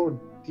I roll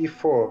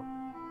D4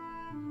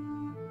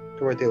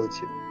 to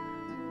vitality.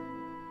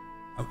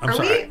 I'm Are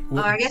sorry. we?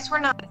 I guess we're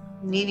not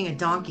needing a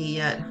donkey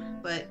yet,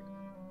 but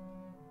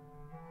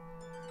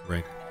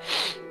Right.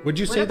 What'd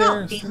you what say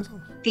about there?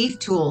 thief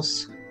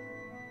tools?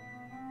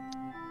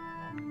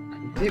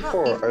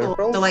 D4, I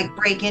roll. To like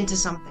break into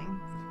something.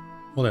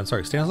 Hold on,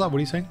 sorry. Stanislav, what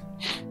are you saying?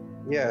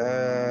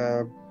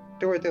 Yeah,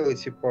 2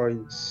 vitality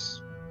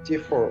points.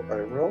 D4, I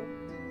roll.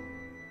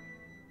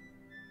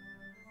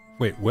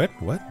 Wait, what?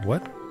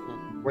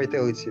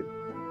 Vitality.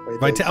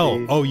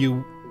 Oh,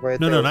 you.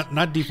 Vitality. No,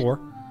 not D4.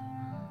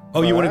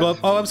 Oh, you want to go up?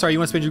 Oh, I'm sorry. You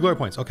want to spend your glory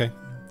points. Okay.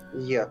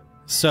 Yeah,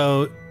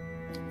 So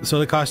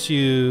that costs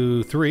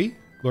you 3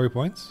 glory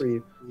points.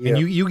 3. Yeah.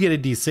 And you get a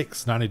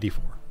D6, not a D4.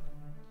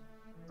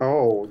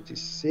 Oh,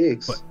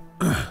 D6. But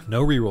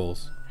no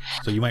rerolls.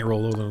 So you might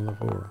roll lower than the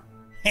 4.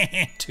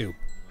 2.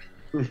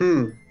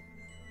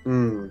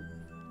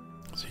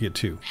 So you get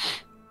 2.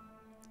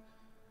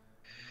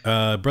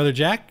 Brother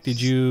Jack,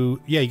 did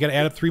you... Yeah, you got to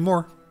add up 3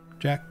 more,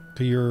 Jack,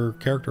 to your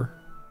character.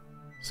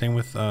 Same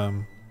with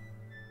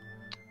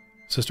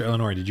Sister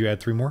Eleanor. Did you add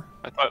 3 more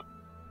I thought.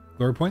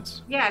 glory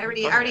points? Yeah, I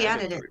already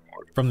added it.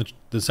 From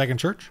the second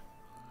church?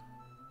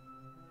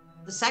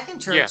 The second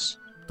church. Yeah.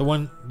 The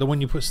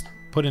one you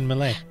put in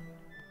melee.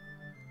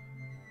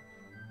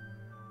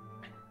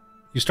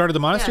 You started the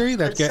monastery?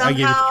 Yes, but I gave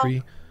you somehow-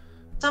 3.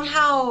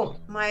 Somehow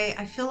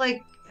I feel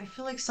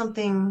like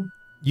something.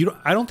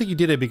 I don't think you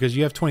did it because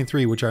you have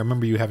 23, which I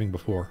remember you having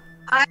before.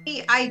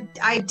 I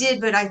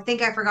did, but I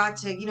think I forgot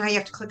to. You know how you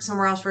have to click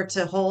somewhere else for it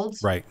to hold.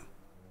 Right.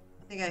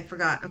 I think I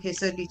forgot. Okay,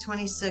 so it'd be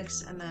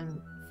 26 and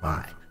then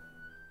 5.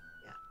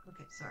 Yeah.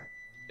 Okay, sorry.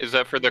 Is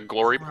that for the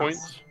glory Somewhere else.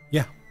 points?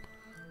 Yeah.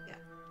 Yeah.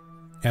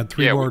 Add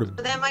 3 Yeah, more we- to...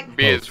 But then my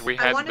Because we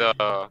I had wanted-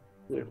 the.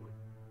 Yeah.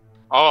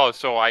 Oh,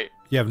 so I.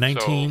 You have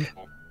 19, So,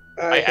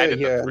 I have, added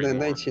the yeah, 3 more.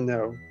 19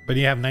 now. but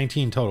you have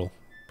 19 total.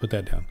 Put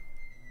that down.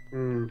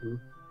 Mm-hmm.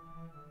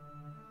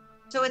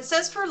 So it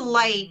says for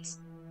light,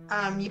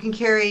 you can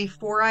carry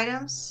 4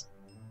 items.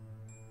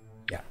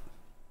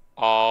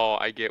 oh,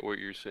 I get what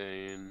you're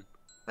saying.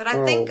 But I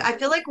Oh.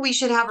 feel like we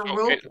should have a Okay.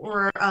 rope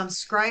or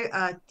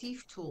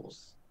thief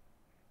tools.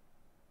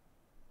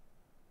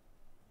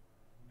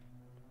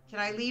 Can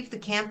I leave the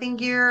camping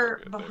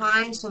gear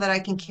behind so that I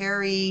can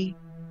carry?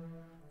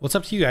 Well, it's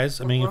up to you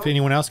guys. I mean, if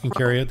anyone else can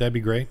carry it, that'd be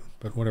great.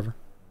 But whatever.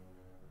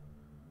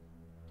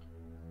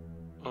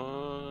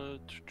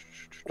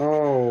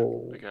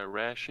 Oh, I got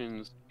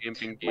rations,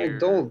 camping my gear,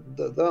 don't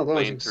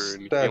lantern,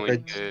 stuck.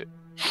 healing kit.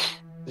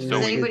 Does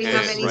Stone anybody kit,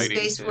 have any writing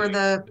space kit. for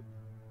the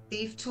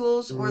thief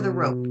tools or the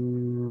rope?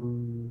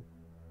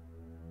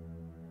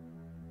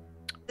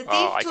 The thief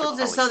Oh, I could tools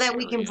is probably so that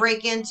we carry can it.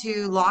 break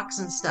into locks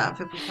and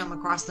stuff if we come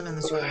across them in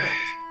the street.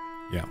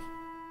 Yeah.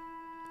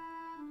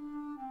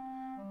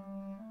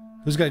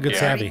 Who's got good Yeah.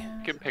 savvy?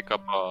 You can pick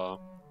up.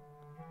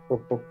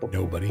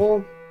 Nobody.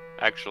 Oh,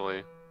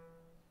 Actually.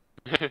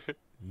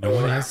 No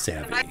one has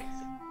savvy.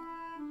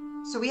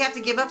 So we have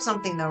to give up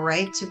something though,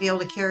 right? To be able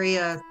to carry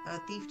a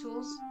thief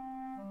tools?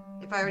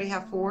 If I already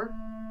have 4?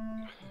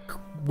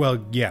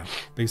 Well, yeah,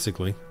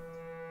 basically.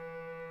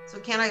 So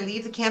can I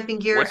leave the camping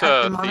gear What's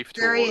at the a thief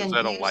tool? monastery Is and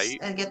that a use light?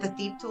 and get the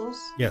thief tools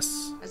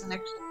Yes. as an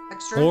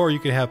extra? Or you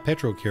could have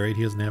Petro carry it.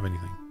 He doesn't have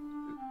anything.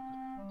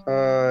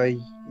 Well,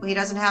 he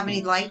doesn't have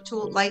any light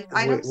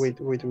items. Wait.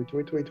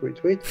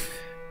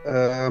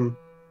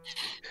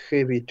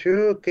 Heavy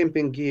too.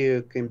 Camping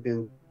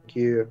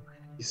gear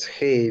is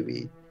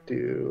heavy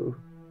too.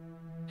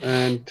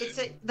 And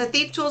The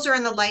thief tools are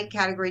in the light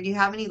category. Do you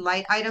have any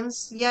light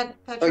items yet,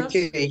 Petros?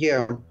 okay,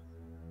 yeah.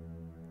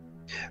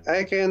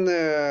 I can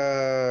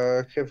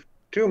have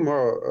 2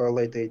 more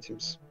light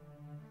items.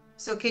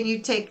 So can you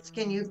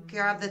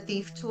grab the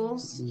thief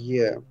tools?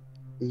 Yeah.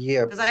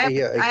 Because I have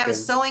a can.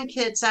 sewing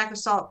kit, sack of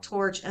salt,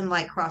 torch, and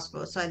light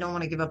crossbow, so I don't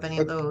want to give up any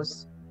of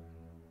those.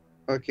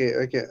 Okay.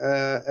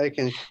 I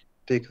can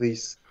take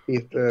these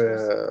thief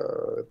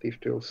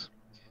tools.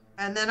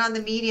 And then on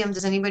the medium,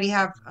 does anybody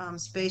have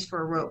space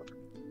for a rope?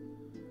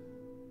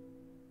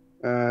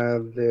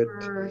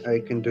 That I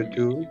can do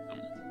too.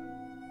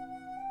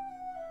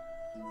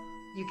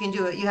 You can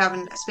do it. You have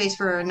a space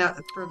for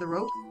the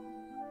rope.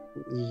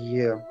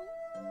 Yeah.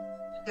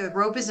 The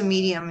rope is a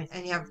medium,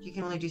 and you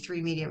can only do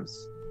 3 mediums.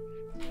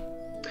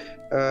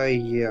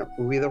 Yeah.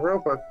 With a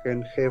rope, I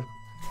can have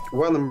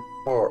 1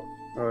 more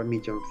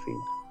medium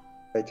thing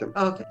item.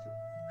 Okay.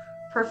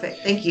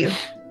 Perfect. Thank you.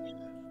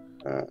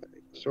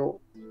 So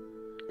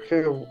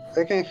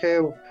I can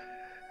have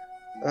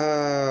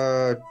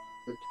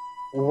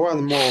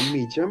 1 more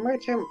medium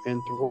item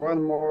and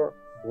 1 more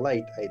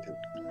light item.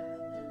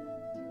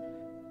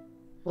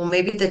 Well,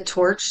 maybe the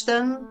torch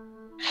then?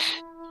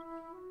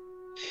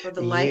 For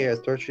the light? Yeah,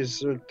 torch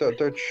is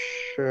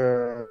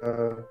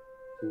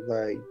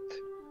light.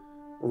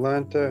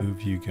 Lantern.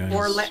 Move you guys.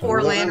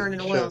 Or lantern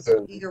and oils.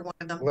 Either one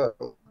of them.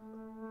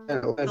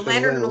 The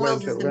lantern and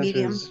oils is the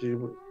medium.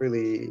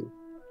 Really.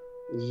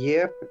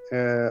 Yep.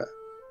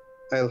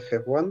 I'll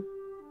have 1.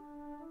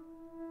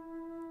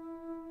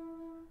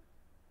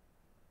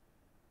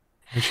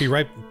 Make sure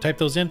you type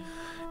those in.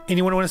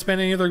 Anyone want to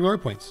spend any other glory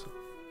points?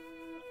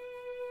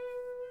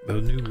 The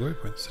new glory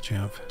points that you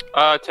have.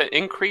 To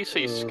increase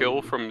a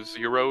skill from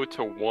 0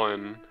 to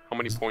 1, how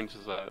many points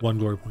is that? 1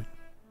 glory point.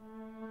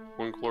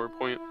 1 glory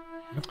point?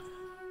 Yep.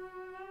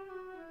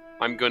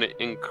 I'm gonna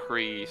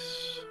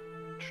increase...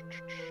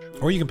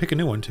 Or you can pick a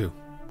new one too.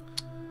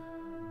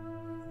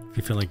 If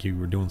you feel like you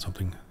were doing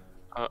something.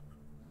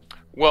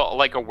 Well,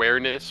 like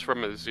awareness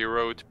from a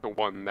 0 to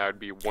 1, that would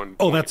be 1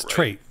 Oh, point, that's right?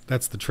 trait.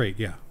 That's the trait,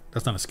 yeah.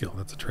 That's not a skill,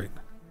 that's a trait.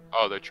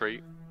 Oh, the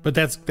trait? But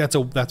that's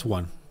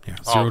 1. Yeah,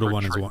 0 to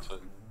 1 is 1. Then.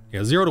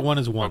 Yeah, 0 to 1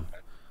 is 1. Okay.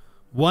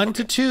 1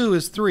 to 2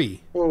 is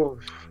 3. Oh.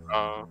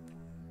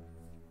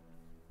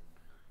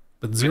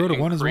 But 0 to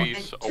 1 is 1.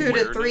 Increase And 2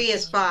 to 3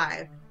 is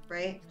 5,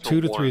 right? 2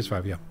 to 3 1. is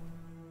 5, yeah.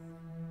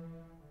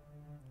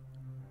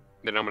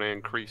 Then I'm gonna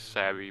increase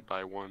savvy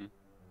by 1.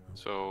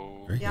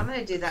 So... Very Yeah, I'm good.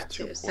 going to do that That's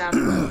 2 too. points.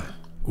 Savvy.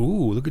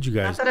 Ooh, look at you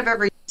Not guys. that I've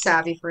ever used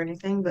savvy for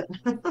anything, but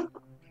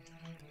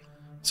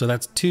So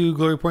that's 2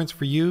 glory points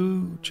for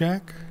you,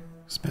 Jack.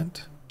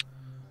 Spent.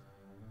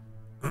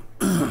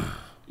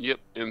 Yep,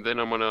 and then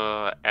I'm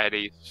gonna add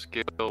a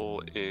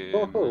skill in...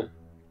 Oh.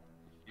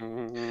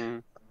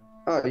 Mm,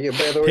 Ah, yeah.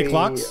 By the way, Pick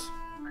locks?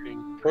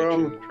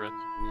 from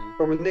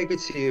a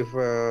negative.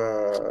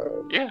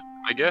 Yeah,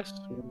 I guess.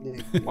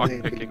 Lock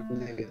picking.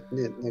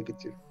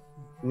 Negative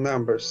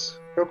numbers.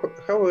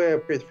 How I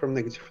operate from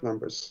negative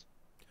numbers?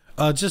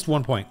 Just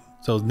 1 point.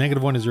 So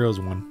 -1 to 0 is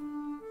 1.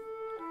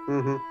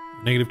 Mm-hmm.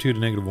 -2 to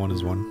 -1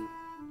 is 1.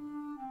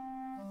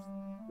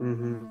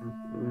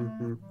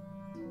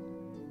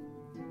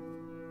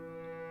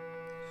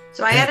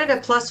 so I added a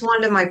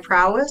 +1 to my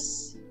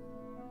prowess,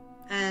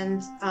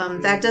 and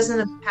that doesn't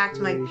impact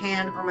my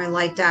pan or my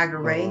light dagger,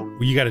 right,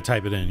 Well, you got to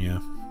type it in, yeah.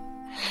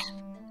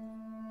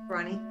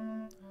 Ronnie?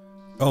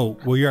 Oh,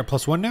 well, you're at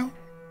 +1 now?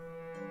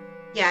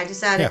 Yeah, I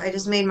just added. Yeah. I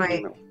just made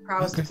my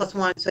prowess Okay.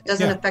 +1, so it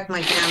doesn't Yeah. affect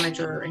my damage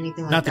or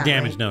anything like Not that. the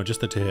damage, right? no,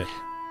 just the to hit.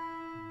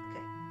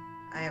 Okay,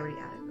 I already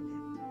added.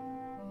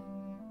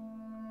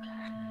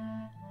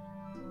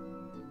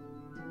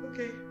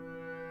 Okay. Okay.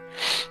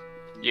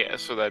 Yeah,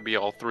 so that'd be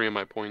all 3 of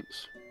my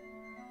points.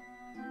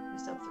 We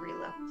still have 3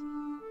 left.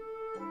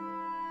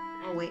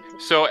 Oh wait.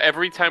 So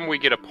every time we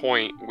get a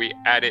point, we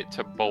add it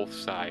to both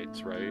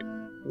sides, right?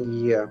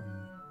 Yeah.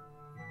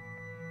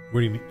 What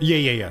do you mean?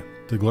 Yeah.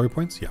 The glory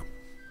points? Yeah.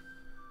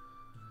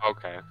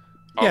 Okay.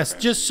 Yes,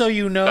 Okay. just so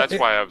you know. That's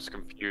why I was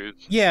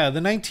confused. Yeah, the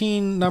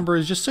 19 number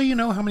is just so you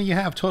know how many you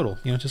have total.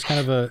 You know, just kind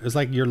of it's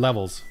like your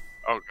levels.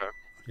 Okay.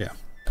 Yeah.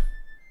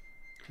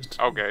 Just,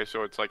 Okay,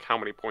 so it's like how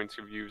many points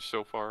you've used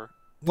so far?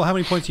 well, how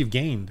many points you've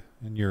gained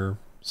in your,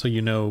 so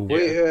you know. We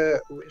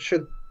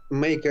should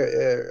make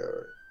a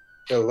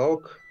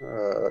log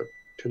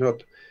to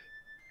not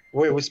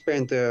where we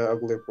spend our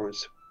glory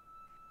points.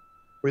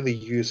 Really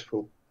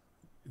useful.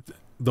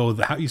 Though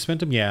how you spent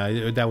them,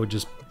 yeah, that would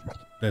just,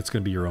 that's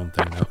going to be your own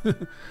thing, though.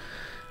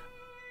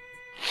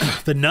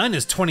 The nun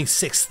is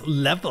 26th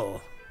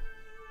level.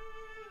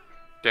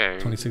 Dang.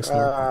 26th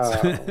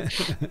level.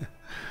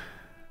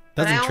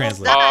 But I Doesn't almost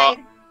translate. died.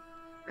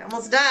 I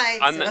almost died.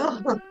 On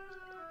so.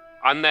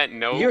 On that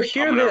note, You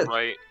hear I'm gonna that?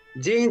 write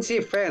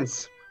D&D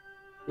fans,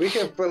 we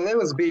have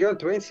levels beyond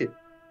 20.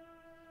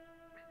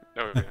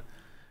 Okay.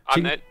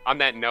 On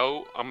that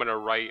note, I'm gonna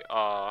write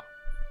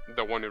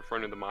the one in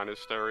front of the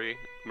monastery.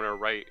 I'm gonna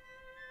write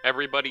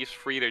everybody's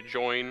free to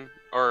join,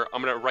 or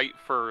I'm gonna write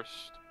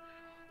first.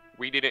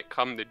 We didn't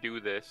come to do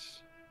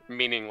this,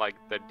 meaning like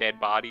the dead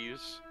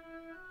bodies.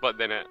 But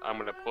then I'm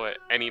gonna put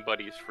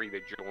anybody's free to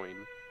join.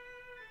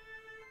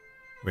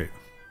 Wait,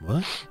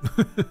 what?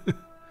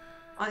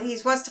 He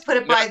wants to put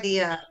it by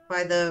the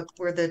where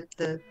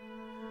the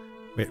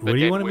Wait, what do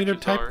you want me to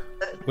type?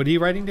 What are you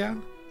writing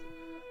down?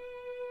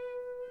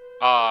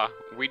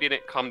 We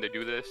didn't come to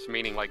do this,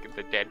 meaning like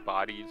the dead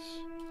bodies.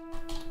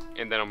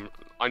 And then I'm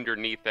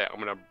underneath that. I'm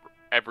gonna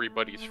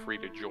everybody's free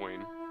to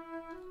join.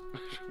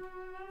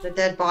 the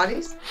dead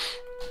bodies.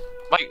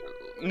 Like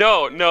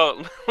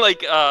no,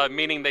 like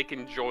meaning they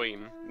can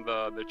join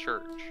the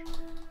church.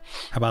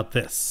 How about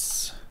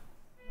this?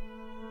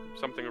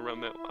 Something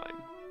around that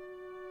line.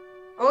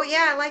 Oh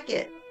yeah, I like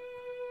it.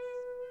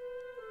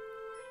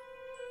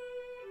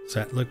 Does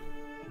that look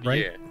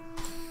right? Yeah.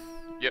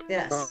 Yep.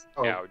 Yes.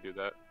 Oh. Yeah, I would do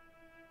that.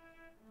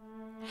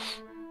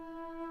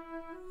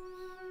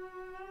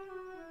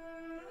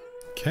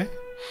 Okay.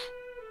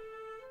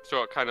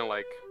 So it kind of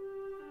like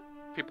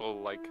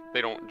people like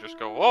they don't just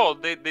go, oh,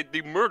 they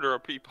murder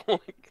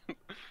people.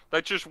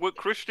 That's just what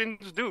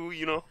Christians do,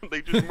 you know.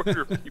 They just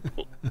murder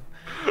people.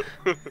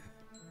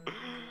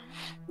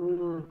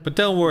 But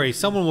don't worry,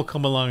 someone will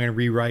come along and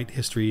rewrite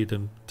history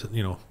to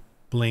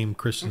blame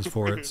Christians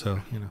for it. So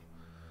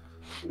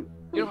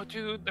You know,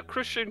 dude, the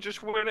Christians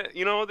just weren't,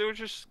 they were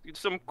just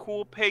some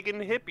cool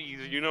pagan hippies,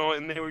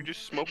 and they were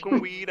just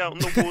smoking weed out in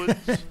the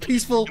woods.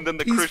 peaceful. And then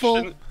the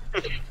peaceful.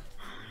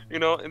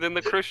 And then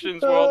the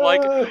Christians were all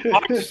like,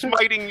 I'm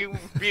smiting you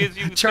because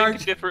you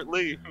think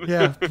differently.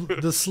 Yeah,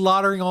 the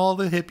slaughtering all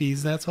the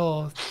hippies. That's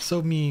all.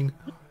 So mean.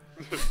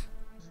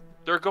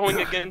 They're going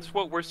against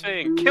what we're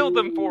saying. Kill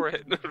them for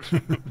it.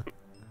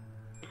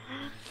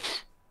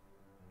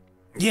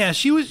 Yeah,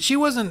 she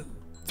wasn't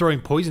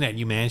throwing poison at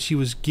you, man. She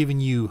was giving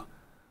you.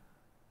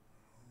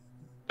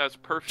 That's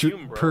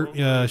perfume,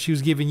 bro. She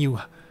was giving you,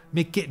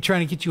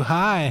 trying to get you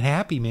high and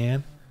happy,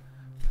 man.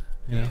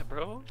 Yeah,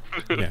 bro.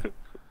 Yeah.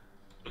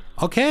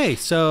 Okay,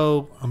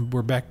 so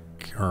we're back,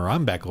 or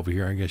I'm back over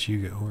here. I guess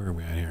you go. Where are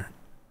we at here?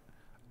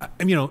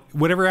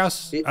 Whatever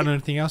else. I don't know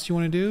anything else you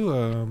want to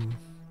do.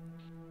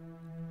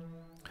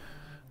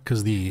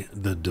 Because the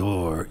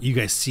door, you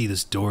guys see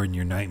this door in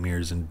your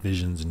nightmares and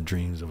visions and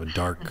dreams of a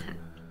dark,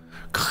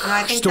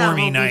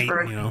 stormy night.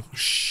 For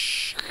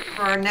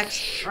our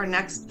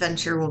next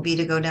venture will be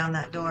to go down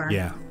that door.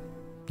 Yeah,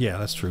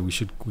 that's true.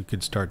 We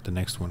could start the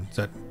next one. Is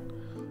that?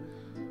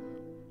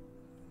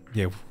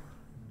 Yeah.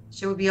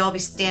 Should we all be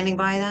standing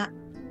by that?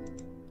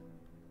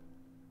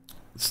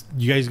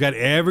 You guys got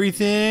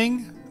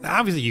everything.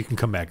 Obviously, you can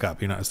come back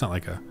up. It's not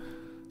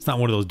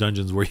one of those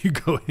dungeons where you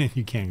go in and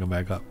you can't come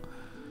back up.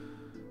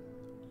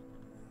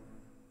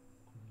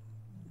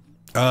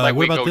 Like what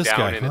we about go this down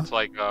guy? and it's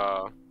like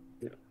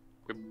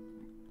we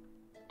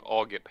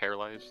all get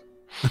paralyzed.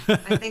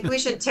 I think we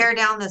should tear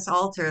down this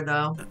altar,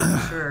 though. For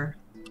sure.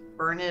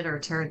 Burn it or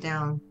tear it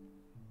down.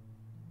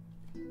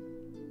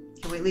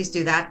 Can we at least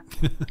do that?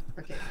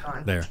 Okay, go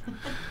on. There.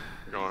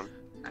 Go on.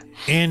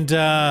 And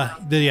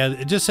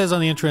it just says on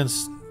the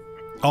entrance,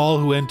 all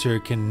who enter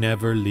can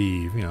never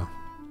leave.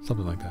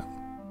 Something like that.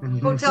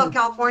 Hotel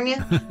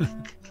California.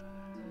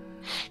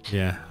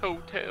 Yeah.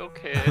 Hotel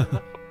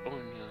California.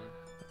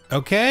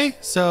 Okay,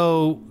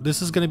 so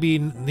this is going to be,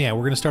 we're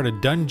going to start a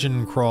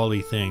dungeon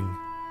crawly thing.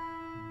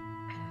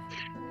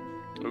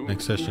 Ooh,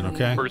 next session,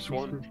 okay? First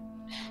one.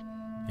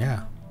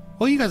 Yeah.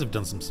 Well, you guys have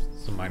done some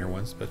minor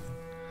ones, but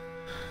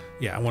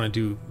yeah, I want to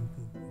do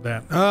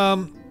that.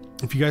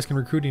 If you guys can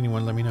recruit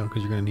anyone, let me know,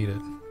 because you're going to need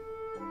it.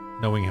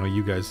 Knowing how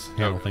you guys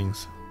handle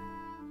things.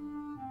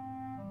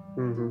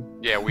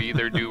 Yeah, we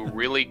either do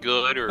really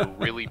good or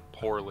really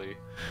poorly.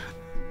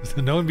 So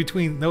no in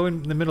between, no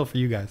in the middle for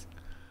you guys.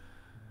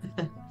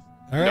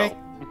 All right.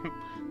 No.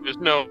 There's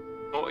no.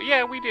 Oh,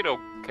 yeah, we did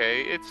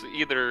okay. It's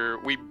either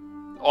we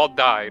all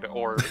died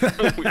or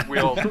we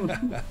all.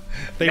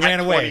 They ran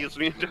away.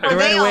 They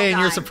ran away,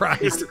 and you're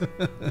surprised.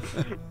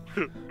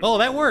 Oh,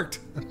 that worked.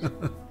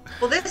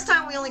 Well, this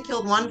time we only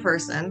killed one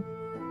person.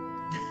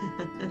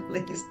 At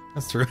least.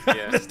 That's true.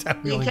 Yeah. This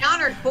time We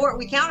countered 4.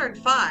 We countered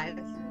 5.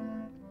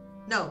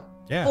 No,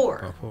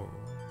 4. Oh, 4.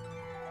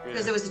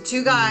 Because it was the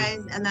 2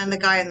 guys and then the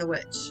guy and the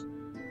witch.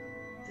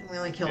 And we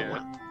only killed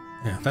 1.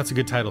 Yeah, that's a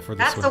good title for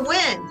this That's one. the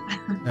win.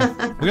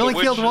 Yeah. We only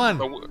killed 1.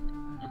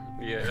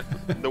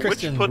 The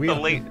Christian, witch put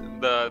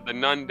the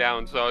nun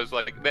down, so I was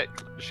like, that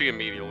she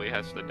immediately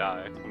has to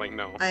die. I'm like,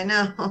 no. I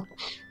know.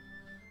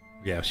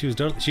 Yeah, she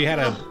had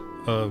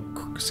a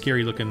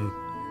scary looking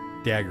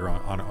dagger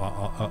on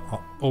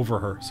over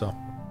her. So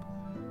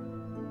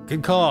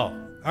good call.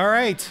 All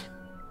right,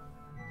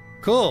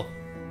 cool.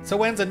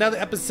 So ends another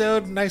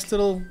episode. Nice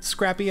little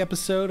scrappy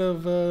episode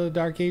of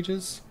Dark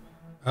Ages.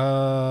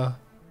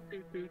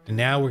 And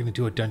now we're gonna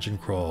do a dungeon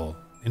crawl,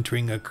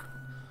 entering an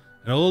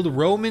old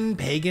Roman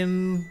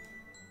pagan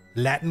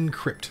Latin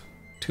crypt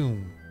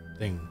tomb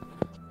thing.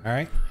 All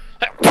right.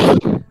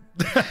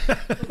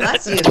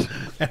 Bless you.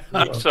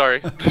 I'm sorry.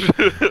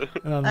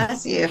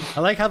 Bless you. I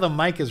like how the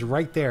mic is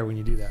right there when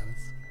you do that.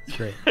 It's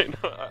great. I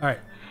know. All right.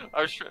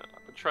 I was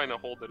trying to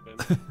hold it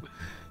in.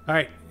 All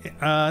right.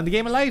 The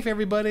game of life,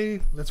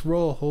 everybody. Let's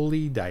roll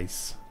holy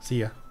dice. See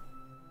ya.